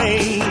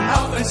line.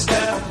 Up and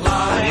step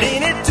line.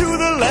 Lean it to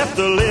the left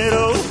a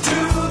little. To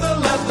the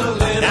left a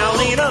little. Now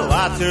lean a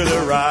lot to the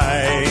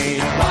right.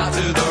 Lot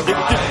to the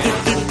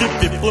right.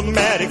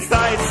 Diplomatic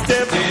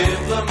sidestep.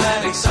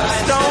 Diplomatic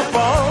sidestep. Stomp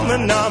on the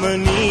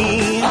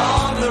nominee.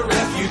 On the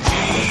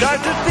refugee.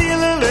 Start to feel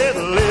a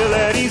little ill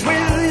at ease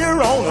with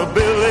your own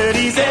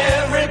abilities.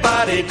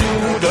 Everybody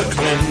do the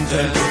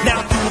Clinton.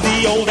 Now do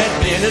the old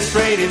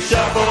administrative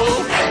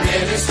shuffle.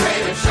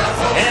 Administrative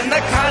shuffle. And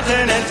the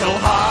continental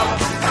hop.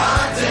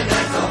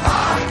 Continental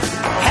hop.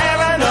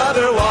 Have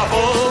another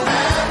waffle.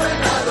 Have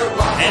another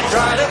waffle. And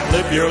try to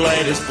flip your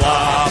latest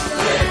flop.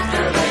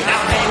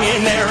 Now hang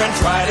in there and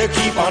try to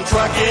keep on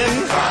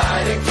trucking.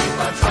 Try to keep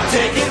on trucking.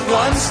 Take it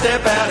one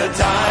step at a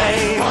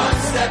time. One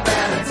step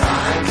at a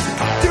time.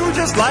 Do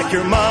just like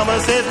your mama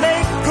says.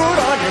 Make good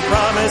on your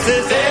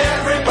promises.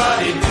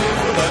 Everybody do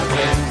the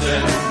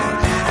Clinton.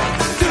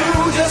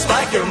 Do just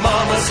like your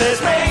mama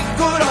says. Make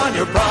good on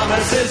your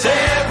promises.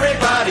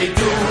 Everybody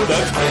do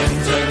the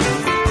Clinton.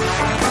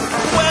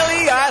 Well,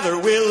 he either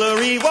will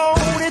or he won't.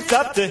 It's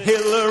up to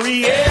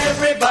Hillary.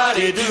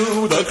 Everybody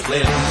do the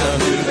Clinton.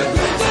 Do the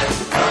Clinton.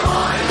 Come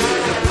on and do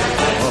the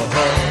Clinton.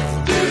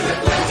 Do the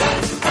Clinton.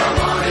 Come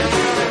on and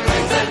do the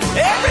Clinton.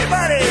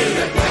 Everybody. Do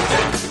the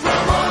Clinton.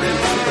 Come on and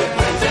do the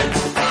Clinton.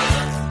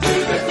 Do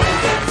the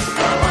Clinton.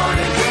 Come on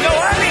and do the Clinton. No,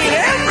 I mean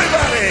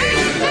everybody.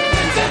 Do the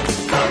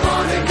Clinton. Come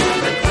on and do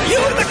the Clinton. You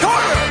in the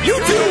corner. You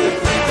too.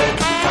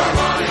 Come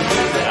on and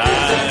do the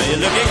Clinton.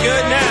 You're looking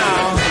good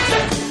now.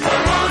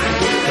 Come on and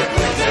do the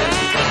Clinton.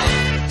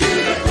 Do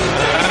the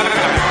Clinton.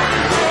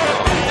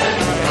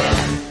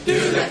 Do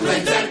the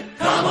Clinton.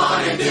 Come on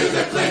and do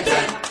the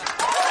Clinton.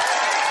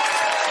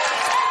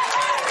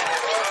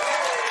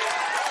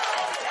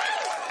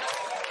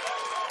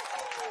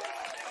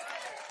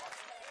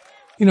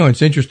 You know,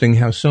 it's interesting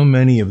how so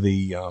many of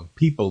the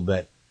people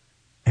that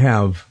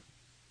have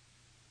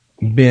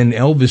been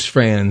Elvis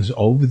fans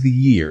over the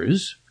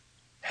years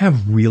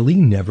have really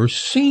never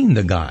seen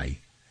the guy.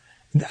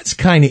 That's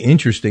kind of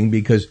interesting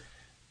because,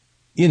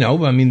 you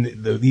know, I mean,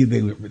 the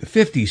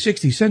 50s,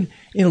 60s, 70s,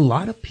 and a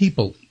lot of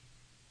people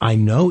I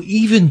know,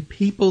 even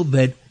people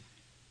that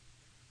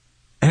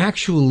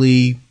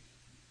actually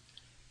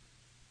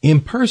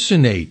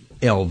impersonate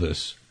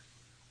Elvis,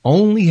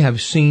 only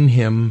have seen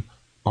him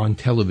on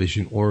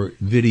television or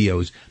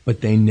videos,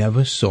 but they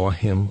never saw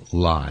him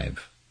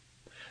live.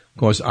 Of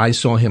course, I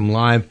saw him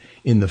live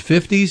in the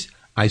 50s.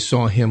 I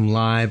saw him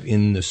live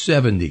in the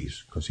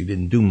 70s, because he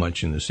didn't do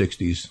much in the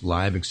 60s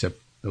live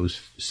except those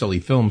silly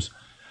films.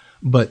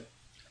 But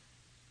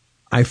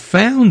I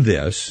found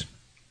this,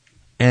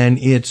 and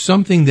it's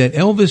something that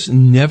Elvis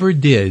never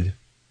did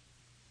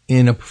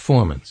in a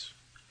performance.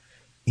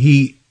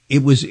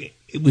 It was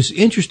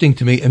interesting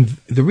to me, and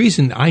the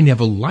reason I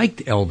never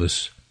liked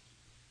Elvis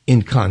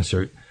in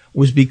concert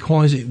was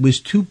because it was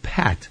too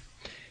pat.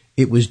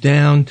 It was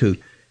down to,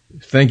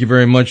 thank you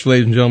very much,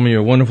 ladies and gentlemen,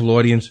 you're a wonderful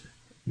audience.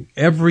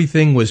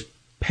 Everything was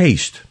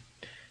paced,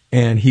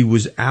 and he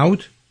was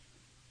off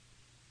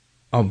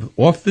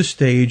the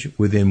stage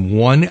within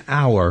 1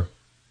 hour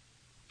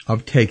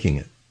of taking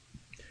it.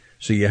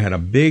 So you had a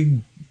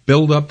big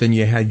build-up, then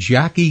you had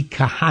Jackie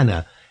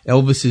Kahana,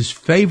 Elvis's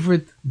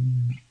favorite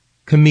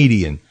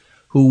comedian,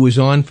 who was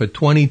on for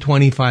 20,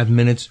 25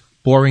 minutes,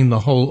 boring the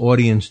whole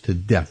audience to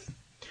death.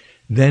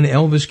 Then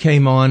Elvis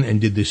came on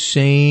and did the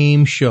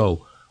same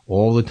show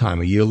all the time.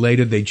 A year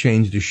later, they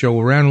changed the show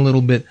around a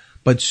little bit,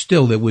 but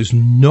still, there was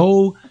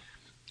no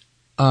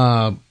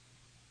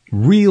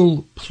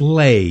real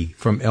play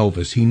from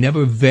Elvis. He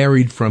never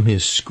varied from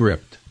his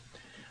script.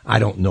 I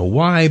don't know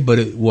why, but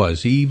it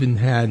was. He even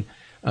had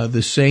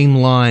the same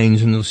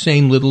lines and the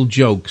same little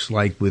jokes,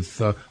 like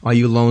with Are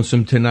You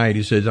Lonesome Tonight?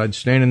 He says, I'd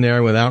standing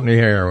there without any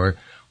hair, or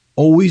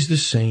always the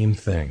same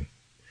thing.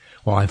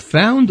 Well, I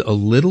found a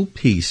little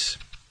piece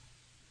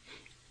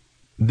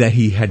that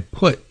he had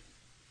put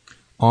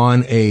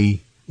on a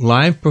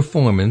live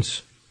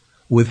performance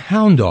with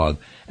Hound Dog,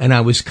 and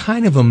I was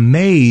kind of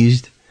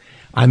amazed.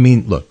 I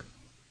mean, look,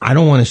 I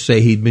don't want to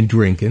say he'd been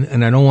drinking,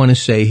 and I don't want to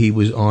say he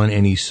was on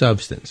any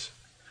substance.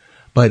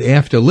 But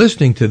after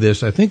listening to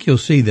this, I think you'll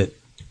see that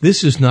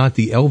this is not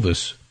the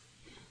Elvis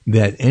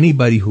that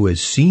anybody who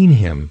has seen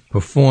him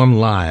perform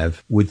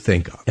live would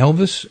think of.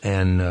 Elvis,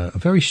 and a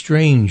very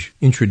strange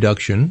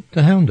introduction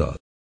to Hound Dog.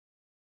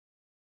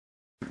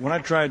 When I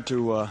tried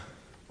to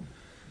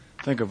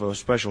think of a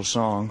special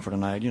song for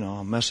tonight, you know,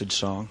 a message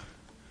song,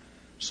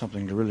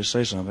 something to really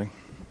say something,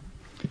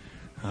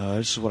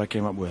 this is what I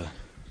came up with.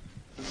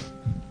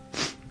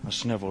 I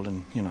sniffled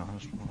and, you know,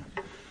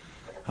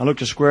 I looked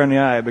her square in the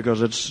eye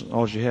because it's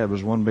all she had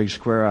was one big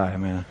square eye,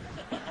 man.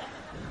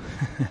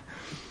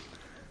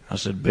 I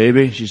said,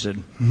 baby. She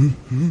said,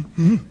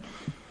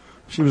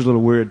 She was a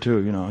little weird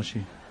too, you know.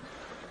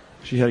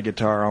 She had a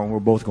guitar on. We're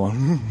both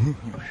going.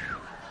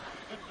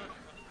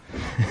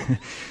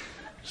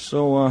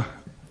 So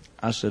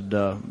I said,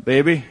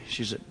 baby.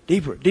 She said,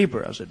 deeper,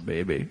 deeper. I said,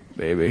 baby,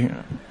 baby.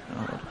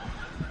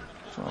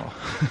 So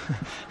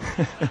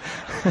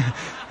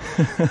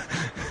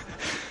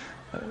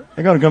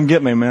they're gonna come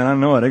get me, man. I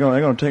know it. They're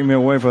gonna take me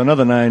away for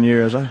another 9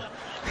 years.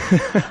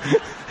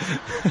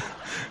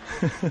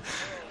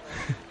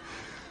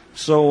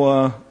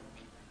 So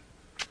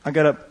I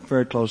got up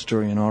very close to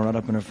her, you know, right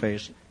up in her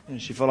face,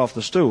 and she fell off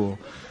the stool.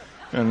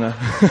 And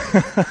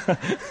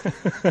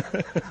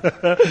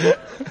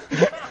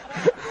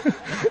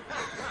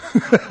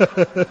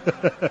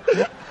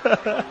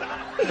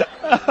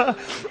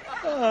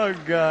oh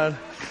God.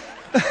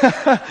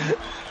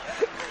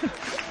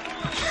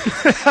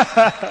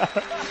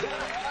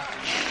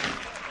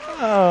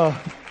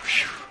 Oh.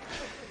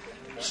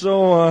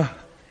 So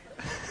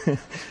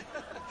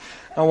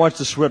I watched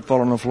the sweat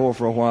fall on the floor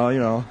for a while, you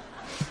know.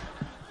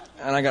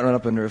 And I got right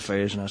up into her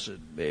face and I said,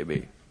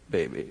 baby,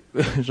 baby.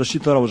 So she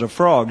thought I was a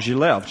frog. She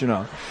left, you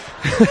know.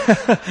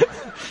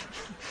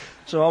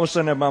 So I was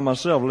sitting there by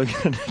myself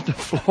looking at the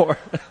floor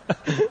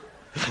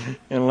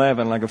and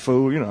laughing like a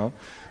fool, you know.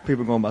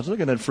 People going by, look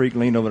at that freak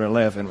leaned over there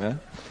laughing,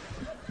 man.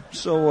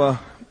 So,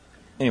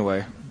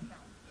 anyway,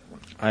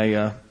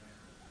 I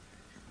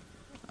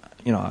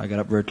got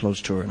up very close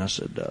to her and I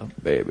said,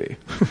 baby.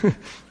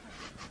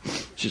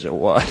 She said,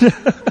 what?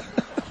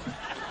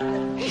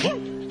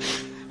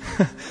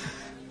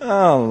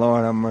 Oh,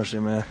 Lord have mercy,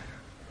 man.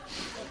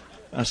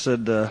 I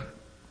said, I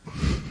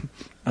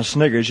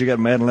sniggered. She got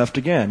mad and left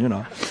again, you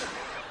know.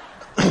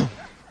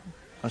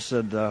 I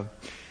said,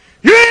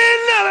 you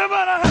ain't nothing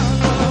but a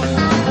hound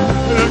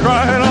dog. You're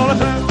crying all the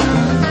time.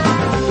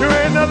 You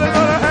ain't nothing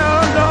but a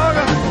hound dog.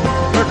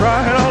 You're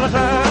crying all the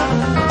time.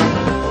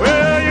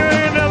 Well, you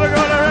ain't never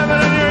gonna have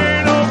it and you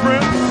ain't no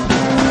friend.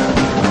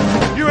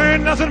 You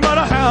ain't nothing but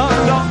a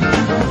hound dog.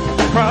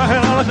 You're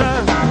crying all the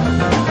time.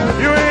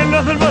 You ain't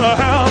nothing but a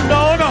hound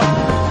dog.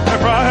 You're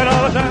crying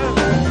all the time.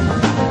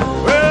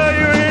 Well,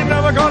 you ain't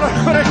never gonna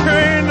have it. You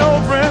ain't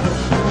no friend.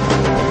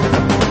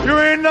 You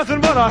ain't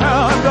nothing but a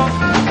hound dog.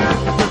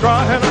 You're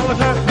crying all the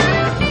time.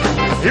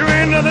 You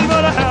ain't nothing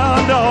but a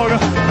hound dog.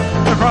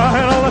 You're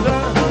crying all the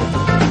time.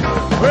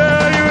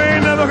 Well, you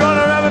ain't never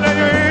gonna have it and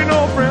you ain't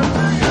no friend.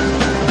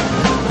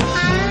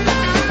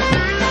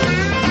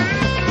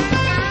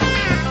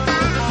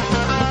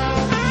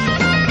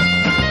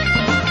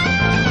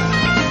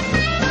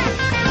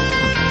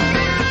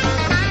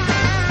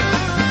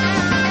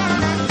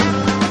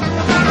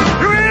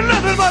 You ain't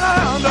nothing but a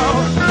hound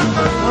dog.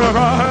 You're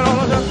crying all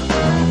the time.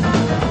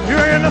 You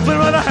ain't nothing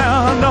but a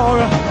hound dog.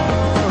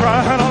 You're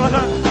crying all the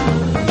time.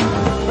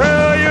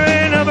 Well, you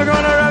ain't never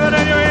gonna have it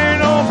and you ain't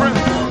no friend.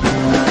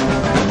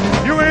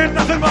 You ain't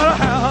nothing but a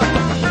hound.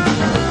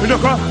 You're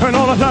crying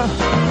all the time.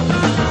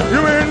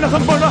 You ain't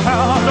nothing but a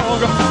hound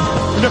dog.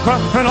 You're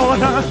crying all the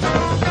time.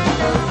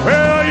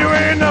 Well, you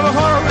ain't never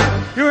gonna have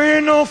it. You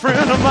ain't no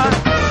friend of mine.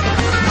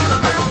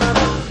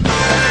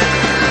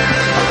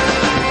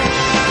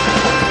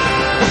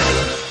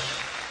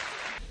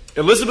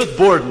 Elizabeth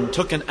Borden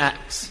took an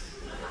axe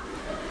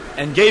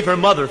and gave her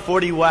mother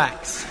 40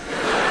 whacks.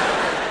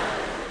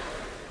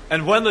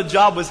 And when the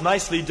job was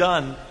nicely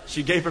done,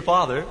 she gave her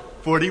father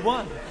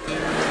 41.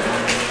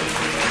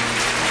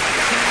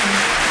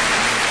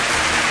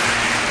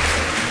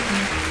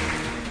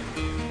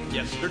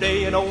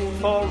 Yesterday in Old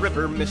Fall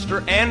River,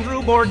 Mr.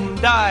 Andrew Borden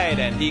died,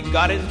 and he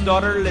got his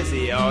daughter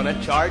Lizzie on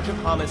a charge of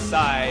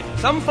homicide.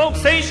 Some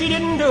folks say she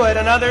didn't do it,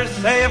 and others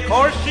say of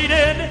course she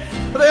did.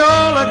 But they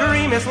all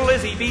agree Miss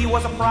Lizzie B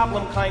was a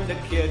problem kind of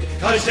kid.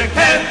 'Cause you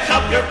can't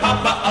chop your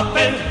papa up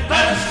in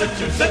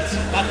Massachusetts,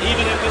 not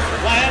even if his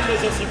plan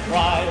is a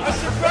surprise. A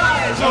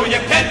surprise! No,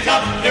 you can't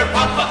chop your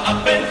papa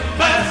up in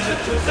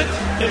Massachusetts.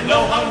 You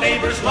know how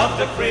neighbors love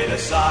to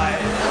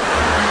criticize.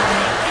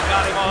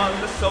 Got him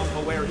on the sofa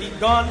where he'd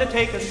gone to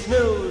take a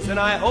snooze, and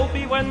I hope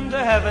he went to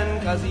heaven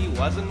 'cause he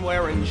wasn't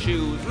wearing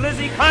shoes.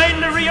 Lizzie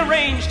kinda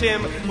rearranged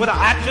him with a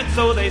hatchet,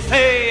 so they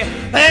say.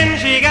 Then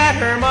she got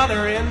her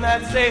mother in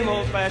that same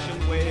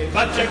old-fashioned way.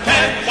 But you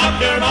can't chop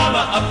your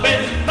mama up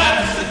in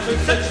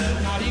Massachusetts,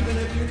 not even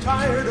if you're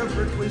tired of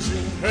her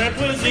cuisine. Her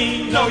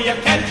cuisine, no, you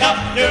can't chop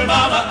your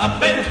mama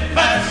up in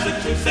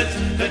Massachusetts.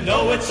 To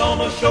know it's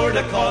almost sure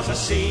to cause a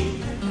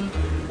scene.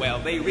 Well,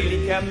 they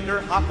really kept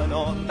her hopping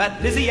on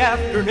that busy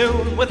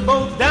afternoon, with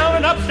both down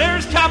and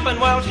upstairs chopping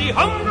while she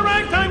hummed a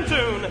ragtime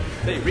tune.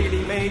 They really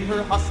made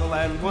her hustle,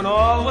 and when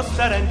all was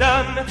said and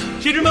done,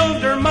 she'd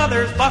removed her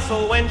mother's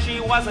bustle when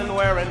she wasn't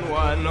wearing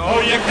one.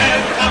 Oh, you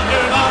can't chop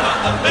your mama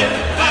up in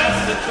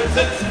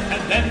Massachusetts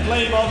and then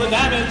blame all the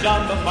damage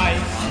on the mice.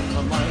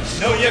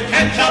 No, you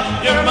can't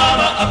chop your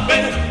mama up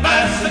in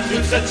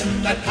Massachusetts.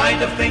 That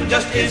kind of thing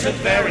just isn't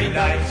very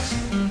nice.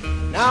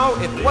 Now,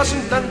 it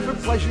wasn't done for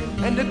pleasure,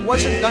 and it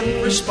wasn't done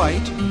for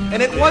spite,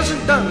 and it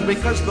wasn't done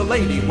because the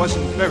lady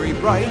wasn't very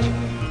bright.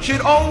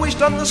 She'd always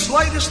done the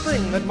slightest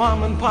thing that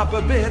Mom and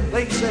Papa bid.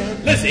 They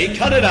said, Lizzie,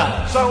 cut it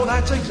out. So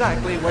that's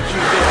exactly what she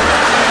did.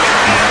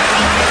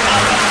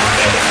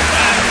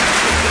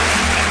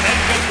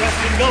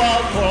 Go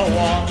out for a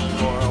walk.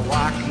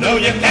 No,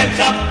 you can't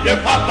chop your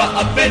papa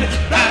up in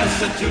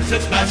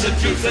Massachusetts.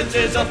 Massachusetts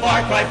is a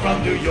far cry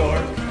from New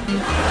York.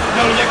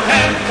 No, you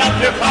can't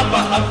chop your papa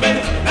up in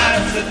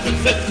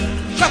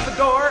Massachusetts. Shut the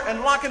door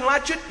and lock and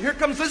latch it. Here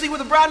comes Lizzie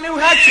with a brand new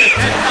hatchet.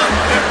 Can't chop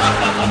your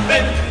papa up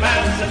in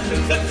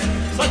Massachusetts.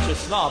 Such a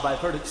snob, I've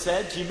heard it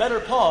said, she met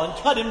her pa and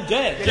cut him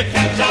dead. You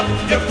can't chop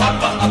your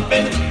papa up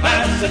in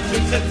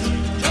Massachusetts.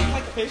 Jump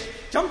like a fish,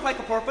 jump like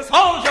a porpoise,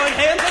 all join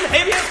hands and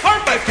habeas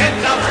corpus. You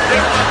can't chop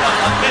your papa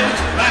up in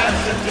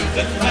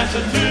Massachusetts.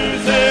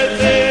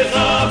 Massachusetts is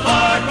a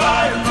far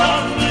cry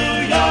from New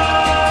York.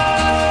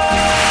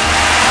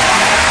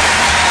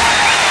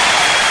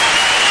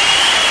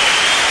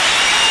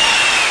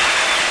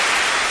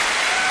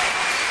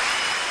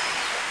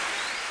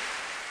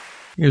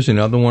 Here's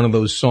another one of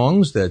those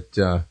songs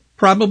that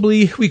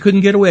probably we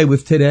couldn't get away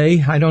with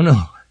today. I don't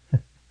know.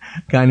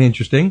 Kind of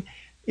interesting.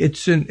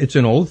 It's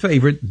an old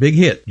favorite, big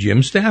hit.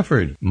 Jim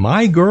Stafford,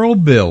 My Girl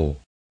Bill.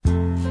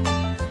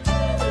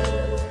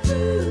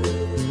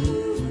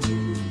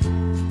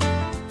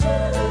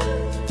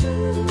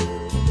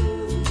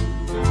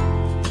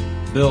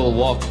 Bill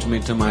walked me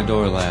to my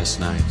door last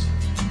night,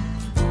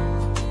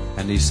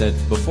 and he said,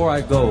 before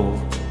I go,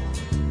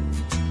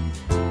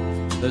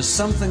 there's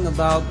something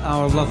about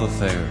our love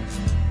affair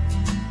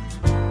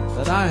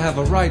that I have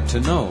a right to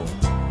know.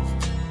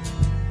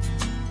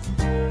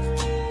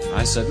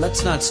 I said,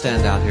 let's not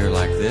stand out here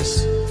like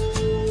this.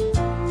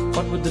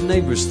 What would the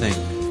neighbors think?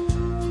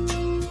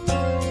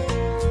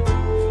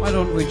 Why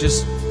don't we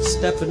just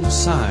step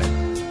inside,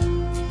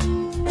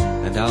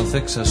 and I'll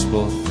fix us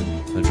both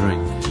a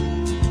drink.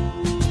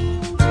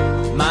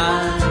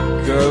 My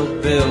girl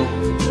Bill,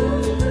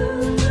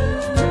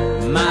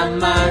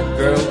 my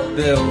girl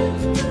Bill,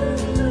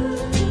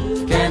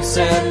 can't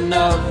say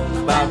enough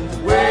about the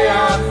way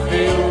I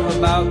feel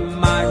about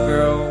my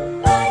girl.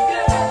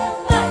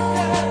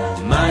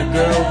 My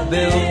girl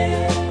Bill.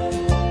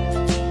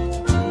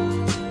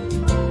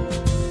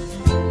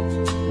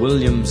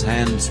 William's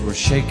hands were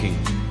shaking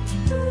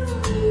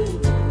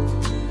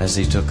as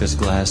he took his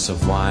glass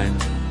of wine,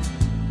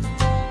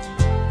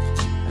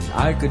 and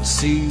I could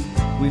see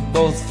we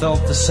both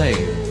felt the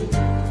same.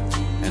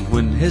 And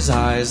when his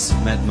eyes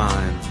met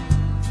mine,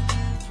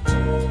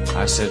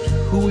 I said,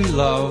 who we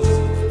love,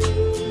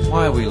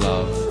 why we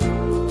love,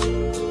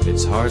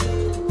 it's hard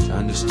to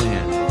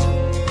understand.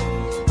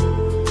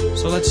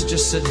 So let's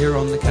just sit here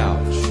on the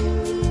couch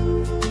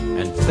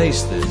and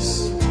face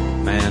this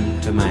man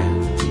to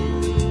man.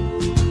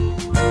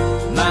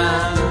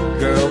 My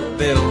girl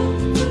Bill,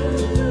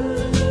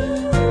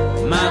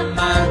 my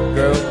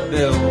girl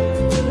Bill,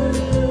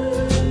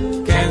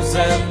 can't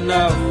say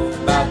enough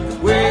about the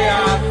way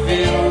I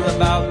feel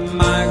about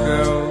my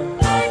girl.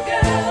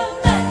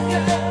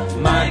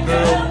 My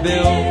girl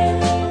Bill.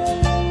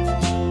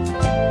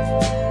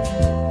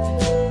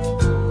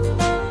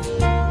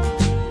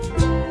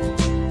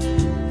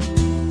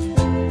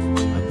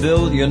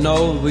 Bill, you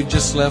know, we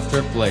just left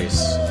her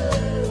place,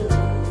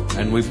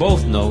 and we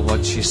both know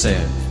what she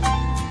said.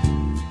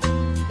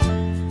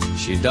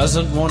 She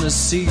doesn't want to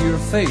see your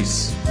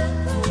face,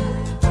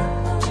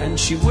 and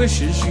she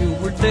wishes you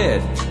were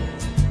dead.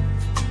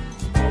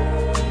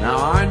 Now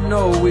I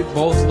know we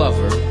both love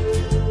her,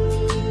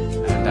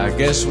 and I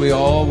guess we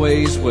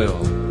always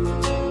will.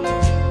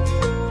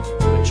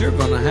 But you're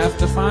gonna have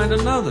to find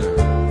another,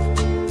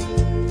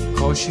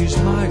 'cause she's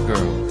my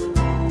girl,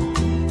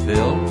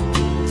 Bill.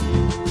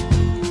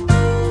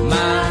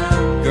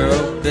 My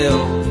girl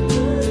Bill,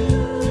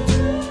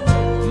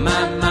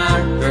 my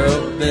girl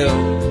Bill,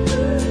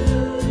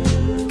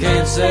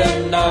 can't say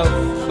enough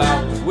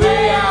about the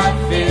way I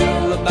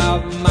feel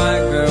about my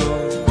girl.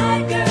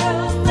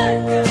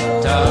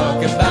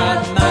 Talk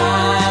about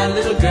my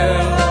little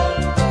girl,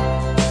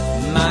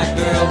 my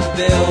girl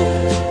Bill.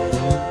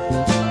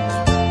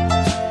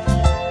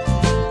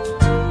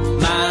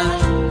 My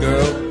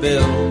girl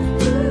Bill,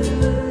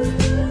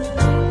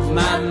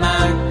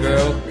 my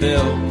girl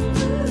Bill.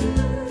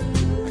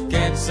 I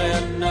can't say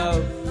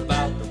enough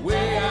about the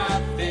way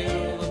I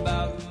feel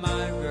about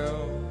my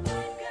girl.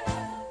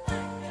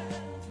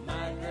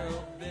 My girl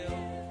Bill.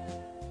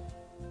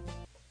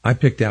 I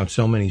picked out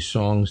so many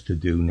songs to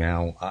do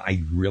now.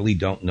 I really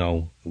don't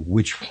know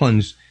which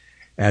ones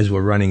as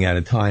we're running out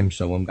of time.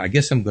 So I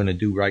guess I'm going to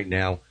do right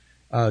now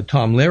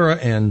Tom Lehrer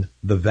and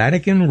the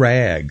Vatican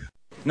Rag.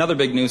 Another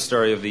big news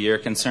story of the year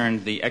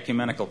concerned the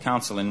Ecumenical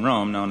Council in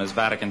Rome, known as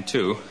Vatican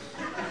II.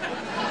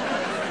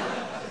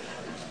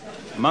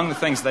 Among the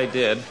things they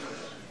did,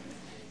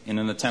 in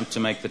an attempt to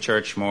make the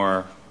church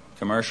more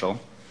commercial,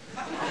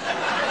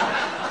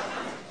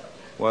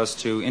 was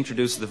to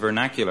introduce the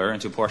vernacular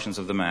into portions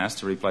of the Mass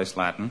to replace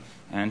Latin,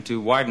 and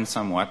to widen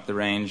somewhat the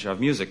range of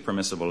music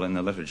permissible in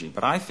the liturgy.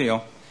 But I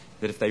feel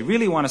that if they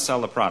really want to sell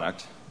the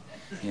product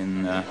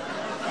in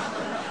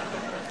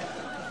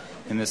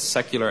in this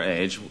secular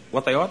age,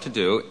 what they ought to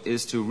do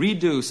is to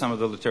redo some of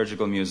the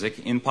liturgical music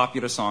in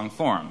popular song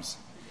forms.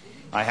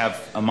 I have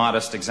a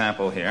modest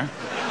example here.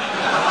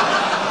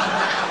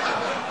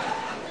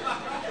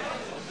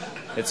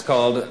 It's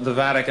called The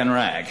Vatican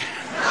Rag.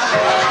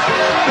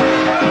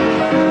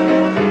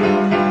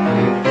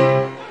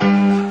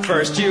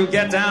 First you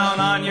get down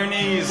on your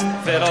knees,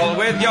 fiddle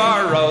with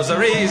your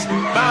rosaries,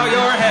 bow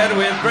your head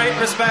with great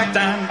respect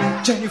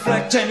and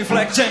genuflect,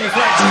 genuflect,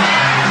 genuflect.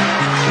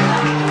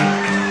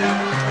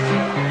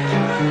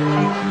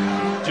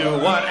 Do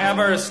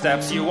whatever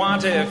steps you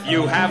want if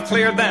you have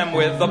cleared them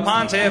with the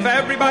pontiff.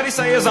 Everybody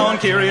say his own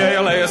Kyrie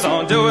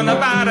eleison, doing the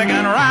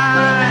Vatican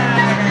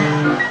Rag.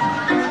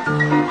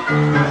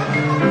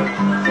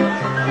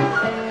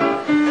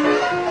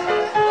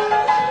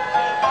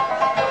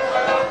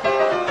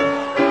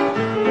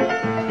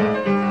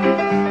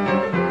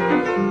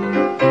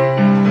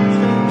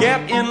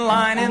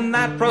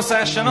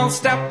 Processional,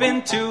 step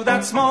into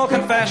that small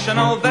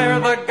confessional. There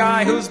the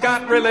guy who's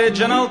got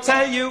religion'll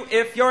tell you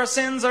if your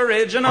sin's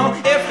original.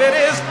 If it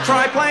is,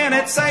 try playing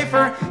it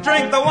safer.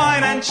 Drink the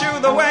wine and chew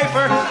the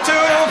wafer. 2,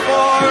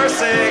 4,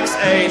 6,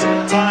 8.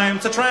 Time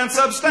to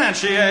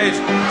transubstantiate.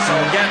 So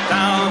get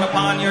down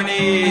upon your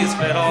knees,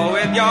 fiddle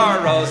with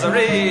your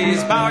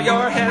rosaries, bow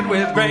your head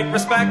with great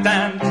respect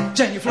and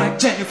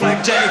genuflect,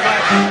 genuflect,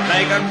 genuflect.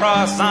 Make a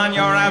cross on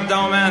your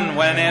abdomen.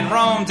 When in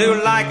Rome,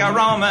 do like a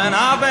Roman.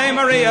 Ave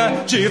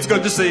Maria. Gee, it's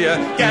good to see you.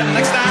 Getting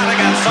ecstatic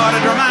and sort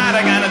of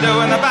dramatic and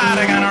doing the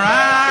Vatican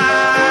Rag.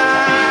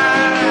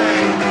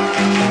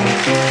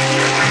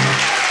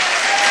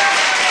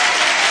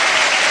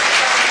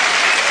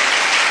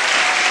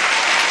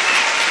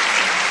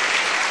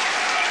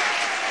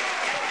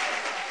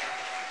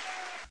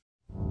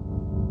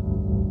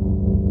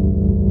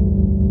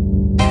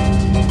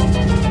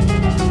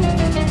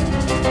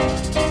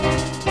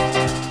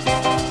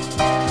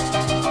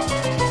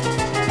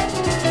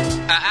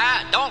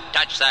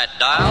 That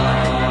dial.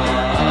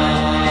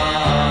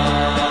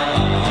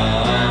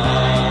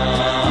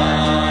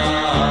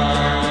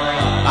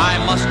 I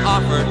must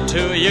offer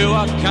to you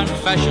a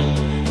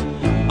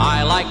confession.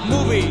 I like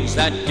movies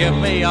that give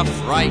me a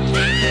fright.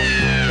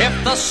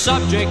 If the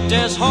subject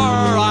is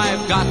horror,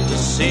 I've got to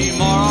see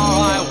more or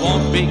I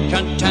won't be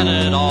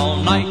contented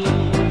all night.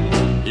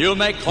 You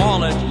may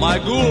call it my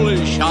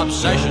ghoulish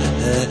obsession.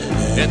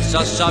 It's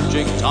a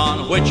subject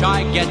on which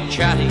I get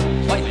chatty.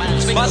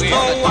 But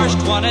the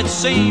worst one, it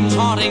seems,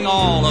 haunting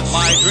all of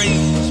my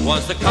dreams,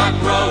 was the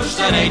cockroach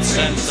that ate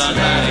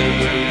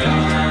Cincinnati.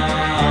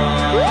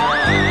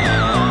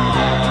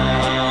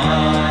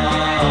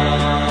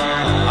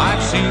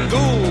 I've seen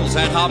ghouls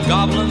and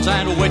hobgoblins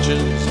and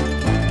witches,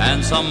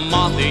 and some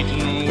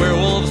moth-eaten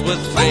werewolves with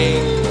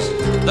fangs.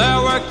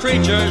 There were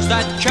creatures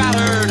that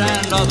chattered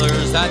and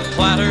others that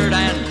clattered,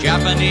 and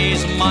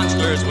Japanese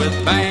monsters with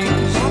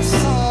bangs.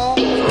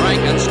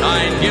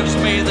 Frankenstein gives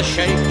me the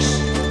shakes,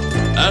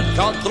 and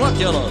Count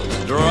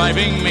Dracula's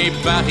driving me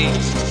batty.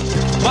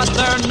 But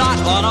they're not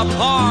on a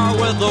par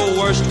with the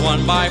worst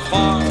one by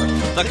far,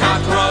 the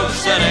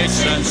cockroach that ate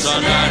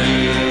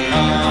Cincinnati.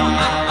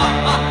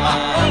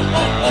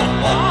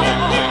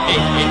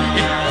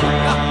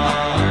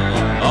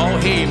 Oh,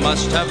 he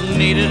must have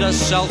needed a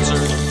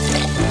seltzer.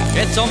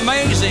 It's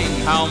amazing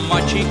how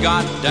much he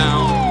got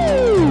down.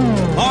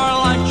 For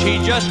lunch he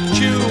just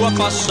chewed up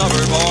a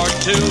suburb or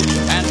two,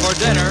 and for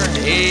dinner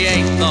he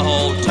ate the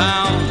whole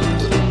town.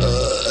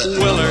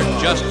 Willard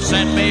just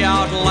sent me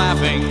out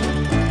laughing.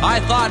 I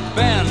thought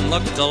Ben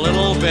looked a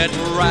little bit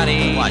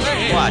ratty. Watch,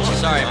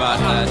 sorry about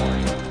that.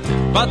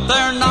 But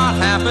they're not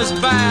half as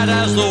bad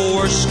as the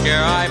worst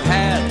scare I've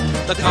had,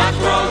 the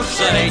cockroach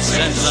that ate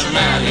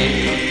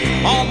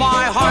Cincinnati. Oh,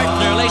 my heart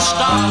nearly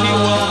stopped, he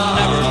will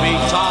never be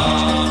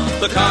topped,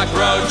 the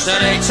cockroach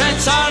that ate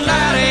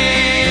Cincinnati.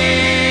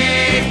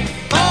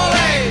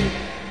 Ole!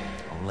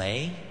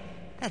 Ole?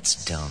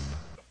 That's dumb.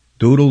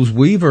 Doodles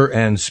Weaver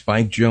and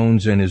Spike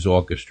Jones and his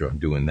orchestra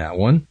doing that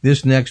one.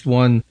 This next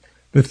one,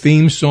 the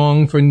theme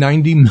song for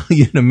 90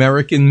 million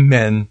American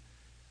men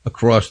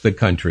across the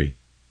country.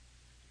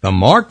 The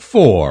Mark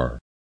IV.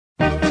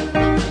 Hey,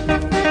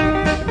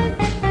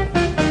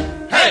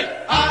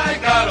 I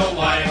got a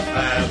wife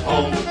at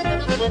home.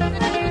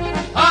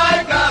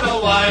 I got a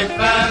wife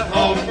at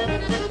home.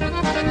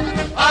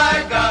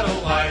 I got a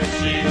wife,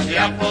 she's the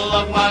apple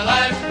of my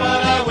life,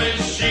 but I wish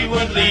she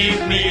would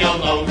leave me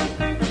alone.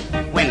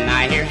 When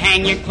I hear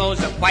hang your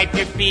clothes up, wipe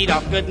your feet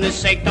off, goodness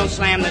sake, don't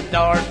slam the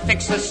door.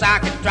 Fix the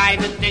socket, dry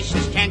the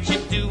dishes, can't you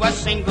do a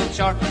single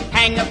chore?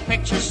 Hang a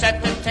picture,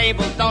 set the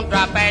table, don't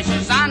drop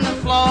ashes on the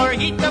floor.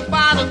 Heat the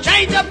bottle,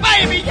 change the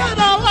baby, you don't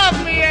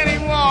love me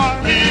anymore.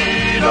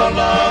 He don't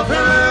love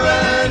her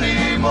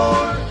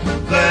anymore.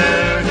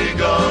 There he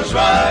goes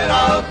right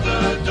out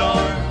the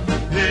door.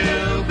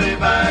 He'll be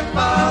back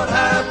about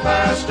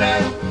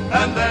 10:30,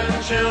 and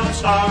then she'll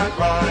start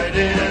right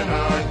in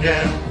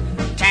again.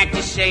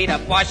 shade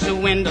up, wash the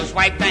windows,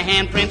 wipe the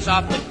handprints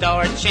off the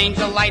door, change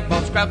the light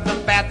bulb, scrub the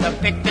bathtub,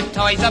 pick the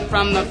toys up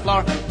from the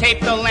floor, tape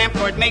the lamp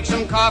cord, make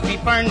some coffee,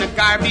 burn the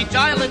garbage,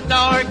 oil the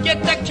door,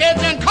 get the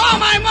kids and call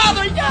my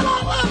mother. You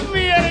don't love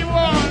me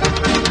anymore.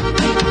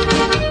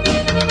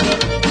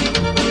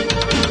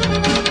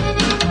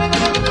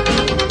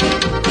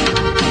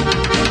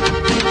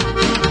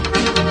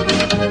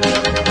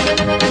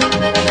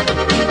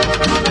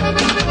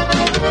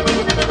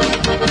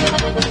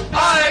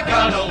 I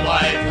got a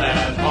wife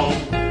at home.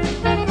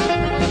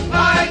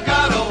 I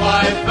got a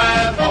wife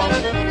at home.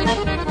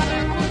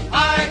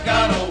 I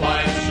got a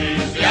wife,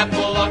 she's the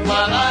apple of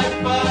my life,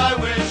 but I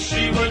wish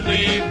she would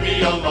leave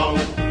me alone.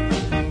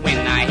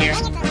 When I hear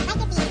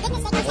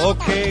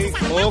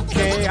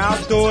Okay,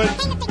 I'll do it.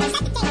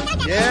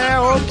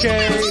 Yeah,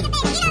 okay.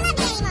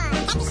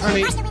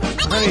 Honey,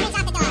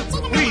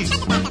 please.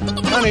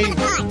 Honey,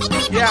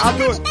 yeah, I'll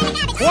do it.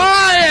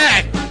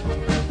 Quiet!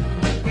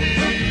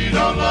 He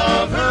don't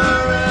love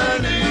her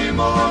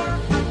anymore.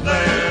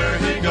 There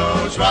he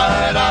goes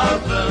right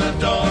out the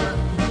door.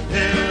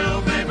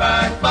 He'll be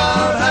back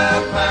about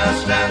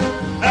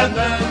 10:30, and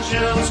then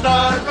she'll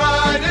start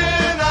right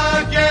in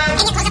again.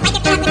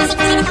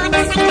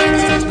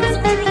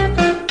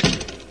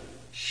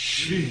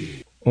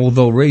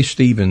 Although Ray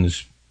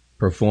Stevens'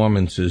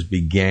 performances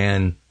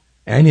began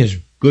and his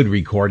good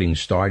recording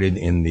started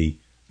in the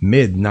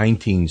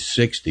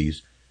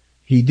mid-1960s,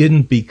 he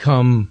didn't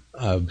become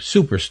a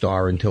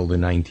superstar until the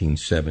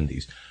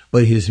 1970s.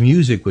 But his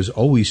music was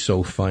always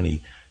so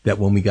funny that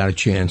when we got a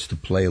chance to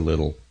play a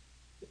little,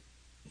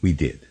 we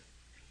did.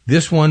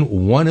 This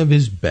one of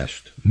his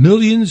best,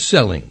 millions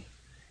selling.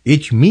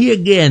 It's Me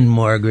Again,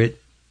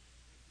 Margaret.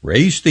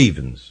 Ray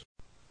Stevens.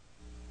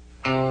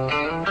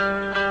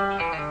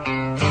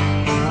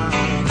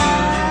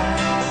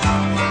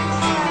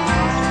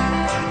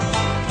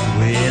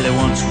 Well, there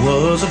once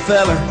was a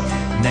feller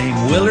named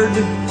Willard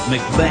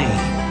McBain,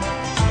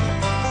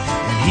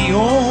 and he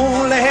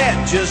only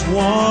had just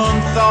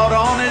one thought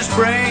on his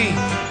brain.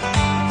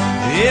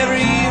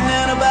 Every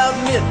evening about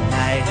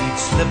midnight he'd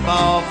slip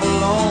off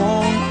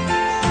alone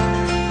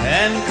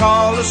and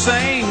call the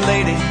same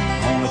lady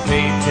on the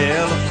paid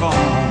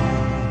telephone.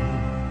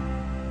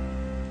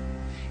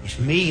 It's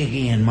me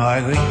again,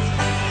 Margaret.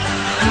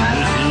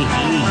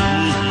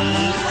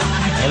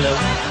 Hello,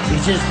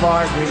 this is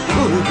Margaret.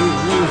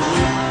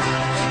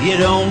 You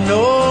don't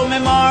know me,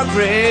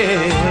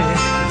 Margaret,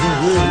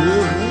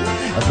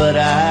 but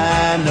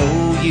I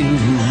know you.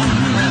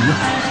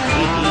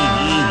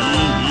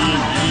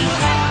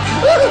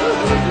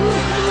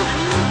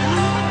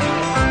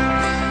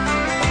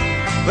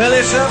 Well,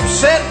 this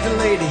upset the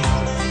lady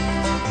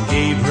and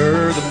gave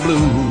her the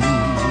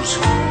blues.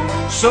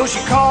 So she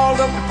called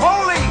up the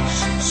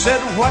police,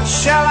 said, what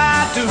shall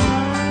I do?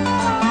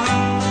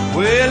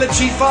 Well, the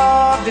chief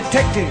of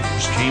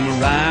detectives came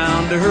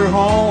around to her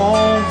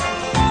home,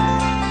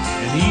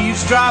 and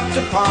eavesdropped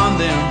upon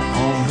them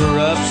on her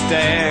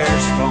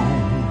upstairs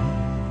phone.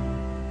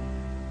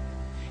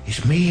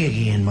 It's me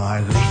again,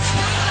 Margaret.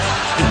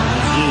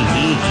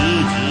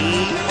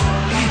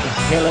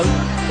 Hello,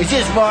 it's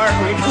just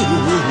Margaret.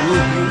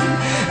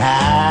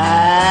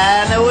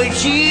 I know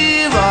it's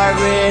you,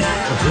 Margaret.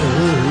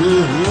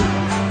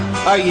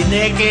 Are you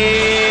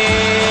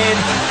naked?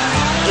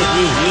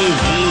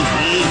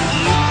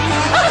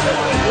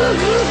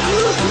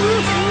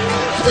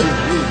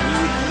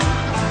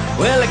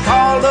 Well, they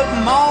called up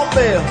Ma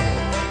Bell,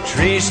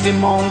 traced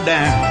him on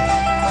down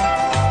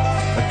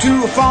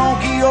to a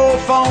funky old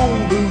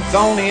phone booth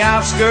on the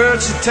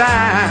outskirts of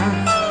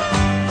town.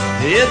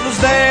 It was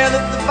there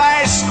that the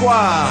vice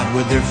squad,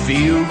 with their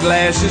field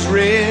glasses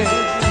red,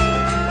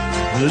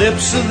 the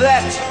lips of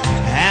that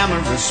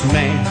amorous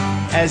man,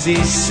 as he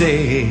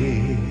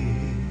said,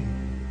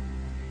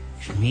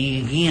 it's me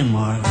again,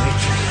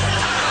 Margaret.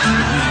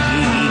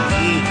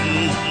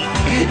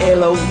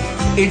 Hello,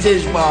 it's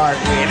just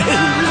Margaret.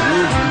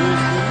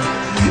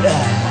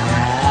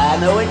 I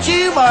know it's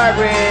you,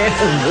 Margaret.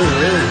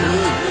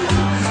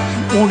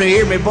 Wanna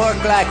hear me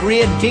bark like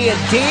Red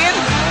 1010?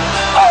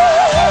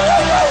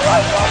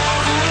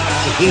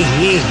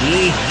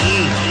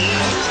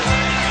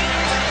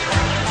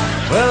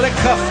 Well, they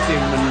cuffed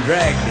him and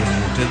dragged him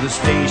to the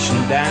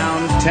station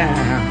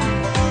downtown,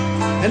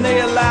 and they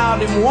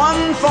allowed him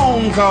one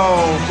phone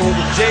call before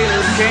the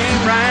jailer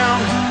came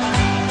round.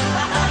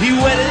 He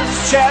wetted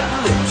his chapped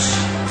lips,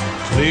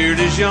 cleared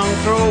his young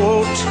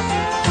throat,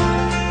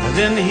 and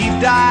then he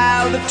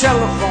dialed the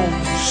telephone.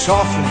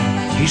 Softly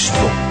he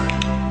spoke.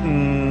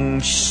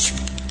 Shh,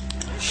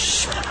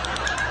 shh,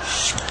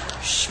 shh,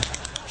 shh,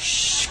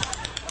 shh,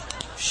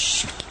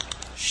 shh,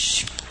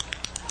 shh.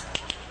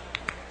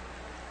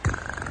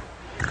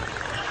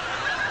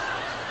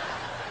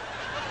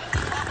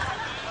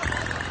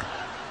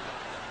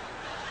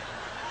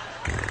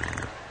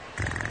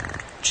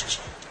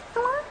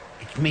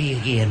 It's me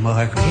again,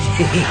 Margaret.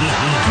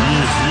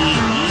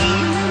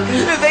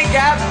 They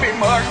got me,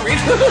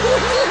 Margaret.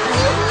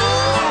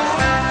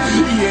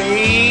 You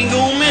ain't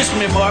gonna miss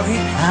me, Margaret.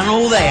 I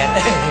know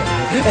that.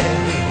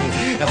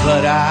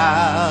 but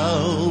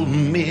I'll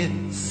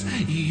miss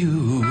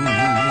you.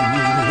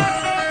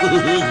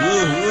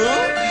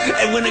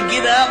 And when I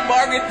get out,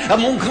 Margaret,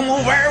 I'm gonna come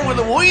over here with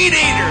a weed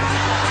eater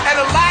and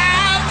a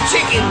live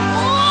chicken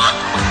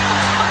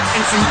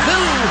and some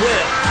Cool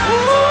Whip.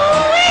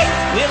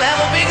 We'll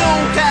have a big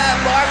old time,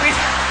 Margaret.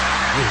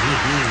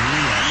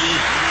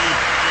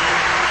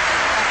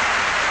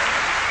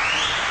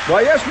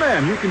 Why, yes,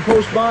 ma'am. You can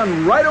post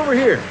bond right over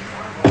here.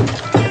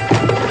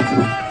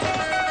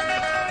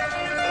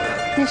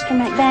 Mr.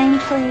 McDane,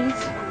 please.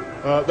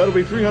 That'll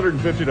be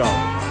 $350.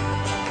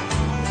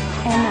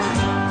 And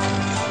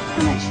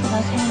how much for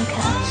those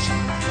handcuffs?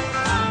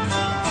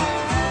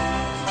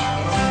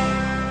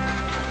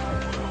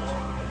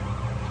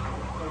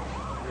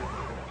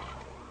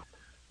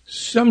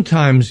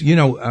 Sometimes,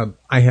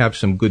 I have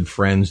some good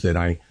friends that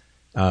I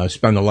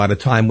spend a lot of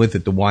time with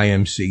at the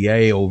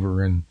YMCA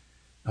over in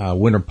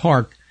Winter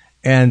Park.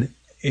 And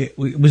it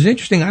was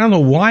interesting. I don't know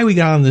why we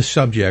got on the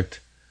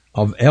subject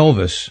of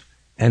Elvis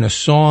and a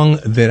song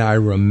that I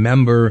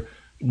remember,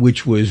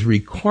 which was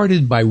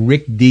recorded by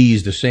Rick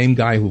Dees, the same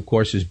guy who, of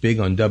course, is big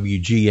on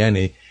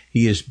WGN.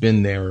 He has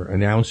been their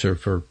announcer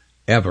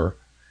forever,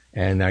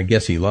 and I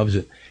guess he loves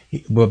it.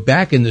 But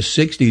back in the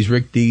 60s,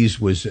 Rick Dees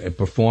was a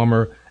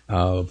performer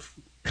of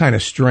kind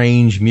of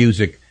strange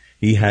music.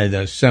 He had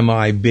a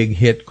semi-big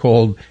hit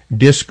called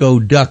Disco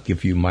Duck,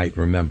 if you might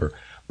remember.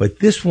 But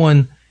this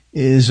one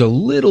is a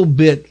little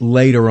bit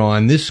later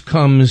on. This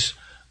comes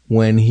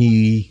when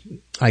he,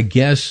 I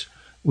guess,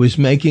 was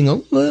making a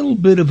little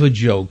bit of a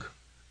joke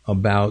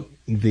about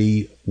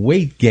the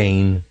weight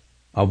gain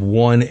of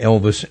one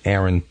Elvis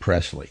Aaron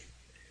Presley.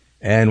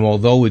 And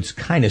although it's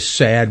kind of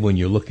sad when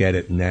you look at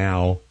it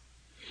now,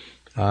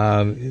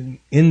 in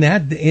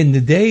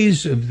the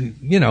days of,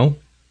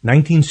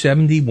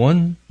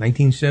 1971,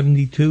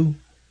 1972,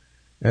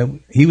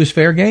 he was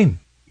fair game.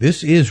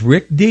 This is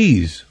Rick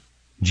Dees,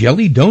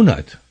 Jelly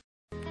Donut.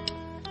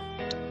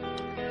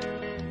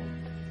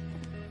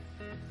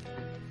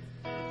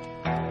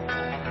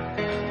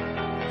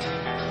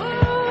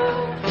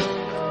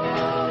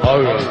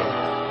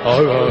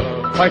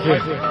 Thank you.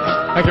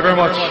 Thank you very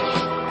much.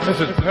 This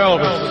is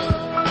Elvis,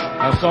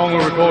 a song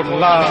we're recording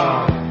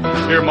live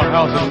here in my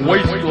house in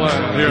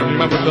Wasteland here in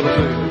Memphis,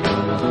 Tennessee.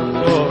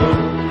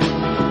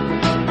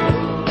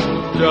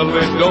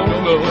 Jelly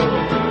donut,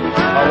 I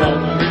want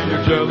me a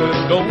jelly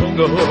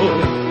donut.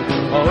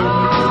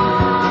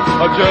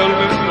 A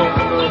jelly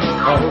donut.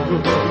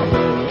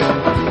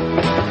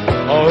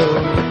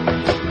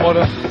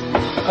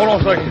 Hold on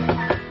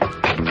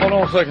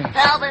a second.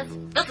 Elvis,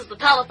 this is the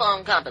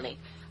telephone company.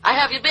 I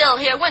have your bill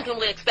here. When can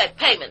we expect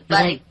payment,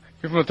 buddy?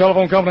 You're from the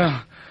telephone company?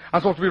 I'm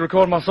supposed to be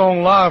recording my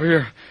song live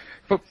here.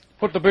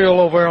 Put the bill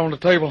over there on the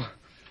table.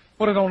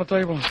 Put it on the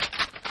table.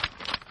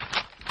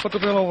 Put the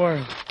bill over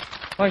there.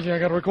 Thank you. I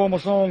got to record my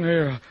song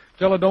here.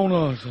 Jelly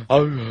Donuts.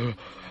 I'm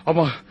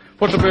going to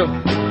put the bill.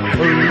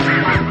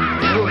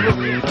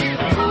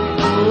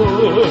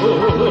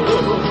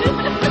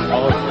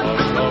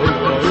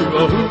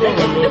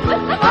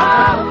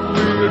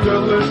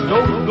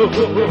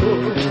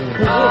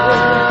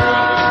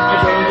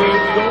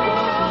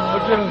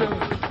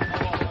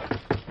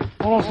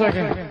 Hold on a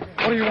second.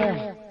 What do you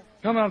want?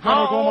 Come on, I'm trying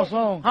to record my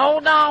song.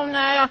 Hold on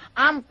now.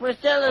 I'm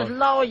Priscilla's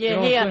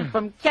lawyer here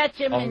from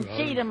Ketchum and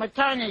Cheatham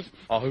Attorneys.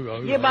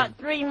 You're about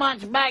 3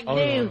 months back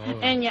due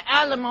in your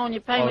alimony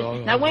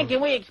payment. Now, when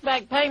can we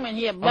expect payment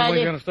here, buddy?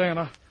 You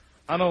understand?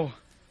 I know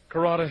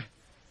karate,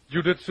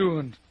 jiu-jitsu,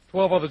 and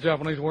 12 other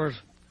Japanese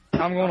words.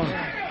 I'm going to...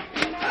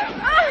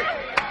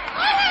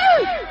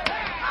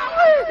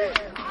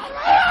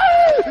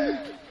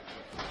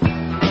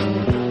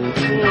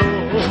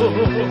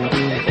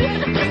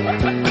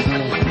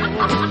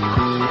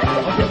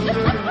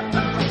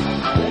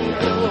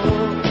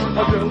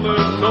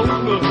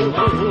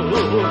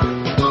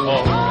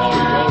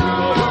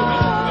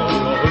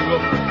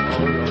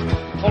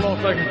 Hold on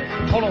a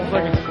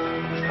second.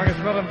 I can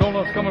smell them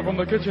donuts coming from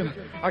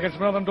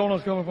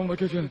the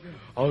kitchen.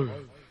 Oh,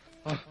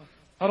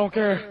 I don't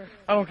care.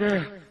 I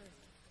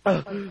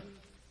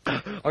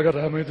got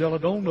to have me a jelly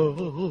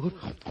donut.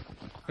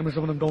 Give me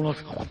some of them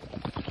donuts.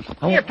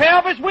 Here,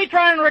 Pelvis, we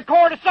trying to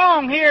record a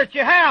song here at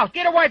your house.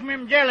 Get away from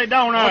him jelly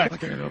donuts. I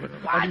can't help it.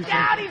 Watch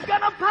out, he's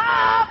gonna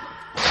pop!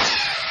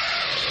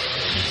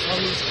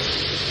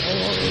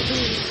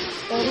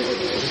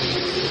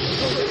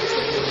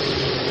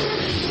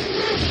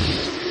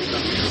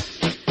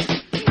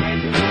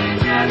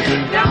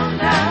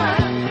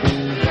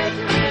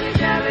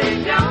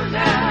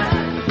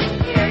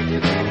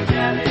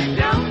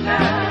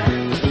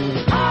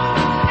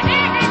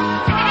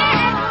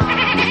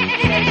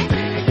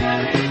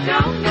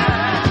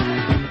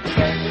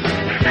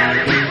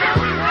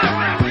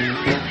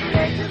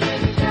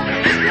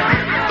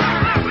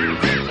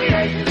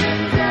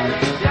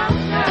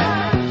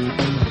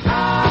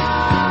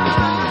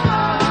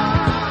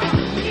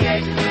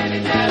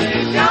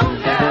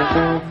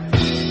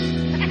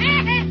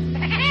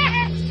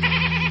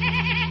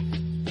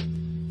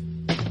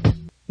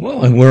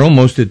 Well, and we're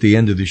almost at the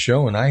end of the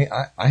show, and I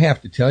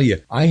have to tell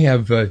you, I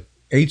have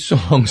 8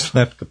 songs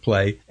left to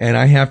play, and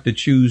I have to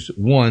choose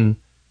one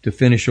to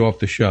finish off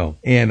the show.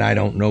 And I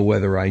don't know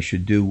whether I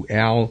should do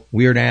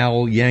Weird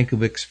Al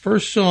Yankovic's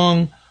first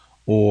song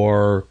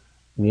or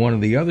one of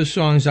the other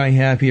songs I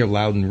have here,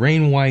 Loud and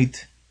Rain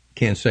White.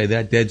 Can't say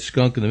that, Dead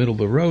Skunk in the Middle of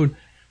the Road.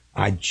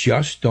 I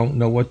just don't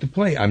know what to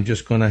play. I'm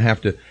just going to have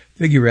to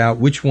figure out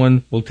which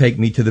one will take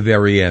me to the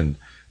very end.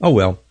 Oh,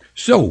 well.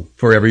 So,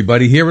 for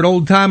everybody here at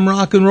Old Time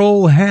Rock and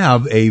Roll,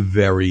 have a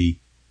very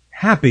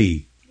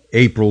happy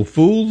April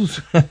Fools.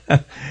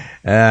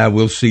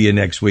 We'll see you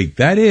next week.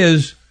 That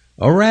is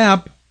a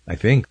wrap, I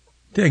think.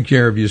 Take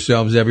care of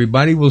yourselves,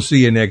 everybody. We'll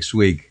see you next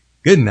week.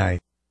 Good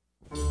night.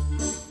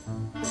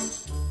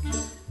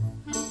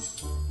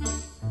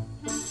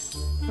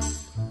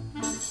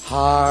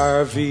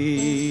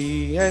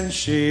 Harvey and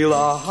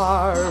Sheila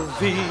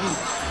Harvey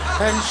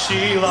and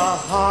Sheila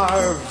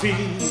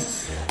Harvey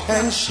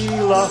and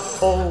Sheila,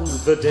 oh,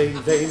 the day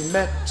they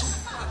met.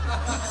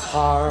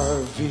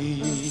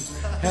 Harvey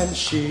and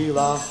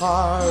Sheila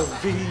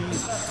Harvey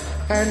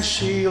and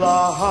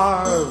Sheila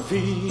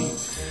Harvey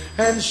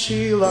and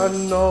Sheila,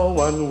 no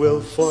one will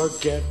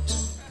forget.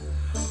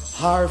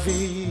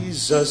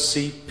 Harvey's a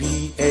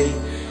CPA,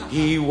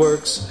 he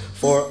works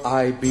for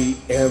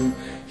IBM.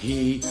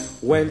 He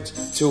went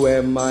to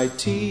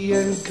MIT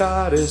and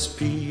got his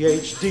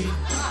PhD.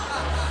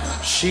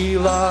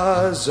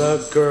 Sheila's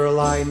a girl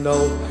I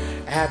know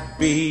at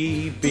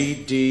BBD&O.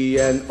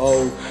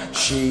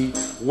 She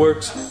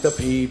works the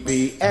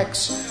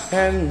PBX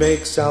and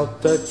makes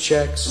out the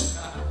checks.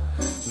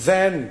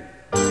 Then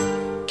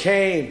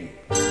came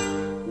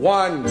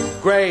one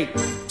great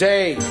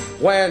day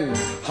when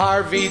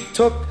Harvey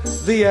took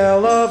the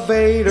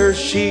elevator.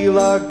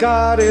 Sheila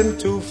got in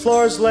 2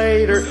 floors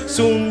later.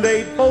 Soon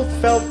they both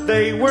felt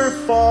they were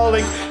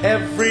falling.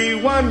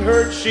 Everyone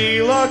heard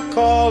Sheila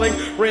calling,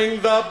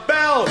 ring the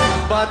bell,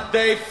 but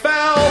they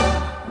fell.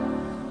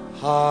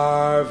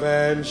 Harv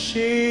and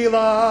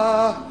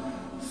Sheila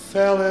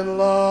fell in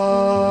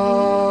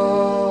love.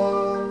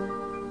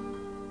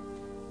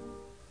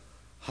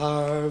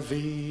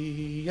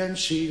 Harvey and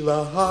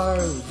Sheila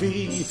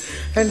Harvey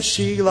and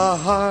Sheila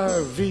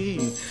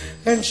Harvey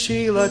and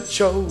Sheila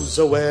chose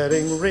a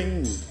wedding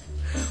ring.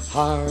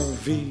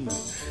 Harvey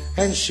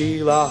and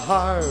Sheila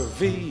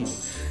Harvey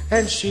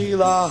and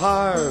Sheila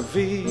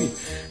Harvey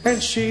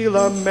and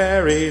Sheila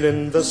married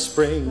in the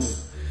spring.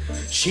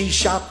 She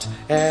shopped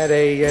at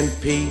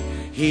A&P,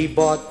 he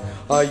bought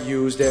a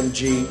used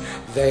MG.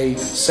 They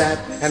sat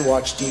and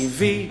watched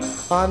TV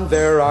on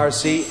their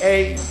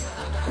RCA.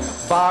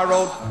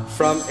 Borrowed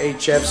from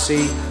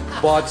HFC,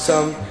 bought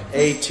some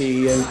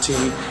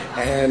AT&T,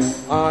 and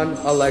on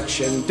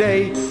election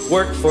day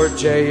worked for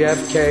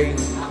JFK.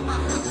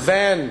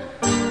 Then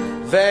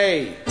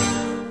they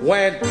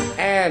went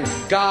and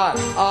got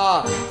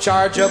a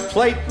charger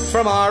plate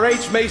from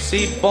R.H.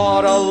 Macy,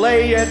 bought a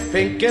lay at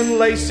Pink and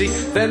Lacey.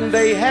 Then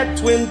they had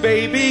twin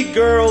baby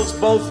girls,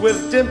 both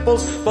with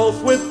dimples,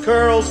 both with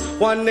curls,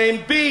 one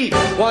named B,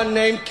 one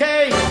named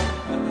K.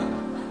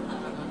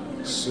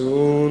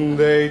 Soon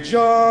they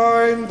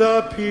joined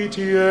the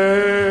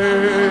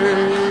PTA.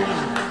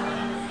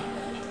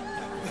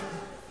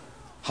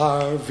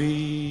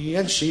 Harvey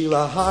and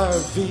Sheila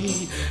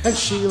Harvey and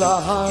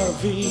Sheila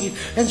Harvey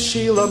and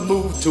Sheila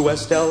moved to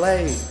West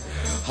L.A.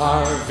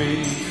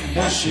 Harvey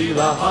and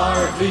Sheila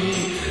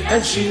Harvey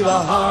and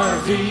Sheila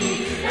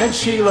Harvey and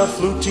Sheila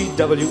flew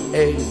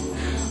TWA.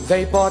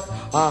 They bought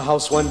a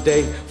house one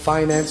day,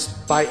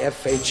 financed by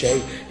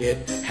FHA.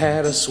 It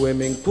had a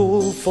swimming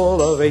pool full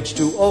of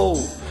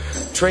H2O.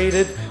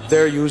 Traded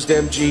their used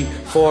MG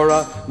for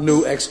a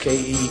new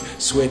XKE.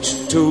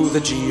 Switched to the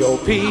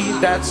GOP,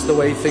 that's the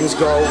way things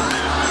go.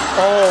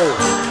 Oh,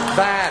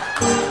 that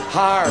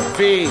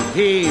Harvey,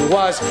 he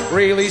was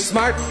really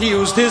smart. He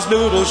used his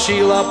noodle.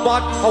 Sheila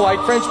bought a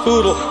white French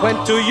poodle.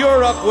 Went to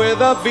Europe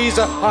with a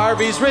visa.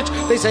 Harvey's rich,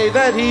 they say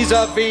that he's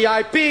a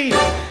VIP.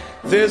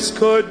 This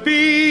could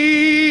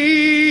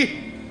be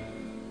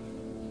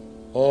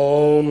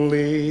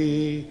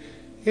only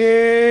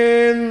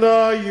in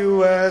the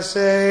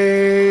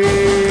USA.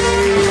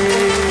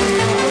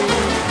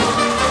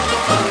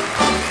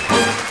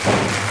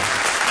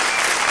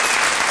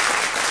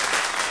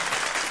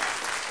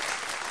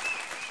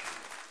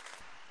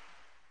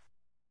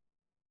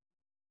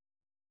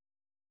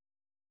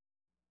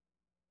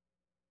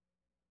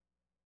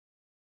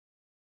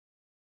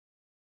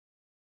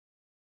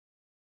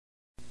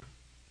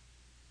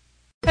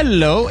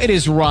 Hello, it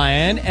is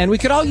Ryan, and we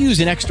could all use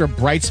an extra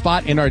bright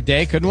spot in our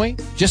day, couldn't we?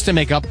 Just to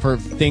make up for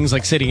things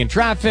like sitting in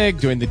traffic,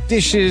 doing the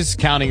dishes,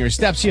 counting your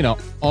steps, you know,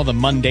 all the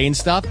mundane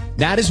stuff.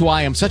 That is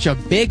why I'm such a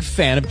big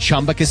fan of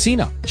Chumba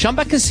Casino.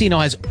 Chumba Casino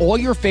has all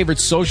your favorite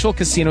social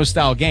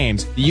casino-style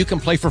games that you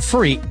can play for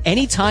free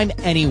anytime,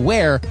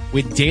 anywhere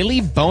with daily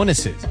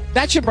bonuses.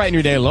 That should brighten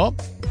your day a little.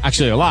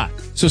 Actually, a lot.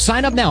 So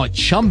sign up now at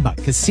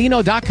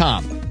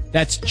ChumbaCasino.com.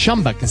 That's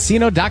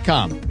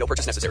ChumbaCasino.com. No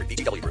purchase necessary.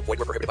 VGW Group. Void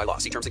where prohibited by law.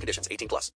 See terms and conditions. 18+.